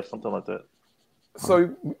 112, yeah, something like that.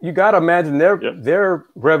 So you got to imagine their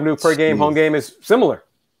revenue per game, home game is similar.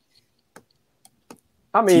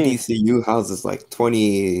 I mean, TDCU houses like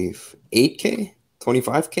 28K,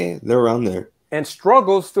 25K. They're around there, and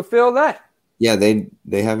struggles to fill that. Yeah,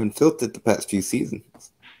 they haven't filled it the past few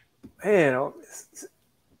seasons. Man,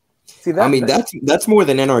 see that? I mean, that's more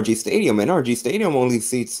than NRG Stadium. NRG Stadium only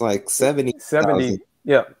seats like 70.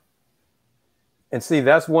 Yeah. And see,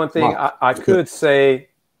 that's one thing I could say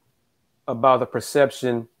about the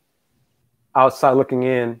perception outside looking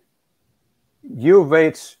in. U of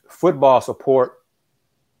H's football support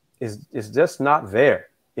is just not there.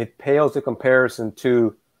 It pales in comparison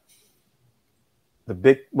to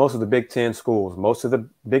most of the Big 10 schools, most of the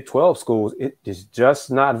Big 12 schools. It is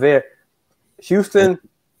just not there. Houston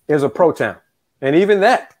is a pro town, and even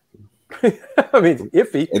that, I mean,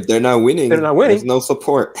 iffy. If they're not winning, there's no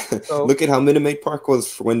support. So, look at how Minute Maid Park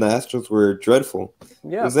was when the Astros were dreadful.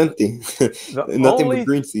 Yeah, it was empty. Nothing but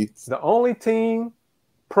green seats. The only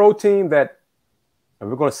pro team that, and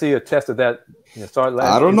we're going to see a test of that. Start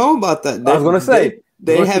last. I don't know about that. I was going to say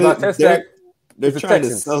they haven't. They're trying to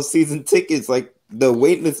sell season tickets. Like the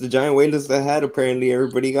waitlist, the giant waitlist they had. Apparently,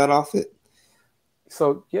 everybody got off it.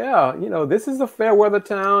 So yeah, this is a fair weather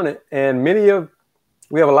town, and we have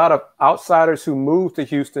a lot of outsiders who move to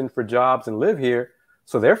Houston for jobs and live here.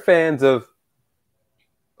 So they're fans of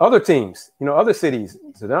other teams, other cities.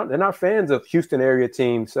 So they're not fans of Houston area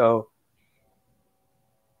teams. So,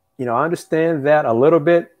 I understand that a little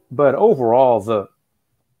bit, but overall,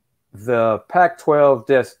 the Pac-12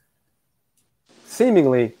 just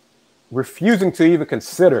seemingly refusing to even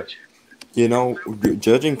consider.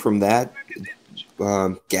 Judging from that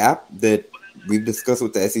gap that we've discussed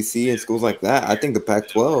with the SEC and schools like that, I think the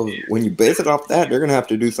Pac-12, when you base it off that, they're going to have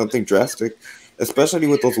to do something drastic, especially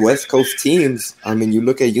with those West Coast teams. I mean, you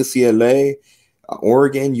look at UCLA,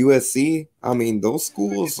 Oregon, USC. I mean, those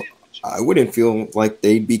schools, I wouldn't feel like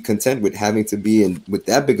they'd be content with having to be in with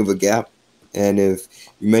that big of a gap. And if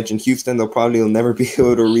you mentioned Houston, they'll probably never be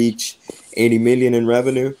able to reach 80 million in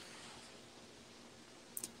revenue.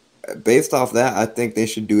 Based off that, I think they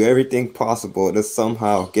should do everything possible to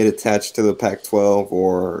somehow get attached to the Pac-12,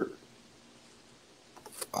 or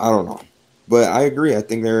I don't know. But I agree. I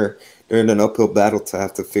think they're in an uphill battle to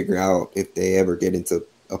have to figure out if they ever get into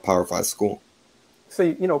a Power 5 school.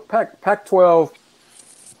 See, Pac-12,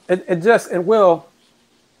 and Will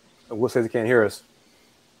says he can't hear us.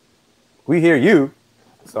 We hear you,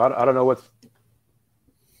 so I don't know what's.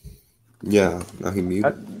 Yeah, now he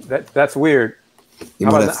muted. That's weird. How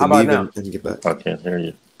about now? And get back. I can't hear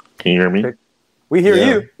you. Can you hear me? Okay. We hear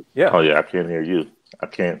you. Yeah. Oh yeah, I can't hear you. I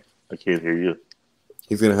can't hear you.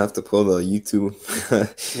 He's gonna have to pull the YouTube.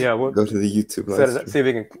 Yeah, we'll go to the YouTube. See if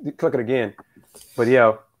we can click it again. But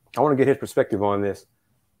yeah, I want to get his perspective on this.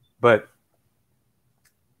 But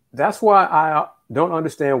that's why I don't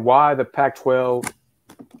understand why the Pac-12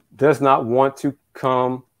 does not want to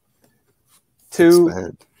come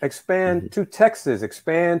to expand to Texas,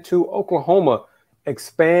 expand to Oklahoma,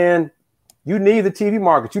 expand. You need the TV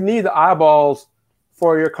market. You need the eyeballs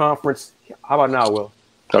for your conference. How about now, Will?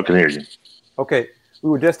 I can hear you. Okay. We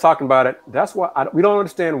were just talking about it. That's why we don't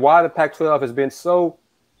understand why the Pac-12 has been so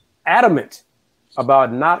adamant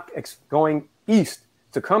about not going east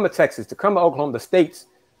to come to Texas, to come to Oklahoma, the states,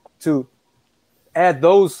 to add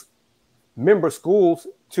those member schools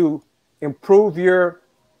to improve your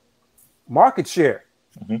market share.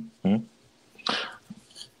 Mm-hmm.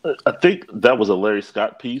 I think that was a Larry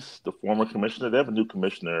Scott piece, the former commissioner. They have a new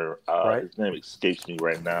commissioner. Right. His name escapes me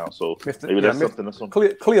right now. So maybe that's something that's on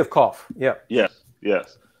Kleefkoff. Yeah.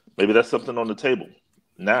 Yes. Maybe that's something on the table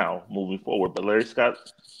now, moving forward. But Larry Scott,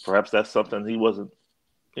 perhaps that's something he wasn't,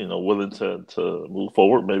 willing to move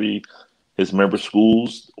forward. Maybe his member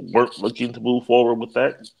schools weren't looking to move forward with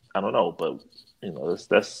that. I don't know, but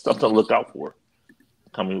that's something to look out for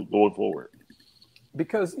going forward.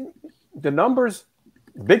 Because the numbers,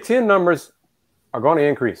 Big Ten numbers, are going to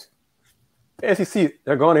increase. The SEC,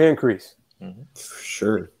 they're going to increase. Mm-hmm.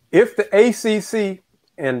 Sure. If the ACC,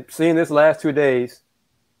 and seeing this last 2 days,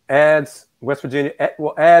 adds West Virginia,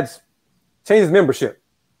 changes membership,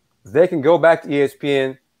 they can go back to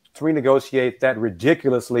ESPN to renegotiate that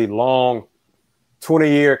ridiculously long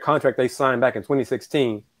 20-year contract they signed back in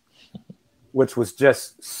 2016, which was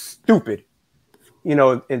just stupid.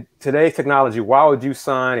 In today's technology, why would you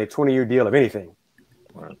sign a 20-year deal of anything?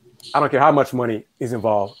 Right. I don't care how much money is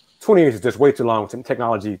involved. 20 years is just way too long with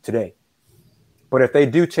technology today. But if they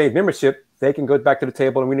do change membership, they can go back to the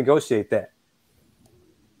table and renegotiate that.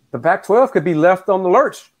 The Pac-12 could be left on the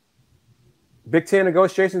lurch. Big Ten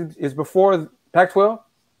negotiations is before Pac-12.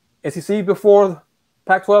 SEC before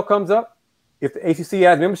Pac-12 comes up. If the ACC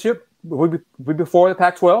adds membership, will be before the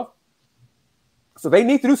Pac-12. So they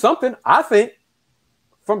need to do something. I think,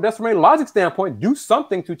 from a logic standpoint, do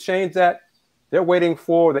something to change that. They're waiting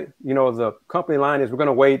for the company line is we're going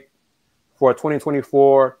to wait for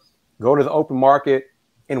 2024, go to the open market,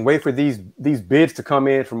 and wait for these bids to come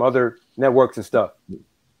in from other networks and stuff.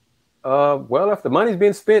 Well, if the money's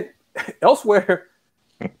being spent elsewhere,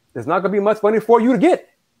 there's not going to be much money for you to get.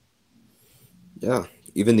 Yeah,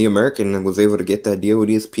 even the American was able to get that deal with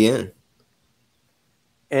ESPN.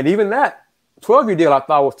 And even that 12-year deal I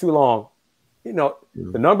thought was too long. The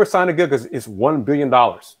number sounded good because it's $1 billion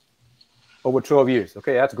over 12 years.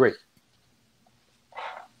 Okay, that's great.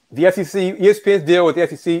 The SEC, ESPN's deal with the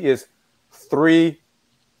SEC is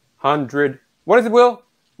 300. What is it, Will?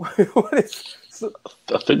 What is?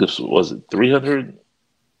 I think was it 300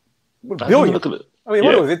 billion? Look at it. I mean,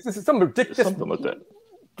 what was it? This is something ridiculous, something like that.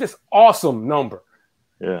 Just awesome number.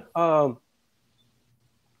 Yeah.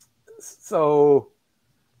 So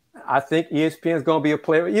I think ESPN's going to be a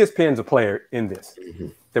player. ESPN's a player in this. Mm-hmm.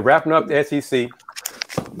 They're wrapping up the SEC.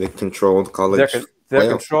 They control college. They're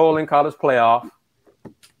controlling college playoff.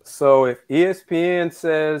 So if ESPN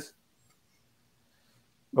says,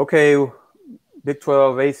 okay, Big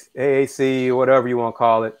 12, AAC, whatever you want to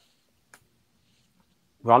call it,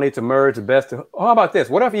 we'll need to merge the best. How about this?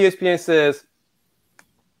 What if ESPN says,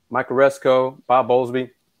 Michael Resco, Bob Bowlesby,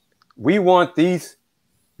 we want these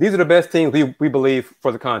are the best teams we believe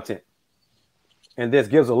for the content. And this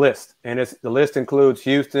gives a list. And the list includes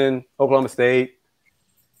Houston, Oklahoma State,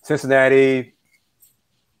 Cincinnati,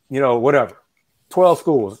 whatever. 12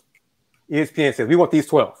 schools. ESPN says, we want these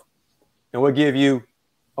 12. And we'll give you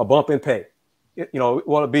a bump in pay.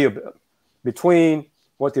 Will it be between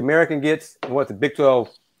what the American gets and what the Big 12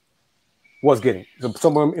 was getting? So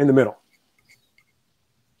somewhere in the middle.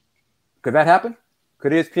 Could that happen?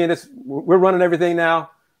 Could ESPN we're running everything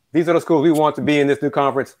now. These are the schools we want to be in this new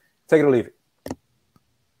conference. Take it or leave it.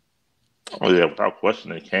 Oh, yeah, without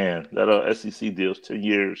question, it can. That SEC deal's 10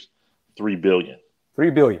 years, $3 billion.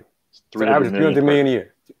 $3 billion. So average $300 million a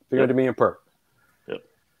year. $300 million per. Yep.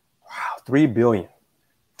 Wow, $3 billion.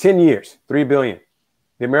 10 years, $3 billion.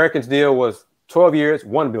 The Americans' deal was 12 years,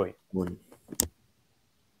 $1 billion.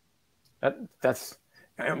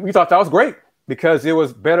 We thought that was great because it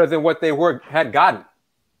was better than what they had gotten.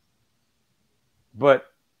 But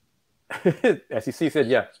SEC said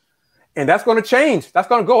yes. And that's going to change. That's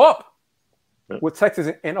going to go up with Texas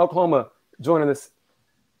and Oklahoma joining this.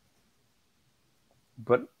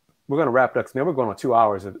 But we're going to wrap it up. Man, we're going on 2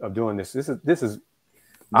 hours of doing this. This is.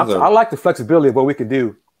 I like the flexibility of what we could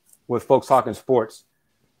do with folks talking sports.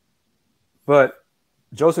 But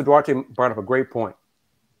Joseph Duarte brought up a great point.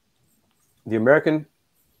 The American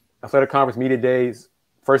Athletic Conference media days,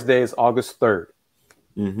 first day is August 3rd.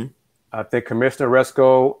 Mm-hmm. I think Commissioner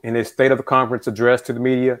Resco, in his State of the Conference address to the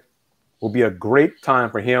media, will be a great time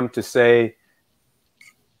for him to say,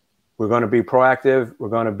 we're going to be proactive. We're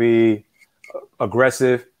going to be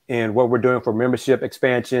aggressive in what we're doing for membership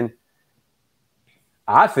expansion.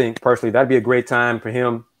 I think, personally, that'd be a great time for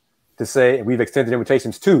him to say, and we've extended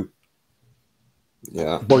invitations to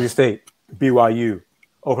Boise State, BYU,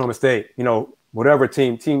 Oklahoma State, whatever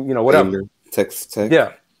team, whatever. Texas Tech.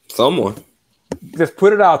 Yeah. Someone. Just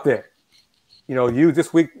put it out there. You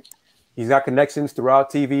this week, he's got connections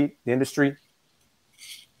throughout TV, the industry.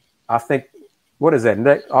 I think, what is that?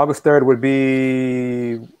 August 3rd would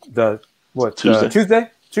be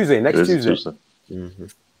Tuesday. Next Tuesday. Mm-hmm.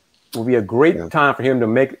 Will be a great time for him to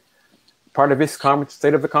make part of his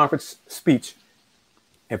State of the Conference speech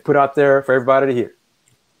and put out there for everybody to hear.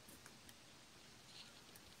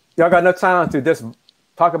 Y'all got enough time to just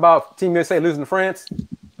talk about Team USA losing to France?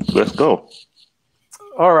 Let's go.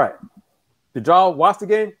 All right. Did y'all watch the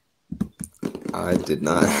game? I did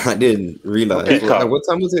not. I didn't realize. Okay, what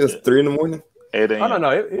time was it? It was 3 a.m? 8 a.m. I don't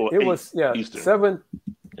know. It was Eastern.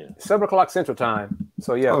 7 o'clock Central Time.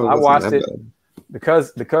 So I watched it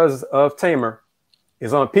because of Tamer.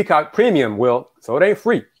 It's on Peacock Premium, Will. So it ain't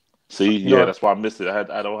free. See, that's why I missed it.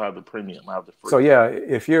 I don't have the premium. I have the free. So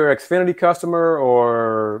if you're an Xfinity customer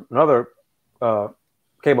or another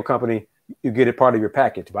cable company, you get it part of your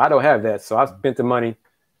package. But I don't have that, so I spent the money,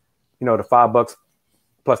 the $5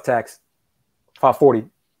 plus tax, $5.40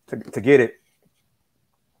 to get it.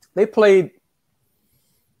 They played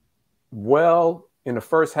well in the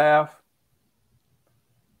first half.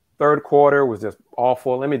 Third quarter was just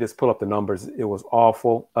awful. Let me just pull up the numbers. It was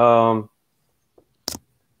awful.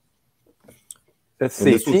 Let's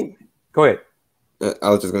see. Go ahead. I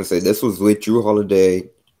was just going to say, this was with Drew Holiday,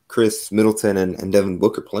 Chris Middleton, and Devin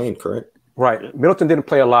Booker playing, correct? Right. Middleton didn't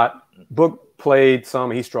play a lot. Book played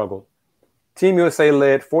some. He struggled. Team USA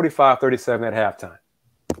led 45-37 at halftime.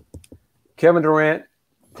 Kevin Durant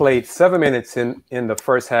played 7 minutes in the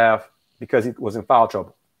first half because he was in foul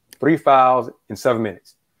trouble. 3 fouls in 7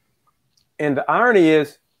 minutes. And the irony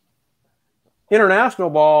is, international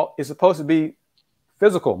ball is supposed to be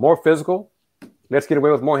physical, more physical. Let's get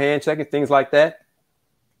away with more hand checking, things like that.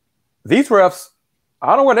 These refs, I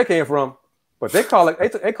don't know where they came from, but they call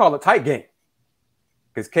it tight game.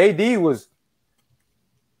 Because KD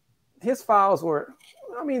his fouls were,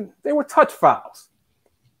 they were touch fouls.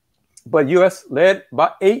 But US led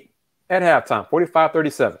by 8 at halftime,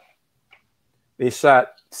 45-37. They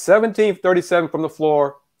shot 17-37 from the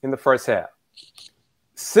floor in the first half.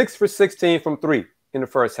 6 for 16 from 3 in the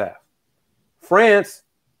first half. France,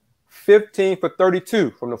 15 for 32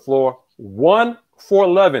 from the floor, 1 for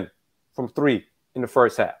 11 from 3 in the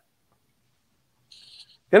first half.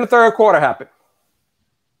 Then the third quarter happened.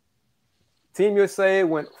 Team USA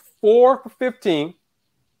went 4 for 15,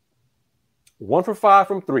 1 for 5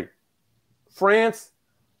 from 3. France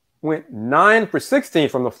went 9 for 16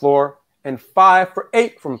 from the floor and 5 for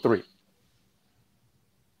 8 from 3.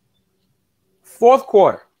 Fourth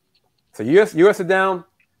quarter. So US are down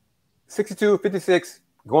 62-56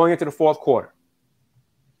 going into the fourth quarter.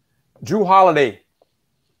 Drew Holiday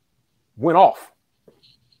went off.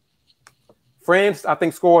 France, I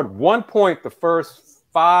think, scored 1 point the first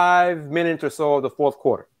 5 minutes or so of the fourth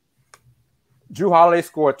quarter. Drew Holiday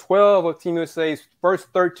scored 12 of Team USA's first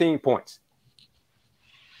 13 points.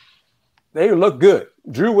 They looked good.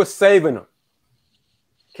 Drew was saving them.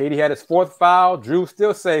 KD had his fourth foul. Drew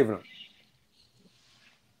still saving them.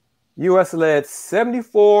 U.S. led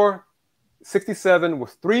 74-67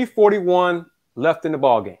 with 3:41 left in the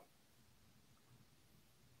ballgame.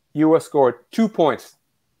 U.S. scored 2 points.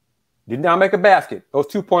 Did not make a basket. Those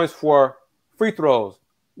 2 points were free throws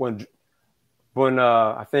when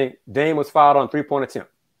I think Dame was fouled on a 3-point attempt.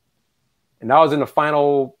 And that was in the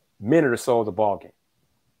final minute or so of the ballgame.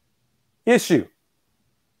 Issue.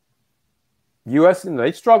 U.S.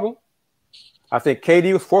 they struggled. I think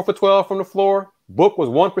KD was 4 for 12 from the floor. Book was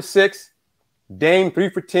 1 for 6. Dame 3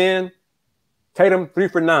 for 10. Tatum 3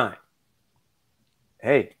 for 9.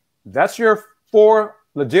 Hey, that's your 4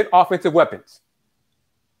 legit offensive weapons.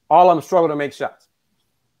 All of them struggle to make shots.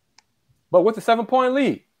 But with the 7-point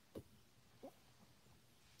lead,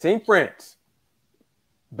 Team France,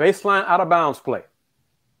 baseline out of bounds play.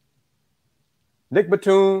 Nick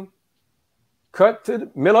Batum cut to the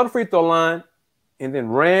middle of the free throw line and then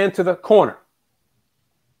ran to the corner.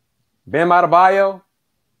 Bam Adebayo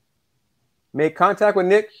made contact with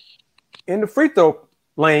Nick in the free throw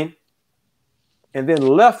lane and then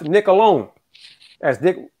left Nick alone as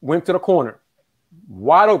Nick went to the corner.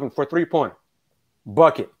 Wide open for a 3-pointer.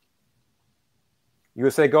 Bucket.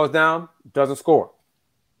 USA goes down, doesn't score.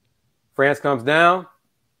 France comes down.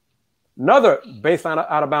 Another baseline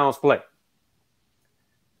out of bounds play.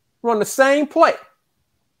 Run the same play.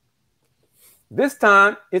 This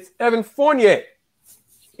time, it's Evan Fournier.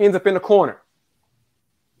 Ends up in the corner.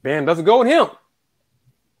 Bam doesn't go with him.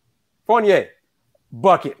 Fournier.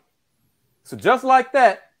 Bucket. So just like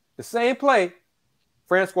that, the same play,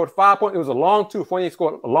 France scored 5 points. It was a long 2. Fournier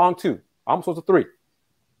scored a long 2. Almost was a 3.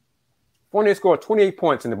 Fournier scored 28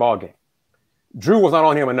 points in the ballgame. Drew was not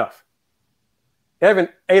on him enough. Evan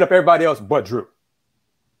ate up everybody else but Drew.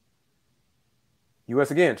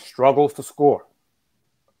 U.S. again struggles to score.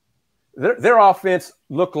 Their offense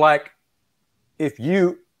looked like if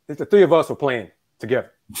the three of us were playing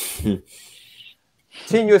together. Team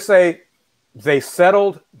USA, they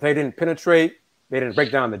settled. They didn't penetrate. They didn't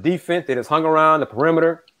break down the defense. They just hung around the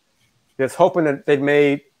perimeter, just hoping that they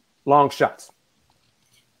made long shots.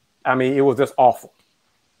 It was just awful.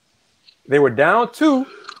 They were down 2.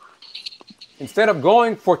 Instead of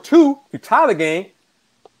going for 2 to tie the game,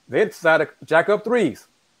 they decided to jack up 3s.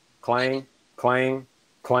 Clang, clang,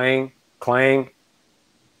 clang, clang.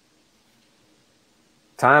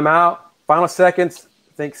 Timeout. Final seconds.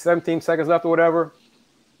 I think 17 seconds left or whatever.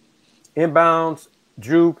 Inbounds.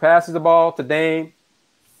 Drew passes the ball to Dame.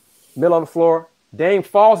 Middle of the floor. Dame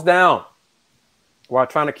falls down while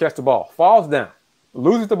trying to catch the ball. Falls down.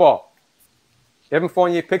 Loses the ball. Evan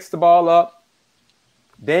Fournier picks the ball up.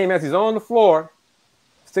 Dame, as he's on the floor,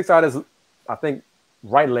 sticks out his, I think,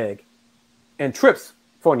 right leg and trips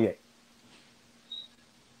Fournier.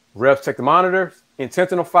 Refs check the monitors.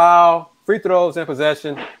 Intentional foul. Free throws in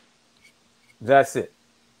possession. That's it.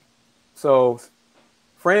 So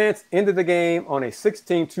France ended the game on a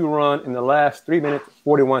 16-2 run in the last 3 minutes,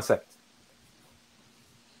 41 seconds.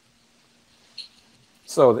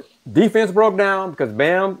 So the defense broke down because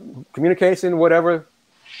Bam, communication, whatever.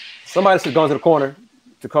 Somebody should have gone to the corner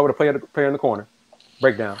to cover the player in the corner.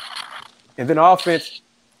 Breakdown. And then offense,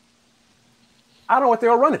 I don't know what they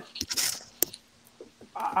were running.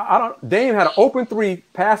 I don't. Dame had an open three,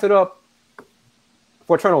 pass it up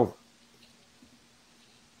for a turnover.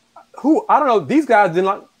 I don't know. These guys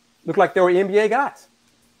didn't look like they were NBA guys.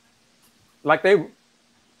 I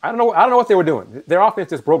don't know what they were doing. Their offense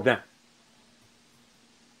just broke down.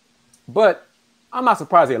 But I'm not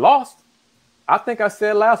surprised they lost. I think I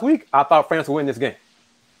said last week I thought France would win this game.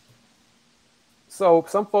 So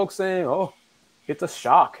some folks saying, "Oh, it's a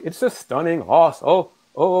shock. It's a stunning loss. Oh,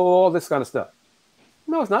 all this kind of stuff."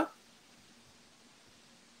 No, it's not.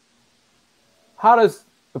 How does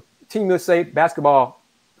the Team USA basketball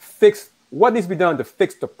fix what needs to be done to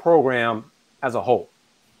fix the program as a whole?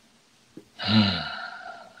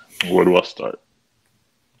 Where do I start?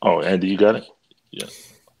 Oh, Andy, you got it? Yeah.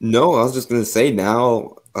 No, I was just going to say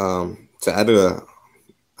now to add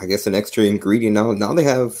an extra ingredient. Now they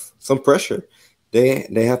have some pressure.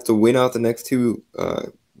 They have to win out the next two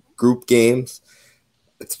group games.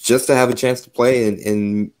 It's just to have a chance to play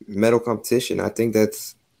in medal competition. I think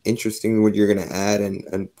that's interesting what you're going to add.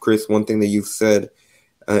 And Kris, one thing that you've said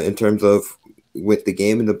in terms of with the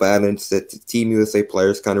game and the balance, that the Team USA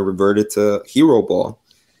players kind of reverted to hero ball.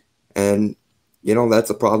 And that's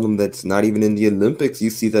a problem that's not even in the Olympics. You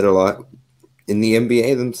see that a lot in the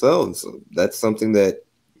NBA themselves. That's something that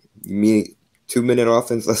 2-minute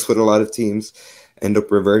offense, that's what a lot of teams end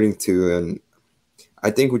up reverting to. And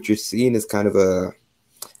I think what you're seeing is kind of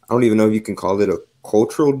I don't even know if you can call it a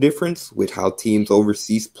cultural difference with how teams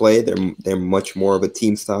overseas play. They're much more of a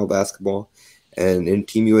team style basketball. And in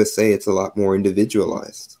Team USA, it's a lot more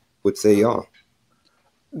individualized. What say y'all?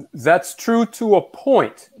 That's true to a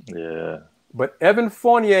point. Yeah. But Evan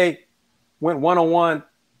Fournier went one-on-one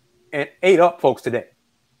and ate up folks today.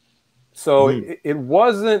 So it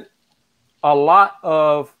wasn't a lot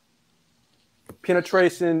of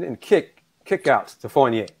penetration and kickouts to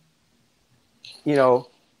Fournier.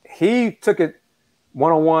 He took it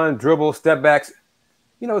one-on-one, dribble, step backs.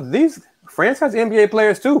 France has NBA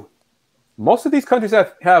players too. Most of these countries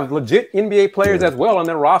have legit NBA players as well on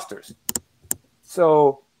their rosters.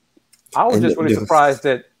 So I was just really surprised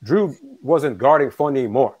that Drew wasn't guarding Fournier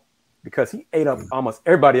more because he ate up almost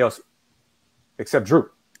everybody else except Drew.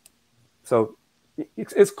 So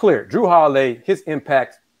it's clear. Drew Holiday, his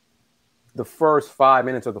impact the first 5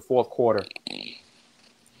 minutes of the fourth quarter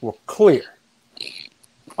were clear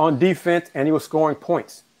on defense, and he was scoring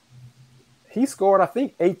points. He scored, I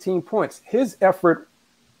think, 18 points. His effort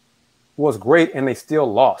was great, and they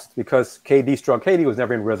still lost because KD struggled. KD was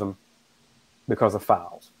never in rhythm because of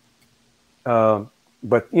fouls.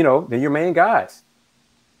 But, they're your main guys.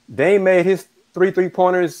 Dame made his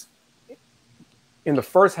three-pointers in the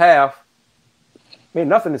first half, made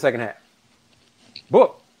nothing in the second half.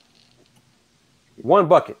 Book. 1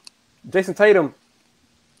 bucket. Jason Tatum,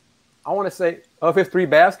 I want to say, of his 3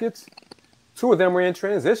 baskets, 2 of them were in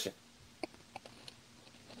transition.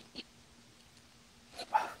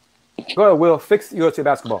 Go ahead, Will. Fix USA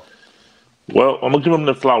basketball. Well, I'm going to give them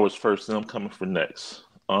the flowers first, and I'm coming for next.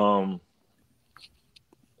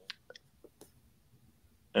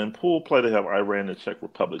 In pool play, they have Iran and Czech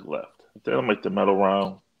Republic left. If they don't make the medal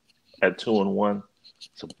round at 2-1,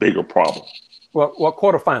 it's a bigger problem. Well,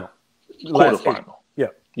 quarterfinal. Quarterfinal.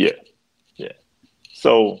 Yeah.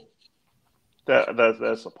 So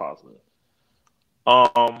that's a positive.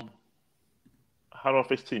 How do I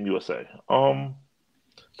fix Team USA?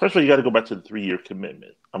 First of all, you got to go back to the 3-year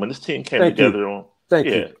commitment. I mean, this team came together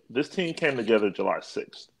This team came together July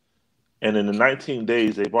 6th, and in the 19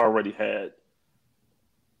 days, they've already had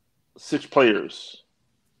 6 players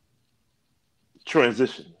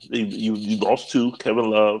transition. You lost 2, Kevin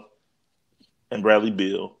Love and Bradley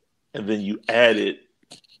Beal, and then you added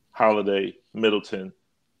Holiday, Middleton,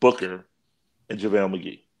 Booker, and JaVale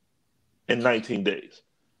McGee in 19 days.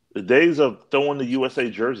 The days of throwing the USA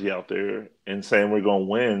jersey out there and saying we're going to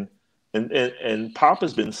win, and Pop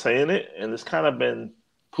has been saying it, and it's kind of been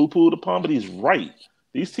poo-pooed upon, but he's right.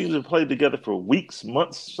 These teams have played together for weeks,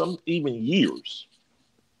 months, some even years.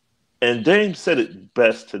 And Dame said it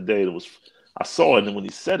best today. I saw it, and when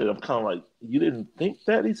he said it, I'm kind of like, you didn't think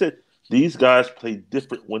that? He said, these guys play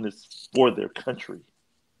different when it's for their country.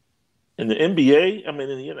 In the NBA, I mean,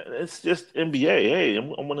 it's just NBA. Hey,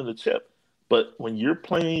 I'm winning the chip. But when you're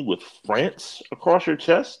playing with France across your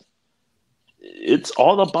chest, it's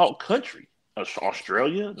all about country.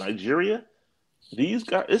 Australia, Nigeria. These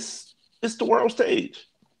guys, it's the world stage.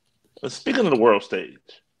 And speaking of the world stage,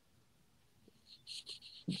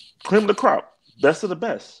 cream of the crop, best of the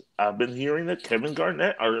best. I've been hearing that Kevin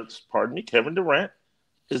Durant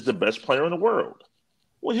is the best player in the world.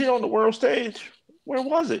 Well, here on the world stage, where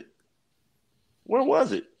was it? Where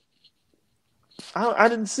was it? I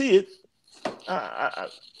didn't see it.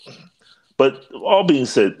 But all being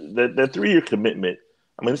said, that 3-year commitment,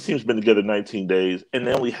 I mean, this team's been together 19 days, and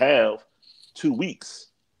they only have 2 weeks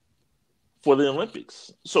for the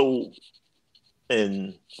Olympics. So,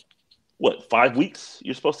 in 5 weeks,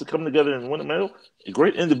 you're supposed to come together and win a medal? A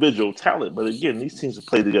great individual talent, but again, these teams have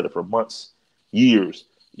played together for months, years.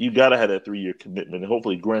 You got to have that 3-year commitment. And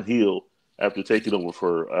hopefully Grant Hill, after taking over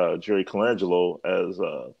for Jerry Colangelo as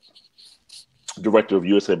director of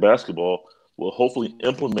USA Basketball, will hopefully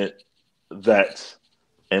implement that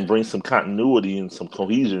and bring some continuity and some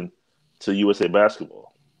cohesion to USA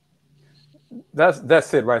Basketball.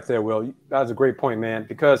 That's it right there, Will. That's a great point, man,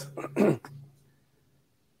 because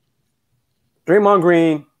Draymond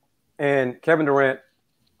Green and Kevin Durant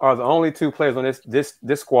are the only 2 players on this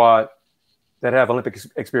squad that have Olympic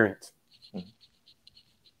experience. Mm-hmm.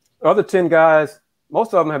 Other 10 guys,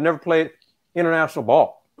 most of them have never played international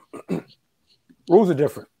ball. Rules are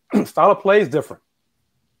different. Style of play is different.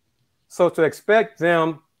 So to expect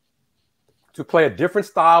them to play a different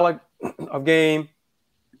style of game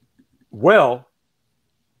well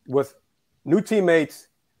with new teammates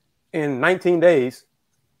in 19 days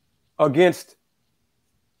against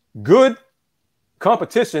good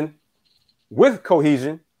competition with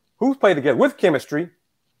cohesion, who's played together with chemistry,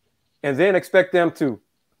 and then expect them to,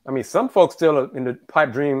 I mean, some folks still are in the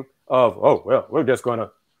pipe dream of, oh, well, we're just going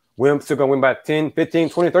to win, still going to win by 10, 15,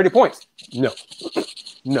 20, 30 points. No.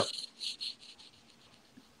 No.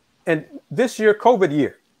 And this year, COVID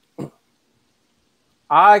year,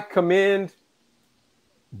 I commend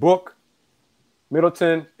Book,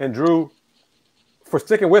 Middleton, and Drew for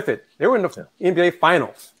sticking with it. They were in the NBA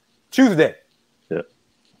Finals Tuesday. Yeah.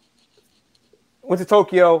 Went to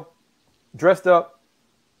Tokyo, dressed up.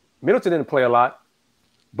 Middleton didn't play a lot.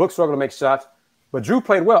 Book struggled to make shots, but Drew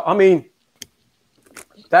played well. I mean,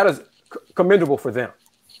 that is commendable for them.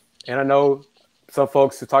 And I know some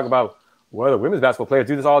folks who talk about, well, the women's basketball players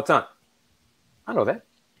do this all the time. I know that.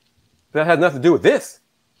 That has nothing to do with this.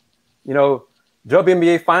 You know,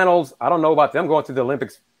 WNBA finals, I don't know about them going to the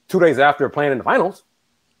Olympics 2 days after playing in the finals,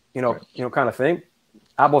 you know, kind of thing.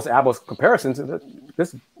 Apples to apples comparisons.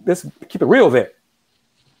 This keep it real there.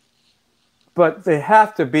 But there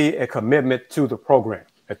has to be a commitment to the program.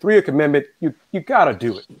 A 3-year commitment, you got to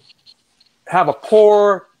do it. Have a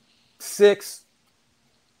core 6,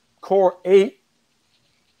 core 8,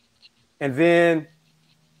 and then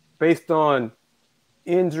based on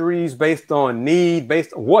injuries, based on need,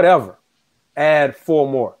 based on whatever, add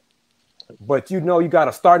 4 more. But you know you got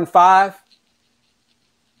a starting 5,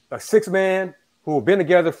 a 6-man who have been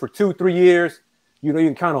together for 2-3 years. You know you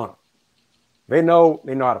can count on them. They know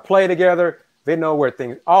how to play together. They know where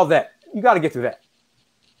things, all that. You got to get to that.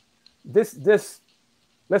 This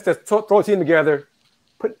let's just throw a team together,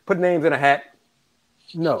 put names in a hat.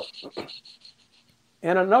 No.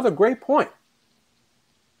 And another great point.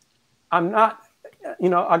 I'm not,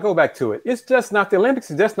 I go back to it. It's just not the Olympics.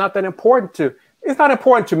 It's just not that important it's not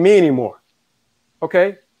important to me anymore.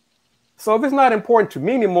 Okay? So if it's not important to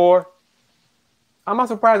me anymore, I'm not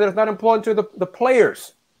surprised that it's not important to the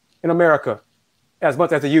players in America as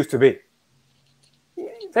much as it used to be.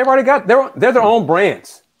 They've already got, they're their own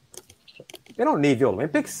brands. They don't need the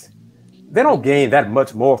Olympics. They don't gain that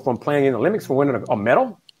much more from playing in the Olympics for winning a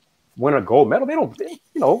medal, winning a gold medal. They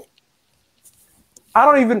don't, I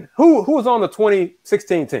don't even, who was on the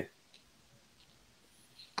 2016 team?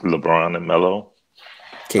 LeBron and Melo.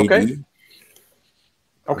 KD.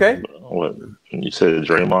 Okay. What you said,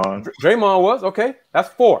 Draymond? Draymond was, okay. That's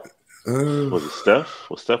 4. Was it Steph?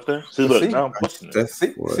 Was Steph there? See, look, now I'm questioning.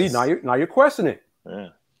 See, now you're questioning. Yeah.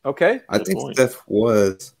 Okay. I think point. Steph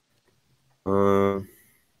was. Good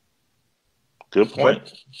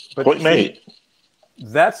point. But point made.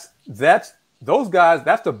 That's those guys.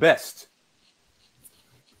 That's the best.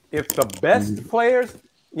 If the best players,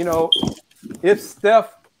 if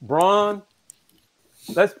Steph, Bron,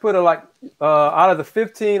 let's put it like out of the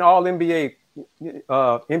 15 All NBA,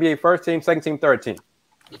 NBA first team, second team, third team.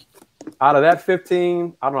 Out of that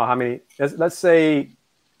 15, I don't know how many. Let's say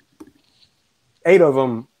 8 of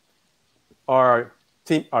them are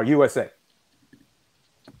USA.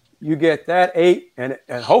 You get that 8, and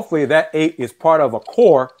hopefully that 8 is part of a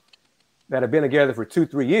core that have been together for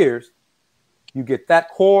 2-3 years. You get that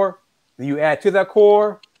core, then you add to that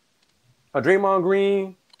core a Draymond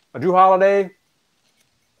Green, a Drew Holiday,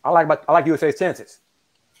 I like USA's chances.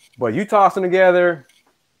 But you toss them together,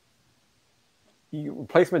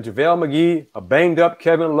 replacement JaVale McGee, a banged up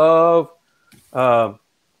Kevin Love,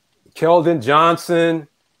 Keldon Johnson.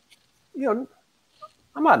 I'm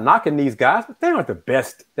not knocking these guys, but they aren't the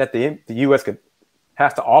best that the U.S.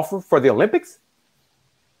 has to offer for the Olympics.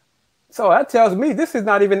 So that tells me it's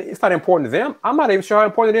not important to them. I'm not even sure how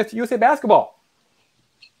important it is to USA basketball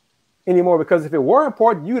anymore, because if it were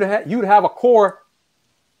important, you'd have a core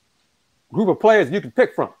group of players you could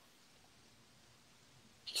pick from.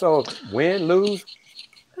 So win, lose,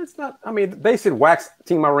 it's not. I mean, they should wax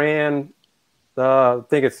Team Iran. I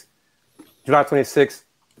think it's July 26th,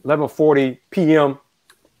 11:40 p.m.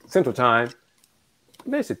 Central Time.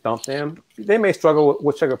 They should thump them. They may struggle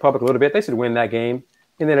with Czech Republic a little bit. They should win that game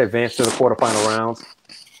and then advance to the quarterfinal rounds.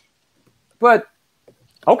 But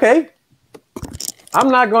okay, I'm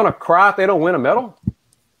not gonna cry if they don't win a medal.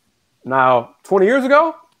 Now, 20 years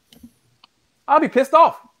ago, I'll be pissed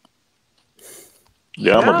off.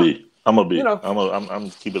 Yeah, I'm gonna be. I'm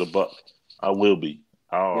keeping a buck. I will be.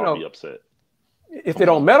 I'll be upset if they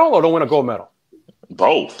don't medal or don't win a gold medal.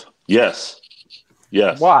 Both. Yes.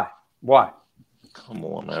 Why? Come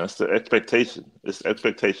on, man. It's the expectation.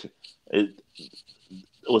 It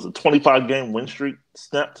was a 25-game win streak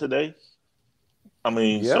snapped today. I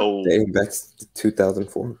mean, so dating back to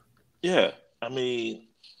 2004. Yeah, I mean,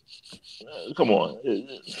 come on.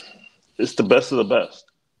 It's the best of the best.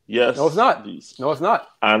 Yes. No, it's not. No, it's not.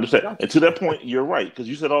 I understand. And to that point, you're right, because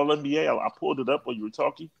you said all NBA. I pulled it up when you were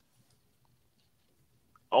talking.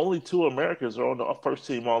 Only 2 Americans are on the first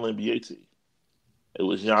team All NBA team. It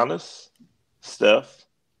was Giannis, Steph,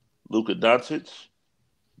 Luka Doncic,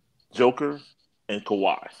 Joker, and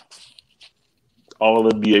Kawhi. All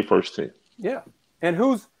NBA first team. Yeah. And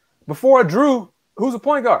before Drew, who's a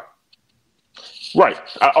point guard? Right.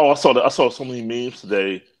 I saw so many memes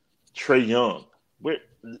today. Trae Young. Where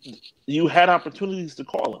you had opportunities to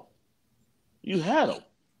call him. You had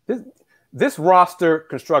him. This roster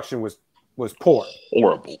construction was poor.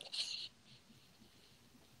 Horrible.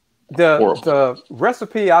 The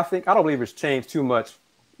recipe, I don't believe it's changed too much.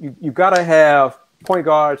 You got to have point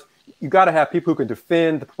guards. You got to have people who can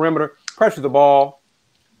defend the perimeter, pressure the ball.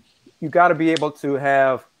 You got to be able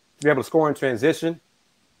to score in transition.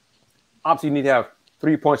 Obviously, you need to have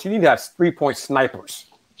 3 points. You need to have 3-point snipers.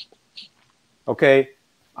 Okay,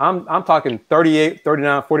 I'm talking 38,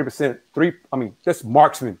 39, 40% that's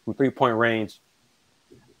marksman from 3-point range.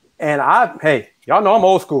 And y'all know I'm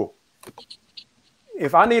old school.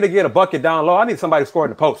 If I need to get a bucket down low, I need somebody to score in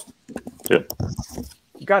the post. Yeah.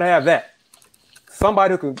 You got to have that.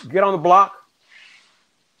 Somebody who can get on the block,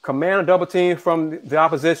 command a double team from the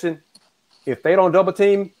opposition. If they don't double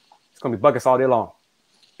team, it's going to be buckets all day long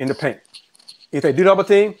in the paint. If they do double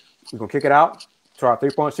team, we're going to kick it out to our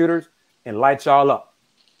 3-point shooters and light y'all up.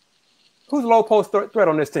 Who's the low post threat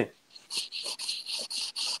on this team?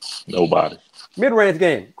 Nobody. Mid-range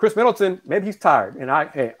game. Chris Middleton, maybe he's tired, and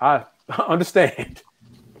I understand.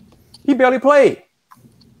 He barely played.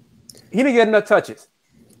 He didn't get enough touches.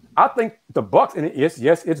 I think the Bucks, and yes,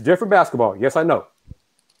 it's different basketball. Yes, I know.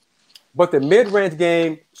 But the mid-range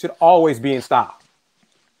game should always be in style.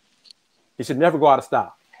 It should never go out of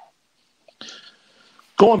style.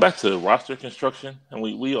 Going back to roster construction, and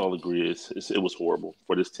we all agree it was horrible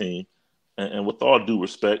for this team. And with all due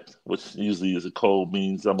respect, which usually is a code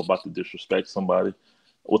means I'm about to disrespect somebody.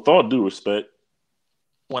 With all due respect,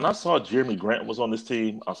 when I saw Jeremy Grant was on this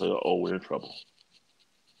team, I said, "Oh, we're in trouble."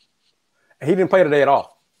 He didn't play today at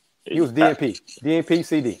all. He was DNP,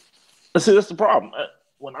 CD. See, that's the problem.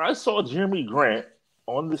 When I saw Jeremy Grant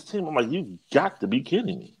on this team, I'm like, "You got to be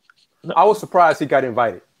kidding me!" No. I was surprised he got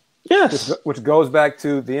invited. Yes, which goes back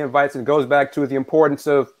to the invites and goes back to the importance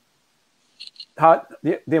of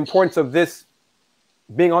the importance of this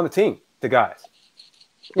being on the team to guys.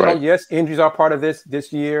 You know, yes, injuries are part of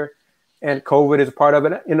this year, and COVID is a part of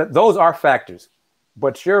it. And those are factors.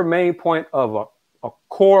 But your main point of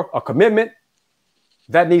a commitment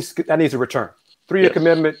that needs to return. 3-year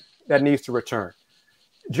commitment that needs to return.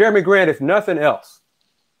 Jeremy Grant, if nothing else,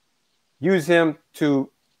 use him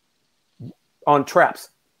on traps,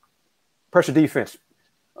 pressure defense,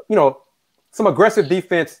 some aggressive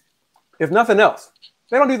defense. If nothing else,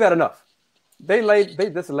 they don't do that enough. They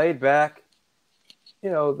just laid back.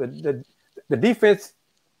 The defense,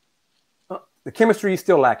 the chemistry is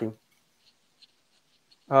still lacking.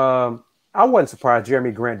 I wasn't surprised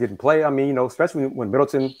Jeremy Grant didn't play. I mean, especially when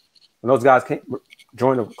Middleton, when those guys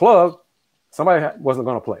joined the club, somebody wasn't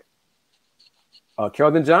going to play.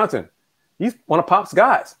 Keldon Johnson, he's one of Pop's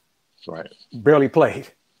guys. Right. Barely played.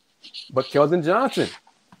 But Keldon Johnson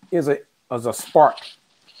is a spark,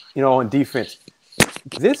 on defense.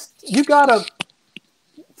 You gotta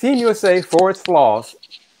Team USA, for its flaws,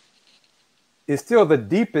 is still the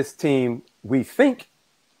deepest team we think.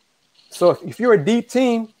 So if you're a deep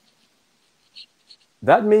team,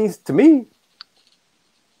 that means to me,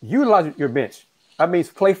 utilize your bench. That means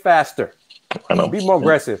play faster, be more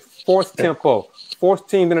aggressive, force tempo, force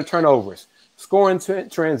teams into turnovers, score in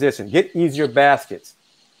transition, get easier baskets.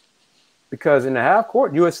 Because in the half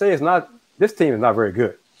court, this team is not very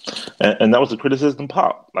good. And that was the criticism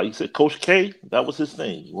Pop. Like you said, Coach K, that was his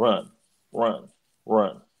thing. Run.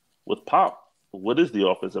 With Pop, what is the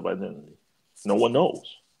offensive identity? No one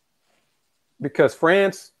knows. Because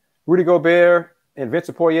France, Rudy Gobert, and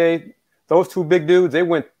Vincent Poirier, those two big dudes, they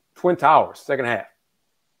went Twin Towers, second half.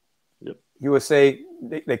 Yep. USA,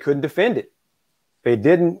 they couldn't defend it. They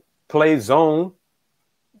didn't play zone,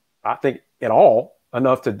 I think, at all,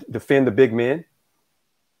 enough to defend the big men.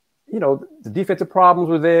 The defensive problems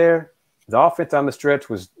were there. The offense on the stretch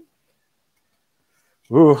was,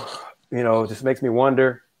 just makes me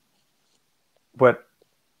wonder. But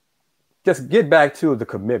just get back to the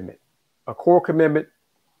commitment, a core commitment.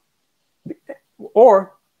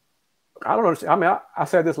 Or, I don't understand. I mean, I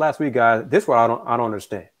said this last week, guys. This is what I don't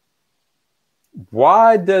understand.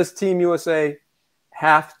 Why does Team USA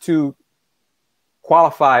have to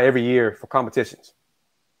qualify every year for competitions?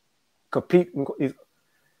 Compete.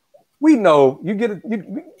 We know you give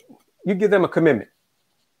them a commitment.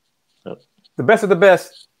 Yep. The best of the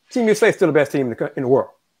best. Team USA is still the best team in the world.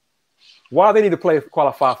 Why do they need to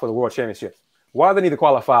qualify for the World Championships? Why do they need to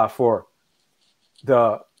qualify for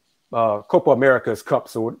the Copa America's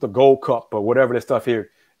cups or the Gold Cup or whatever this stuff here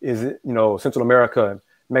is? Central America and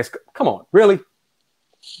Mexico. Come on, really?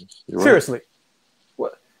 Seriously,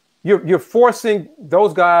 what you're forcing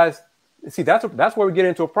those guys? See, that's where we get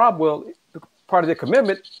into a problem. Well, part of their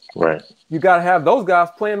commitment, right? You got to have those guys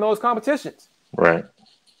playing those competitions, right?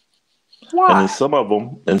 Why? And some of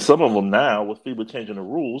them now, with FIBA changing the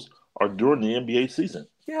rules, are during the NBA season.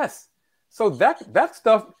 Yes. So that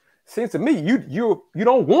stuff seems to me you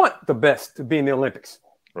don't want the best to be in the Olympics,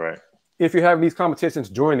 right? If you're having these competitions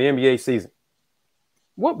during the NBA season,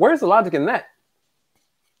 where's the logic in that?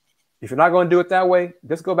 If you're not going to do it that way,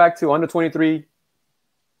 just go back to under 23,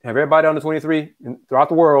 have everybody under 23 throughout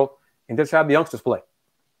the world, and just have the youngsters play.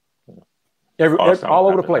 All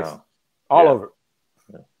over the place. All over.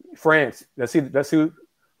 Yeah. France. Let's see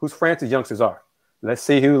who's France's youngsters are. Let's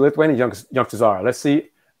see who Lithuanian youngsters are. Let's see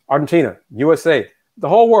Argentina, USA, the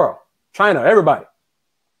whole world, China, everybody.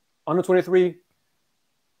 Under 23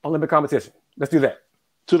 Olympic competition. Let's do that.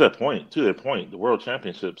 To that point, the World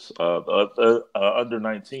Championships, under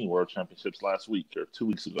 19 World Championships last week or 2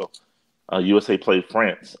 weeks ago, USA played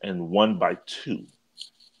France and won by 2.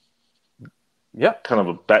 Yeah, kind of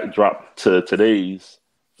a backdrop to today's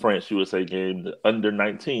France-USA game. The under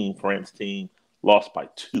 19 France team lost by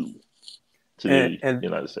 2 to the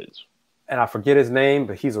United States. And I forget his name,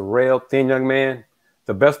 but he's a real thin young man.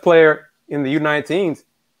 The best player in the U19s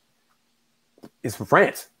is from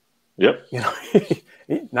France. Yep.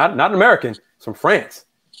 Not an American. He's from France.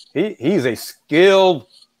 He's a skilled,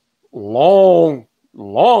 long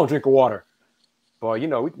drink of water. Boy,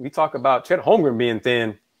 we talk about Chet Holmgren being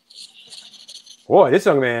thin. Boy, this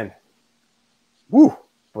young man, woo!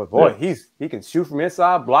 But boy, he can shoot from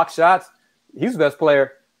inside, block shots. He's the best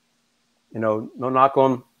player. No knock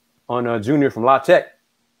on Junior from La Tech.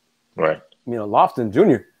 Right. Lofton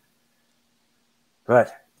Jr.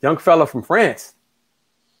 But young fella from France,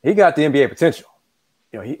 he got the NBA potential.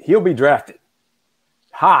 He'll be drafted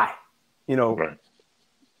high. Right.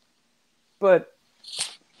 But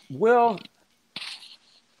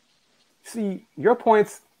see, your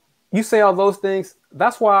points. You say all those things.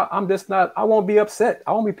 That's why I won't be upset.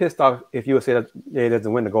 I won't be pissed off if USA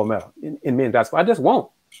doesn't win the gold medal in men's basketball. I just won't.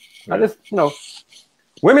 Right.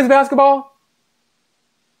 Women's basketball,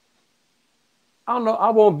 I don't know.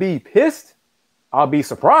 I won't be pissed. I'll be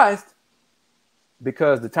surprised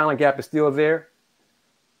because the talent gap is still there.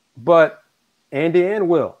 But Andy and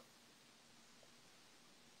Will,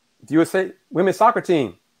 the USA women's soccer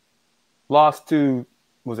team lost to,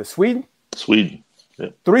 was it Sweden? Sweden.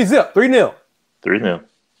 Yep. 3-0. 3-0.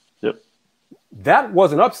 Yep. That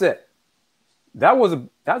was an upset. That was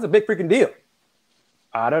a big freaking deal.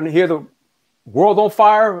 I don't hear the world on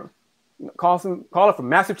fire call it for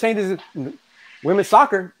massive changes in women's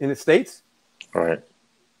soccer in the States. All right.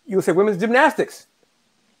 You would say women's gymnastics.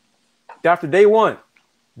 After day one,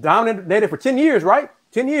 dominated for 10 years, right?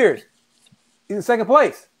 10 years. He's in second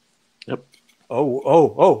place. Yep.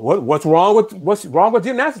 What's wrong with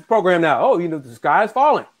gymnastics program now? The sky is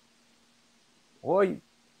falling. Well,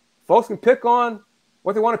 folks can pick on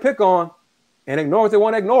what they want to pick on and ignore what they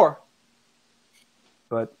want to ignore.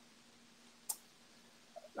 But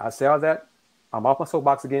I say all that. I'm off my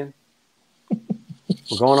soapbox again.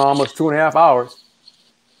 We're going on almost 2.5 hours.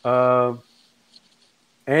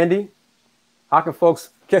 Andy, how can folks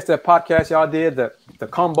catch that podcast y'all did, the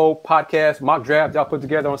combo podcast mock draft y'all put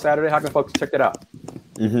together on Saturday? How can folks check that out?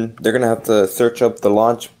 They're going to have to search up the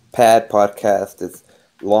Launch Pad podcast. It's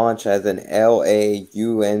launch as in LAUNCH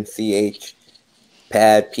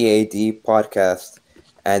pad, PAD podcast.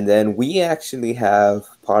 And then we actually have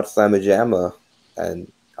Pod Slamma,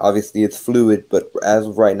 and obviously it's fluid, but as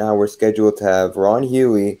of right now, we're scheduled to have Ron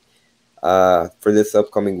Huey for this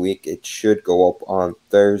upcoming week. It should go up on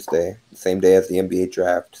Thursday, the same day as the NBA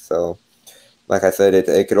draft. So, like I said,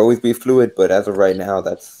 it could always be fluid, but as of right now,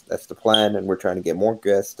 that's the plan, and we're trying to get more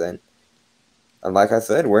guests. And like I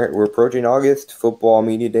said, we're approaching August. Football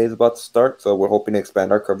Media Day is about to start, so we're hoping to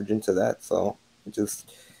expand our coverage into that. So, it's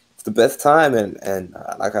the best time, and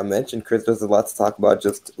like I mentioned, Kris, there's a lot to talk about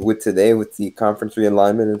just with today, with the conference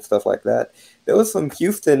realignment and stuff like that. There was some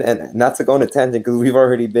Houston, and not to go on a tangent because we've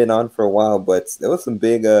already been on for a while, but there was some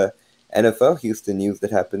big NFL Houston news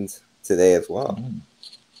that happened today as well.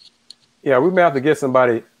 Yeah, we may have to get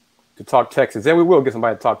somebody to talk Texans, and we will get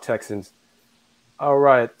somebody to talk Texans. All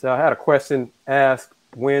right, I had a question asked,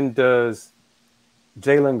 when does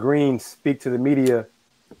Jalen Green speak to the media?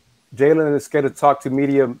 Jalen is scheduled to talk to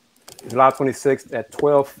media July 26th at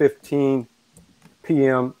 12:15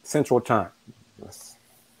 p.m. Central Time.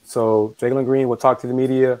 So Jalen Green will talk to the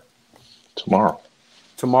media tomorrow,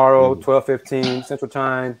 12:15 Central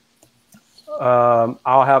Time.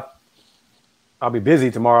 I'll be busy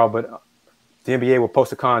tomorrow, but the NBA will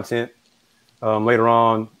post the content later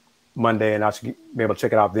on Monday, and I should be able to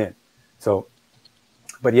check it out then. So,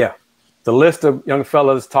 but yeah, the list of young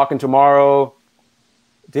fellas talking tomorrow.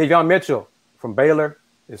 Davion Mitchell from Baylor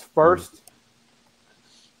is first,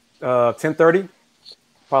 10:30,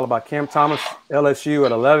 followed by Cam Thomas, LSU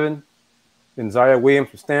at 11. Then Zaire Williams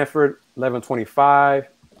from Stanford, 11:25.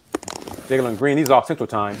 Jalen Green, he's off Central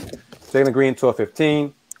Time. Jalen Green,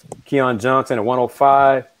 12:15. Keon Johnson at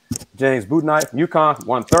 1:05. James Boudnight from UConn,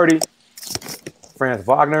 1:30. Franz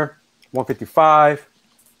Wagner, 1:55.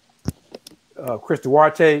 Kris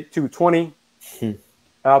Duarte, 2:20.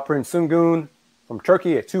 Alperen Sengun from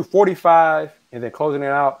Turkey at 2:45, and then closing it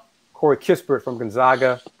out, Corey Kispert from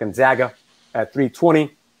Gonzaga at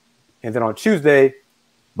 3:20. And then on Tuesday,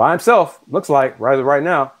 by himself, looks like, right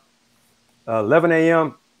now, 11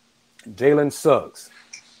 a.m., Jalen Suggs.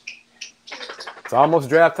 It's almost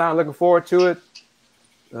draft time. Looking forward to it.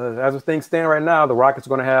 As things stand right now, the Rockets are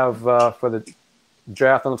going to have, for the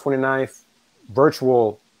draft on the 29th,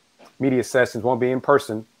 virtual media sessions. Won't be in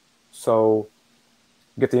person. So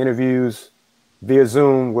get the interviews via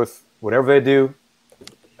Zoom with whatever they do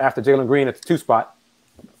after Jalen Green at the 2 spot.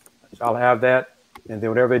 I'll have that. And then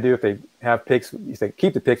whatever they do, if they have picks, if they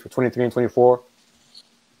keep the picks for 23 and 24,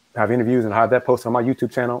 have interviews and have that posted on my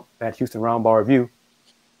YouTube channel at Houston Roundball Review.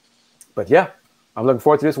 But yeah, I'm looking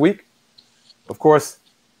forward to this week. Of course,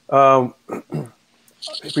 if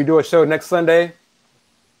we do a show next Sunday,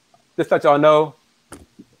 just let y'all know,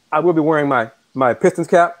 I will be wearing my Pistons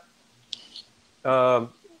cap. Heck,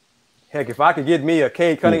 if I could get me a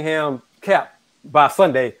Cade Cunningham cap by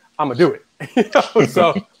Sunday, I'm gonna do it.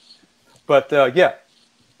 So, but yeah.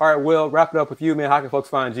 All right, Will, wrap it up with you, man. How can folks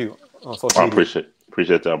find you on social media?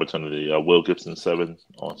 Appreciate the opportunity. Will Gibson 7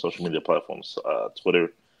 on social media platforms,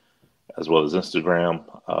 Twitter, as well as Instagram.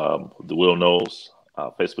 The Will Knows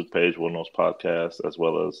Facebook page, Will Knows Podcast, as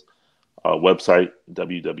well as our website,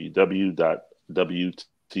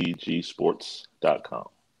 www.wtgsports.com.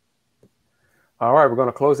 All right, we're going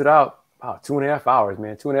to close it out. Wow, 2.5 hours,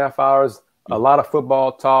 man. 2.5 hours, a lot of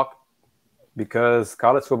football talk, because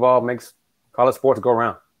college football makes college sports go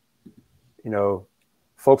around. You know,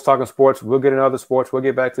 folks talking sports, we'll get into other sports. We'll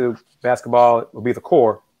get back to basketball. It will be the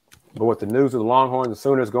core. But with the news of the Longhorns and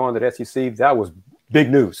Sooners going to the SEC, that was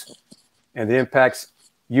big news. And it impacts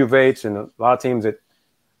U of H and a lot of teams that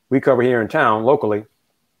we cover here in town locally,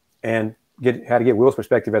 and had to get Will's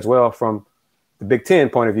perspective as well from the Big Ten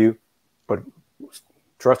point of view. But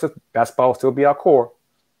trust us, basketball will still be our core.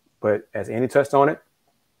 But as Andy touched on it,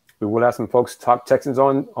 we will have some folks talk Texans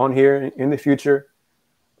on here in the future.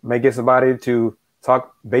 May get somebody to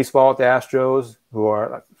talk baseball at the Astros, who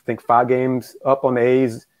are, I think, 5 games up on the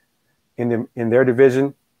A's in their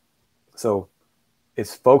division. So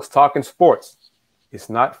it's folks talking sports. It's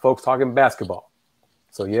not folks talking basketball.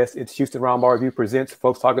 So yes, it's Houston Roundball Review presents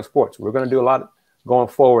Folks Talking Sports. We're going to do a lot going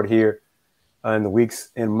forward here in the weeks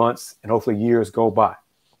and months and hopefully years go by.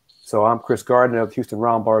 So I'm Kris Gardner of Houston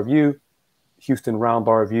Roundball Review,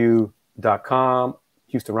 HoustonRoundballReview.com,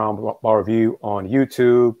 Houston Roundball Review on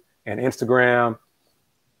YouTube and Instagram,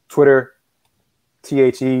 Twitter,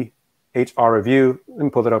 THEHR Review. Let me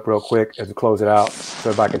pull it up real quick as we close it out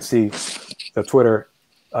so everybody can see the Twitter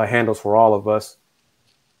handles for all of us.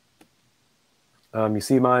 You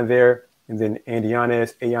see mine there, and then Andy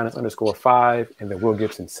Yanez, _5, and then Will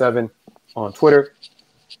Gibson 7 on Twitter.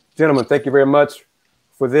 Gentlemen, thank you very much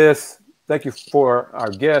for this. Thank you for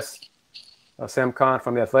our guests, Sam Khan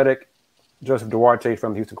from The Athletic, Joseph Duarte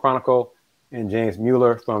from the Houston Chronicle, and James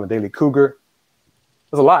Mueller from the Daily Cougar.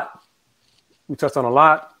 There's a lot. We touched on a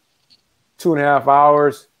lot. 2.5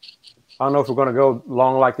 hours. I don't know if we're going to go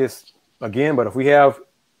long like this again, but if we have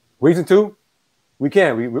reason to, we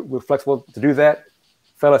can. We're flexible to do that.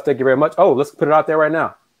 Fellas, thank you very much. Oh, let's put it out there right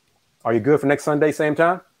now. Are you good for next Sunday, same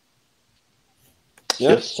time? Yeah,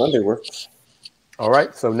 yes. Sunday works. All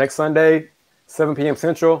right. So next Sunday, 7 p.m.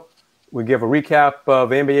 Central, we give a recap of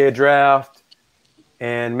the NBA draft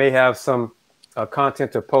and may have some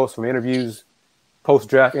content to post from interviews,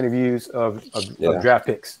 post-draft interviews of draft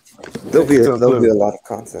picks. There'll be a lot of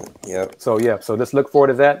content. Yeah. So let's look forward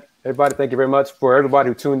to that. Everybody, thank you very much for everybody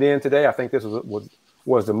who tuned in today. I think this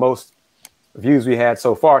was the most views we had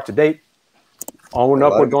so far to date. Onward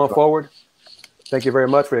and upward going forward. Thank you very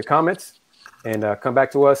much for your comments. And come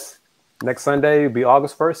back to us next Sunday. It'll be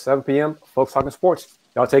August 1st, 7 p.m. Folks Talking Sports.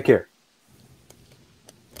 Y'all take care.